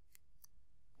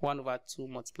 1 over 2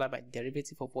 multiplied by the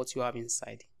derivative of what you have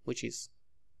inside, which is,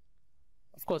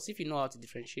 of course, if you know how to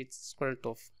differentiate square root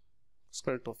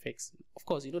of x, of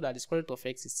course, you know that the square root of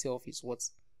x itself is what?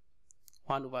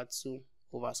 1 over 2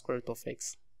 over square root of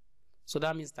x. So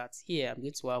that means that here I'm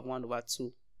going to have 1 over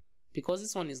 2. Because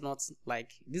this one is not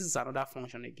like, this is another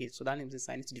function again. So that means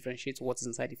I need to differentiate what is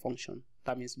inside the function.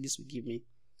 That means this will give me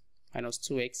minus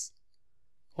 2x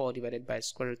all divided by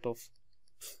square root of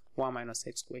 1 minus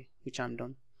x squared, which I'm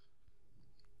done.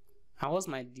 And what's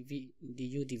my du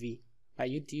dv? My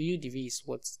du dv is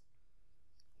what?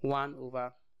 1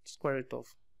 over square root of,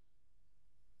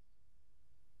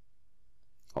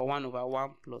 or 1 over 1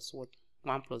 plus what?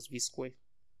 1 plus v squared.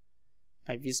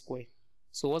 My v squared.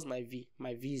 So what's my v?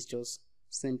 My v is just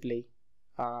simply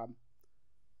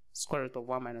square root of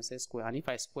 1 minus x squared. And if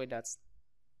I square that,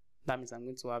 that means I'm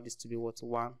going to have this to be what?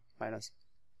 1 minus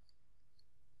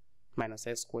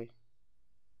x squared.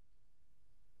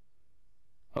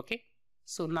 Okay,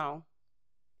 so now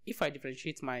if I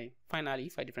differentiate my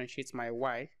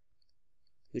y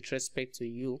with respect to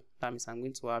u, that means I'm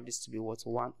going to have this to be what?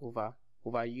 1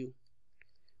 over u,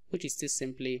 which is still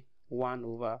simply 1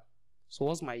 over. So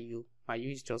what's my u? My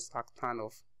u is just arctan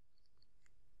of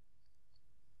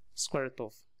square root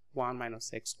of 1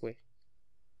 minus x squared.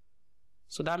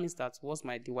 So that means that what's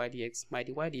my dy dx? My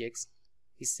dy dx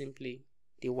is simply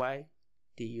dy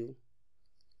du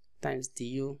times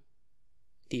du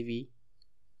dv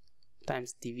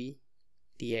times dv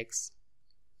dx.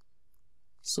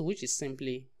 So which is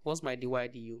simply, what's my dy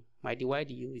du? My dy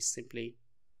du is simply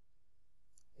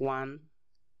 1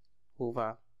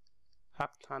 over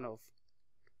arctan of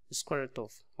the square root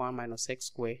of 1 minus x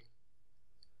squared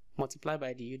multiplied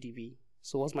by du dv.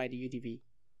 So what's my du dv?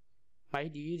 My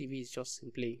du dv is just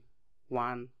simply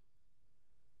 1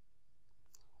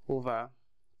 over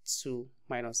 2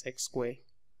 minus x squared.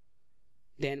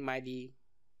 Then my dv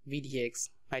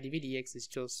dx is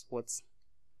just what?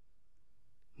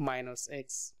 Minus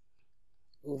x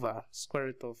over square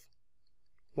root of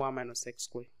 1 minus x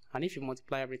squared. And if you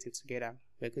multiply everything together,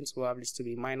 we're going to have this to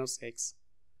be minus x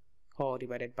all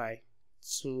divided by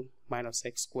 2 minus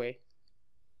x squared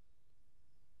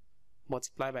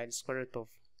multiplied by the square root of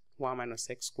 1 minus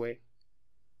x squared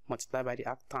multiplied by the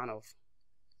arctan of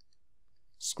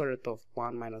square root of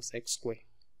 1 minus x squared.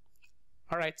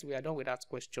 Alright, we are done with that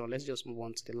question. Let's just move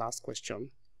on to the last question.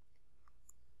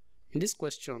 In this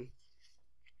question,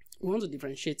 we want to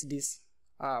differentiate this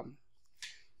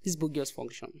bourgeois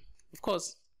function. Of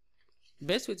course, the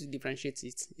best way to differentiate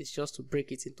it is just to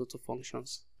break it into two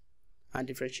functions and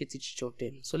differentiate each of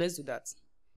them. So let's do that.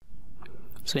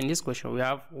 So in this question, we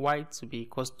have y to be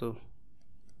equals to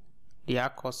the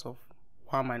arc cos of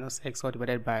 1 minus x all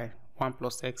divided by 1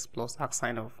 plus x plus arc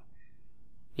sine of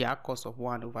the arc cos of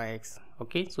 1 over x.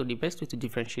 Okay, so the best way to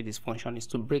differentiate this function is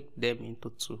to break them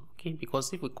into two. Okay,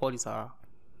 because if we call this our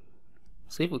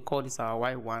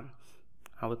y1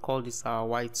 and we call this our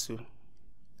y2,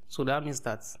 so that means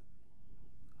that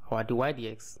our dy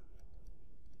dx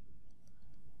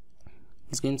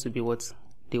is going to be what?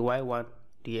 dy1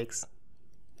 dx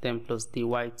then plus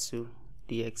dy2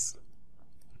 dx.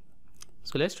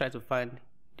 So let's try to find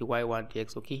the y1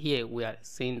 dx. Okay, here we are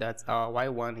saying that our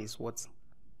y1 is what?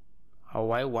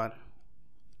 Our y1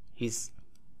 is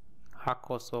arc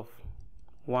cos of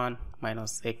 1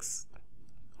 minus x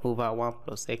over 1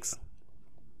 plus x,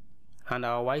 and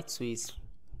our y2 is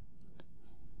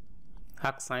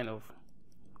arc sine of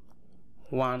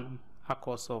 1 arc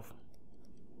cos of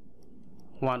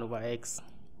 1 over x.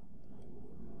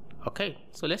 Okay,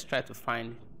 so let's try to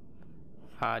find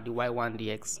the y1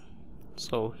 dx.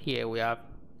 So here we have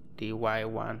the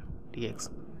y1 dx.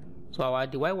 So our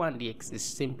dy1 dx is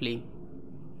simply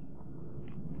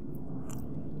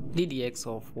the dx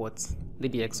of what? The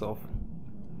dx of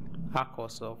arc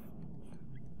cos of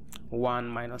 1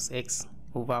 minus x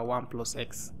over 1 plus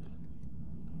x.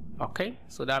 Okay,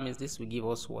 so that means this will give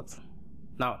us what?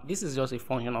 Now this is just a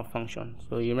function of function.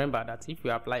 So you remember that if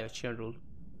you apply your chain rule,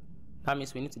 that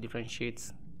means we need to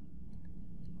differentiate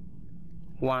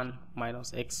 1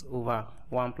 minus x over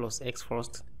 1 plus x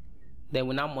first. Then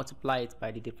we now multiply it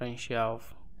by the differential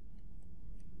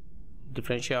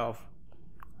of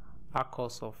arc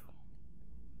cos of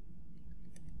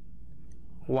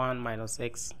 1 minus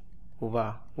x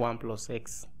over 1 plus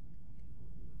x.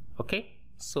 Okay,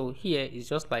 so here it's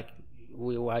just like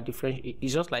we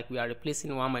are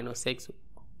replacing 1 minus x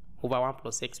over 1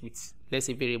 plus x with, let's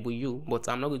say, variable u, but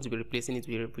I'm not going to be replacing it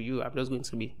with variable u. I'm just going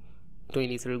to be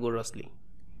doing it rigorously.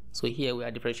 So here we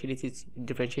are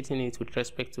differentiating it with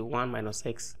respect to 1 minus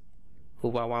x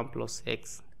over 1 plus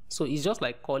x. So it's just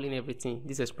like calling everything,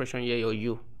 this expression here, your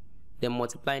u, then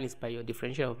multiplying it by your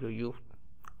differential of your u.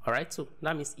 Alright, so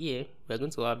that means here we're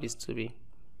going to have this to be.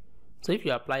 So if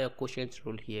you apply your quotient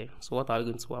rule here, so what are we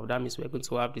going to have? That means we're going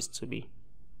to have this to be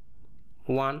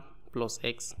 1 plus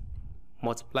x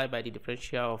multiplied by the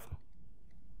differential of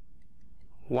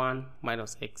 1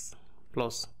 minus x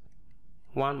plus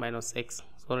 1 minus x.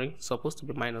 Sorry, it's supposed to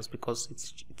be minus because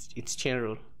it's chain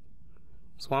rule.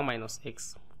 So 1 minus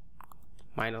x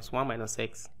minus 1 minus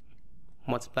x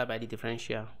multiplied by the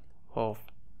differential of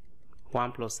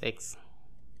 1 plus x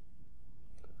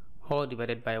all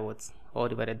divided by what? All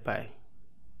divided by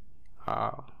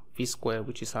v square,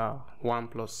 which is 1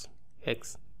 plus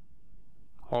x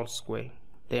all square,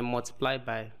 then multiplied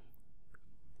by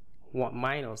 1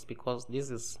 minus, because this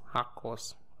is arc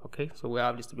cos. Okay, so we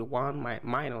have this to be 1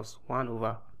 minus 1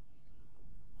 over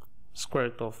square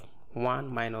root of 1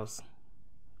 minus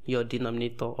your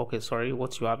denominator. Okay, sorry,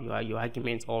 what you have, your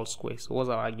argument all square. So what's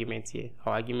our argument here?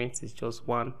 Our argument is just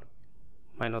 1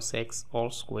 minus x all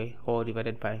square, all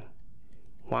divided by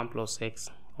 1 plus x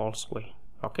all square.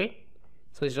 Okay,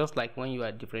 so it's just like when you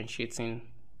are differentiating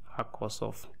a cos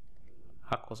of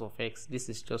x. This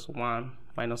is just 1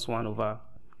 minus 1 over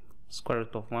square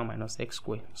root of 1 minus x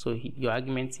squared. So your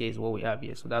argument here is what we have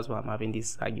here. So that's why I'm having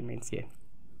this argument here.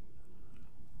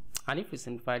 And if we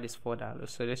simplify this further,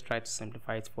 let's try to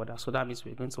simplify it further. So that means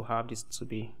we're going to have this to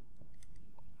be,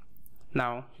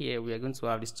 now here we are going to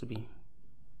have this to be,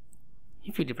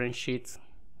 if you differentiate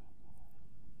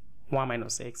 1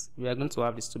 minus x, we are going to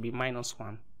have this to be minus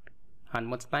 1. And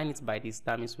multiplying it by this,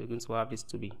 that means we're going to have this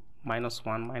to be minus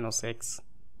 1 minus x.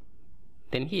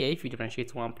 Then here, if you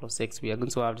differentiate 1 plus x, we are going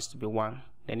to have this to be 1.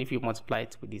 Then if you multiply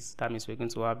it with this, that means we're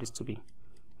going to have this to be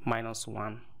minus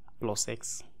 1 plus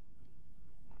x.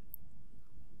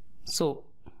 So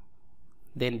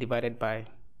then divided by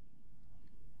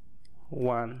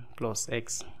 1 plus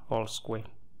x all square.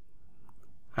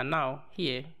 And now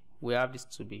here we have this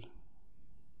to be,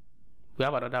 we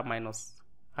have another minus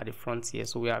at the front here,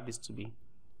 so we have this to be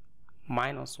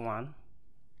minus 1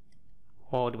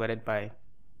 all divided by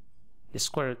the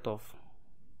square root of,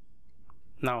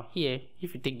 now here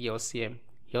if you take the LCM,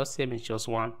 your LCM is just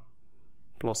 1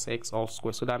 plus x all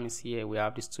square. So that means here we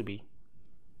have this to be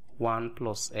 1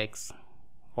 plus x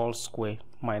all square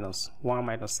minus 1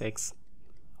 minus x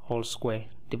all square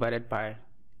divided by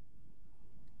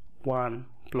 1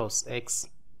 plus x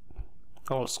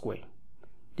all square.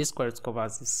 This square root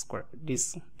covers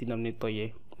this denominator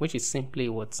here, which is simply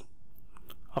what?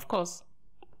 Of course,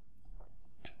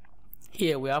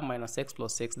 here we have minus x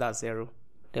plus x, that's 0.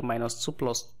 Then minus 2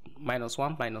 plus minus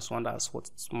 1 minus 1, that's what?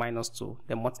 It's minus 2.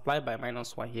 Then multiply by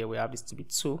minus 1, here we have this to be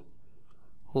 2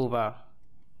 over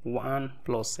 1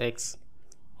 plus x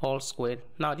all squared.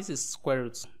 Now this is square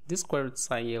root. This square root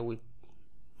sign here, we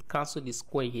cancel the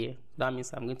square here. That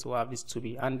means I'm going to have this to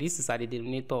be, and this is at the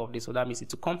denominator of this, so that means it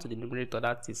to come to the numerator,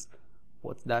 that is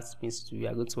what that means to be. We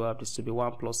are going to have this to be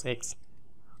 1 plus x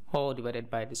all divided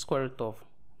by the square root of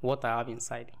what I have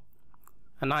inside.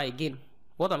 And now again,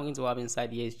 what I'm going to have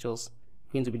inside here is just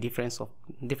going to be difference of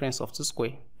 2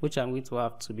 square, which I'm going to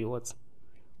have to be what?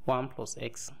 1 plus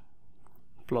x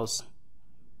plus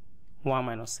 1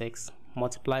 minus x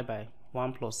multiplied by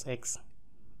 1 plus x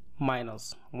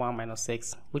minus 1 minus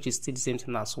x, which is still the same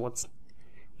thing as what?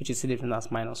 Which is still the same as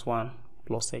minus 1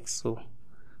 plus x. So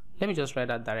let me just write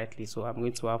that directly. So I'm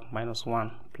going to have minus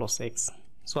 1 plus x.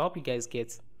 So I hope you guys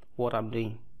get what I'm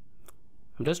doing.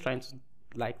 I'm just trying to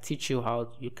like teach you how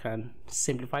you can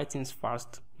simplify things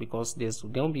fast, because there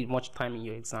won't be much time in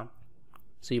your exam,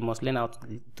 so you must learn how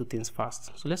to do things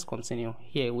fast. So let's continue.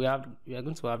 Here we are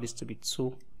going to have this to be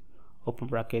 2 open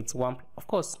brackets 1. Of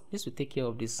course, this will take care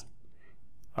of this.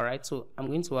 All right, so I'm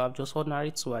going to have just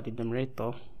ordinary 2 at the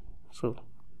numerator, so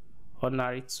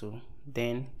ordinary 2,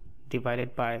 then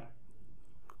divided by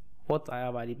what I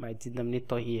have at my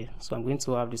denominator here. So I'm going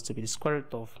to have this to be the square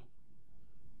root of,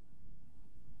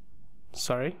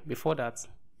 sorry, before that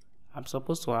I'm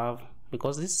supposed to have,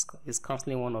 because this is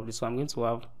cancelling one of this, so I'm going to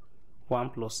have 1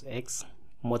 plus x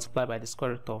multiplied by the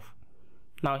square root of,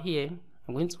 now here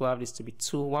I'm going to have this to be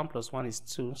 2, 1 plus 1 is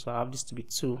 2, so I have this to be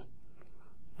 2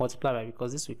 multiplied by,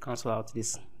 because this will cancel out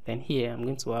this, then here I'm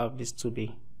going to have this to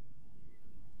be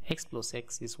x plus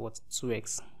x is what?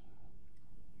 2x.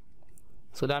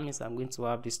 So that means I'm going to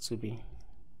have this to be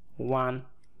 1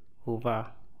 over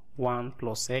 1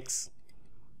 plus x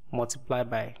multiplied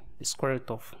by the square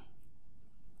root of,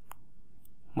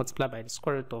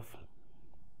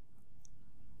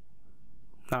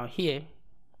 now here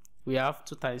we have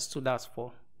 2 times 2, that's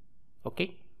 4.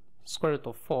 Okay, square root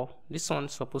of 4, this one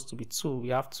is supposed to be 2, we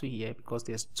have 2 here because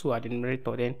there's 2 at the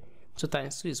numerator. Then 2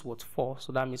 times 2 is what? 4.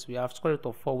 So that means we have square root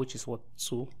of 4, which is what?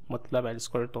 2 multiplied by the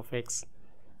square root of x,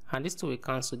 and this 2 will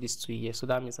cancel this 2 here. So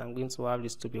that means I'm going to have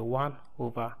this to be 1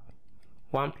 over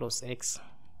 1 plus x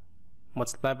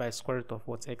multiplied by square root of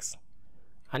what? X.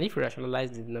 And if you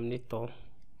rationalize the denominator,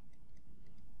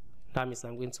 that means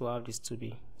I'm going to have this to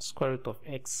be square root of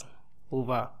x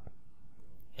over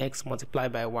x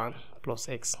multiplied by 1 plus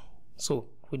x. So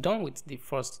we're done with the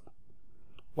first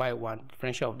y1,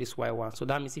 differential of this y1. So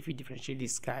that means if you differentiate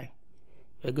this guy,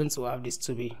 we're going to have this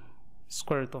to be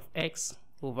square root of x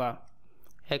over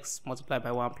x multiplied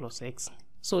by 1 plus x.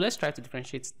 So let's try to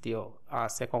differentiate our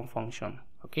second function.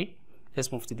 Okay,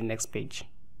 let's move to the next page.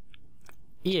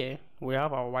 Here we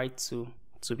have our y2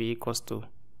 to be equals to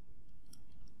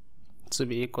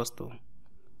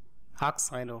arc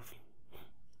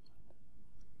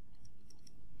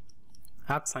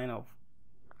arc sine of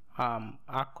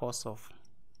arc cos of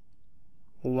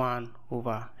 1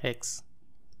 over x.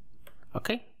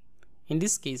 Okay, in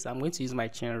this case I'm going to use my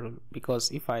chain rule,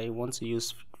 because if I want to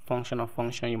use function of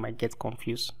function you might get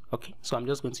confused. Okay, so I'm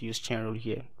just going to use chain rule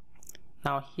here.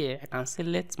 Now here I can say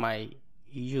let my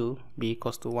u be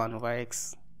equals to 1 over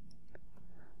x,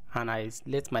 and I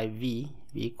let my v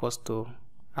be equals to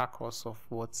arc cos of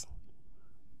what?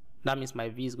 That means my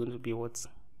v is going to be what?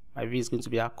 My v is going to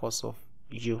be arc cos of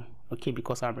u. Okay,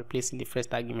 because I'm replacing the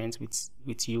first argument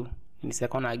with u, and the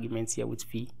second argument here with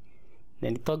v.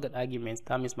 Then the third argument,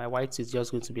 that means my y2 is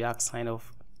just going to be arc sine of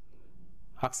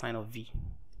v.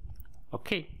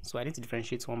 Okay, so I need to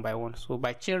differentiate one by one. So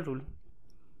by chain rule,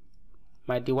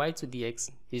 my dy to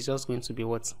dx is just going to be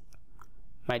what?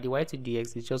 My dy to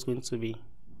dx is just going to be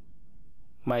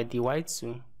my dy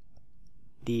to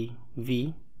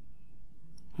dv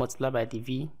multiplied by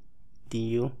dv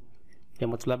du, then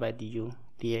multiplied by du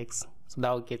dx. So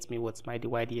that will get me what? My dy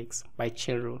dx by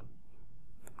chain rule.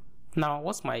 Now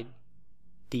what's my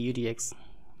du dx?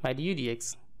 My du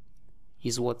dx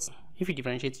is what? If you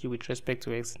differentiate u with respect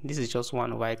to x, this is just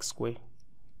 1 over x squared.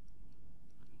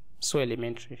 So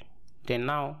elementary. Then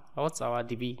now what's our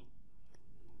dv?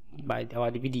 By our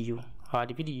dv du, our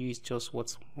dv du is just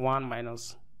what? 1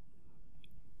 minus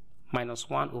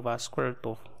 1 over square root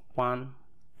of 1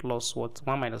 plus what?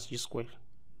 1 minus u squared.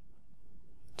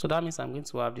 So that means I'm going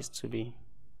to have this to be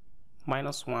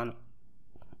minus 1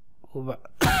 over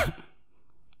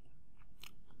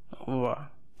over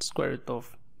square root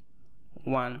of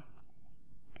 1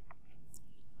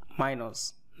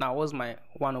 minus, now what's my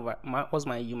 1 over what's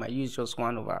my u? My u is just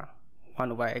 1 over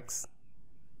x.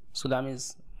 So that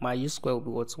means my u square will be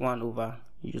what? 1 over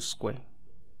u square.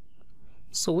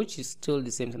 So which is still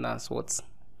the same thing as what?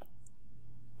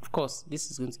 Of course, this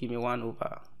is going to give me 1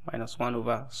 over minus 1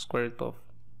 over square root of,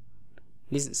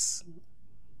 this is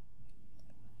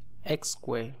x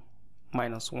squared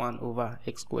minus 1 over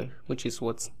x squared, which is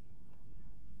what?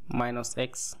 Minus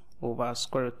x over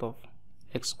square root of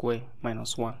x squared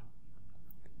minus 1.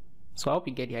 So I hope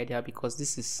you get the idea, because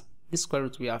this square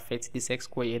root will affect this x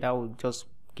squared here. That will just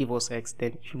give us x.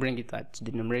 Then if you bring it to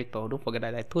the numerator, don't forget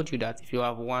that I told you that if you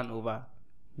have 1 over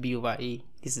b over a,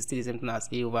 this is still the same thing as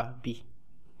a over b.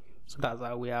 So that's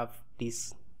why we have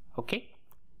this. Okay,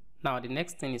 now the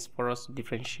next thing is for us to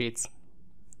differentiate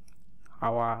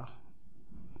our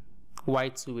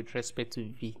y2 with respect to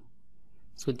v.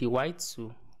 So the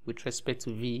y2 with respect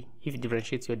to v, if you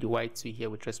differentiate your dy2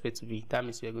 here with respect to v, that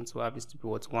means we are going to have this to be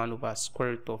what? 1 over square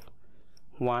root of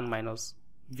 1 minus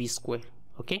v squared.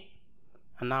 Okay,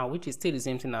 and now which is still the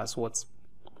same thing as what?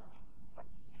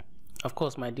 Of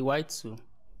course, my dy2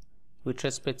 with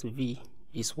respect to v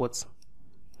is what?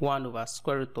 1 over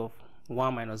square root of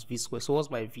 1 minus v squared. So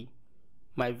what's my v?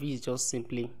 My v is just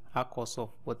simply arc cos of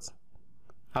what?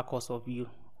 Arc cos of u,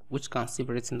 which can still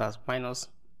be written as minus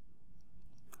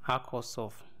arc cos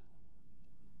of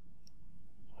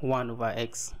 1 over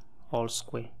x all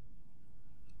square.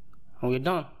 And we're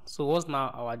done. So what's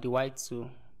now our dy to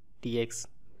dx?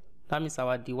 That means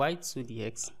our dy to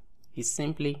dx is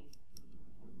simply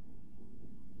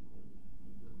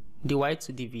dy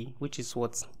to dv, which is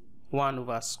what? 1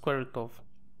 over square root of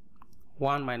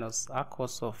 1 minus arc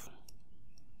cos of,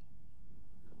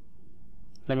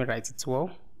 let me write it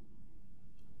well,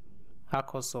 arc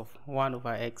cos of 1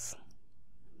 over x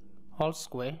all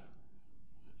square.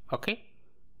 Okay,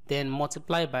 then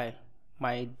multiply by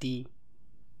my dv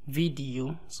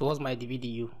du. So what's my dv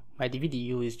du? My dv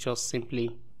du is just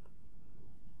simply,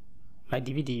 my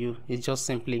dv du is just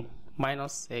simply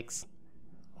minus x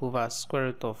over square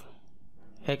root of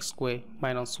x squared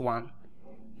minus 1,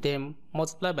 then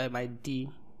multiply by my du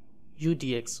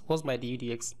dx. What's my du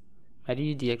dx? My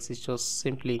du dx is just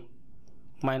simply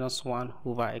minus 1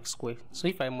 over x squared. So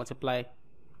if I multiply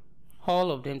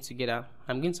all of them together,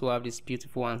 I'm going to have this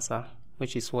beautiful answer,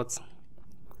 which is what?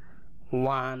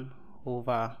 1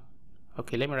 over,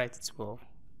 okay, let me write it well,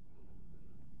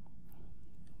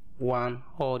 1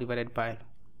 all divided by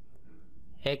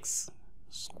x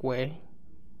squared.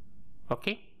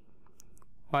 Okay,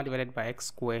 1 divided by x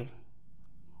squared.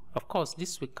 Of course,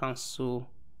 this will cancel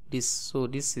this, so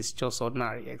this is just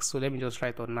ordinary x. So let me just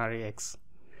write ordinary x.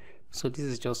 So this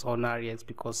is just ordinary x,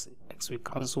 because x will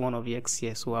cancel one of the x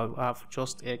here, so I'll have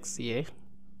just x here.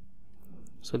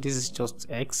 So this is just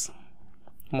x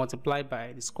multiplied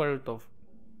by the square root of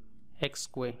x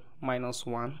squared minus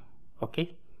 1,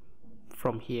 okay,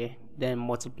 from here, then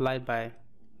multiplied by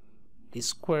the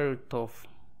square root of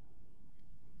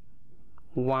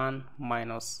 1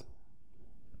 minus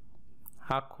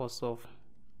arc cos of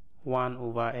 1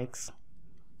 over x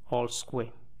all square.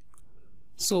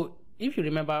 So if you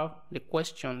remember the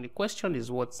question is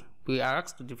what we are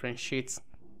asked to differentiate.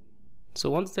 So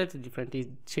we wanted to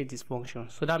differentiate this function.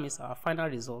 So that means our final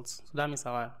results.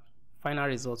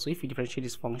 So if you differentiate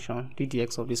this function,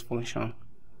 ddx of this function,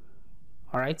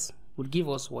 alright, would give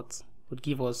us what? Would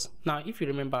give us, now if you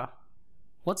remember,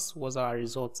 what was our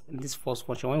result in this first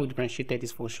function when we differentiated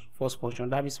this first function?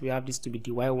 That means we have this to be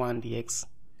dy1 dx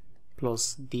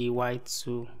plus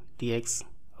dy2 dx.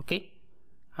 Okay,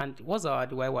 and what's our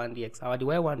dy1 dx? Our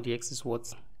dy1 dx is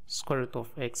what? Square root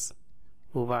of x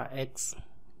over x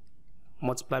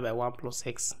multiplied by 1 plus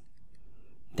x,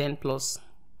 then plus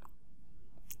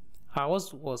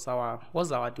what's our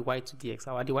dy2 dx?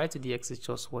 Our dy2 dx is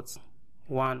just what?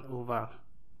 1 over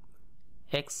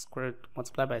x squared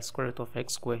multiplied by square root of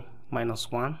x squared minus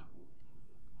 1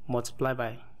 multiplied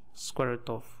by square root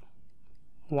of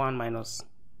 1 minus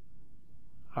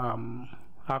r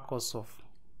cos of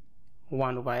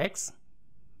 1 over x,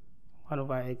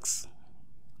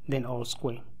 then all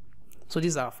square. So this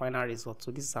is our final result.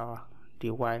 So this is our dy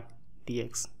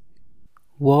dx.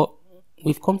 Well,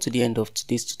 we've come to the end of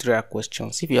today's tutorial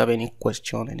questions. If you have any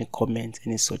question, any comment,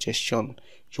 any suggestion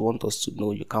you want us to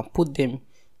know, you can put them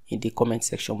in the comment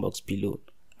section box below.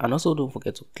 And also don't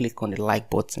forget to click on the like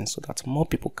button so that more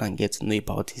people can get to know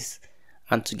about this.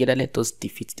 And together let us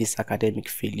defeat this academic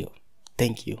failure.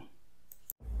 Thank you.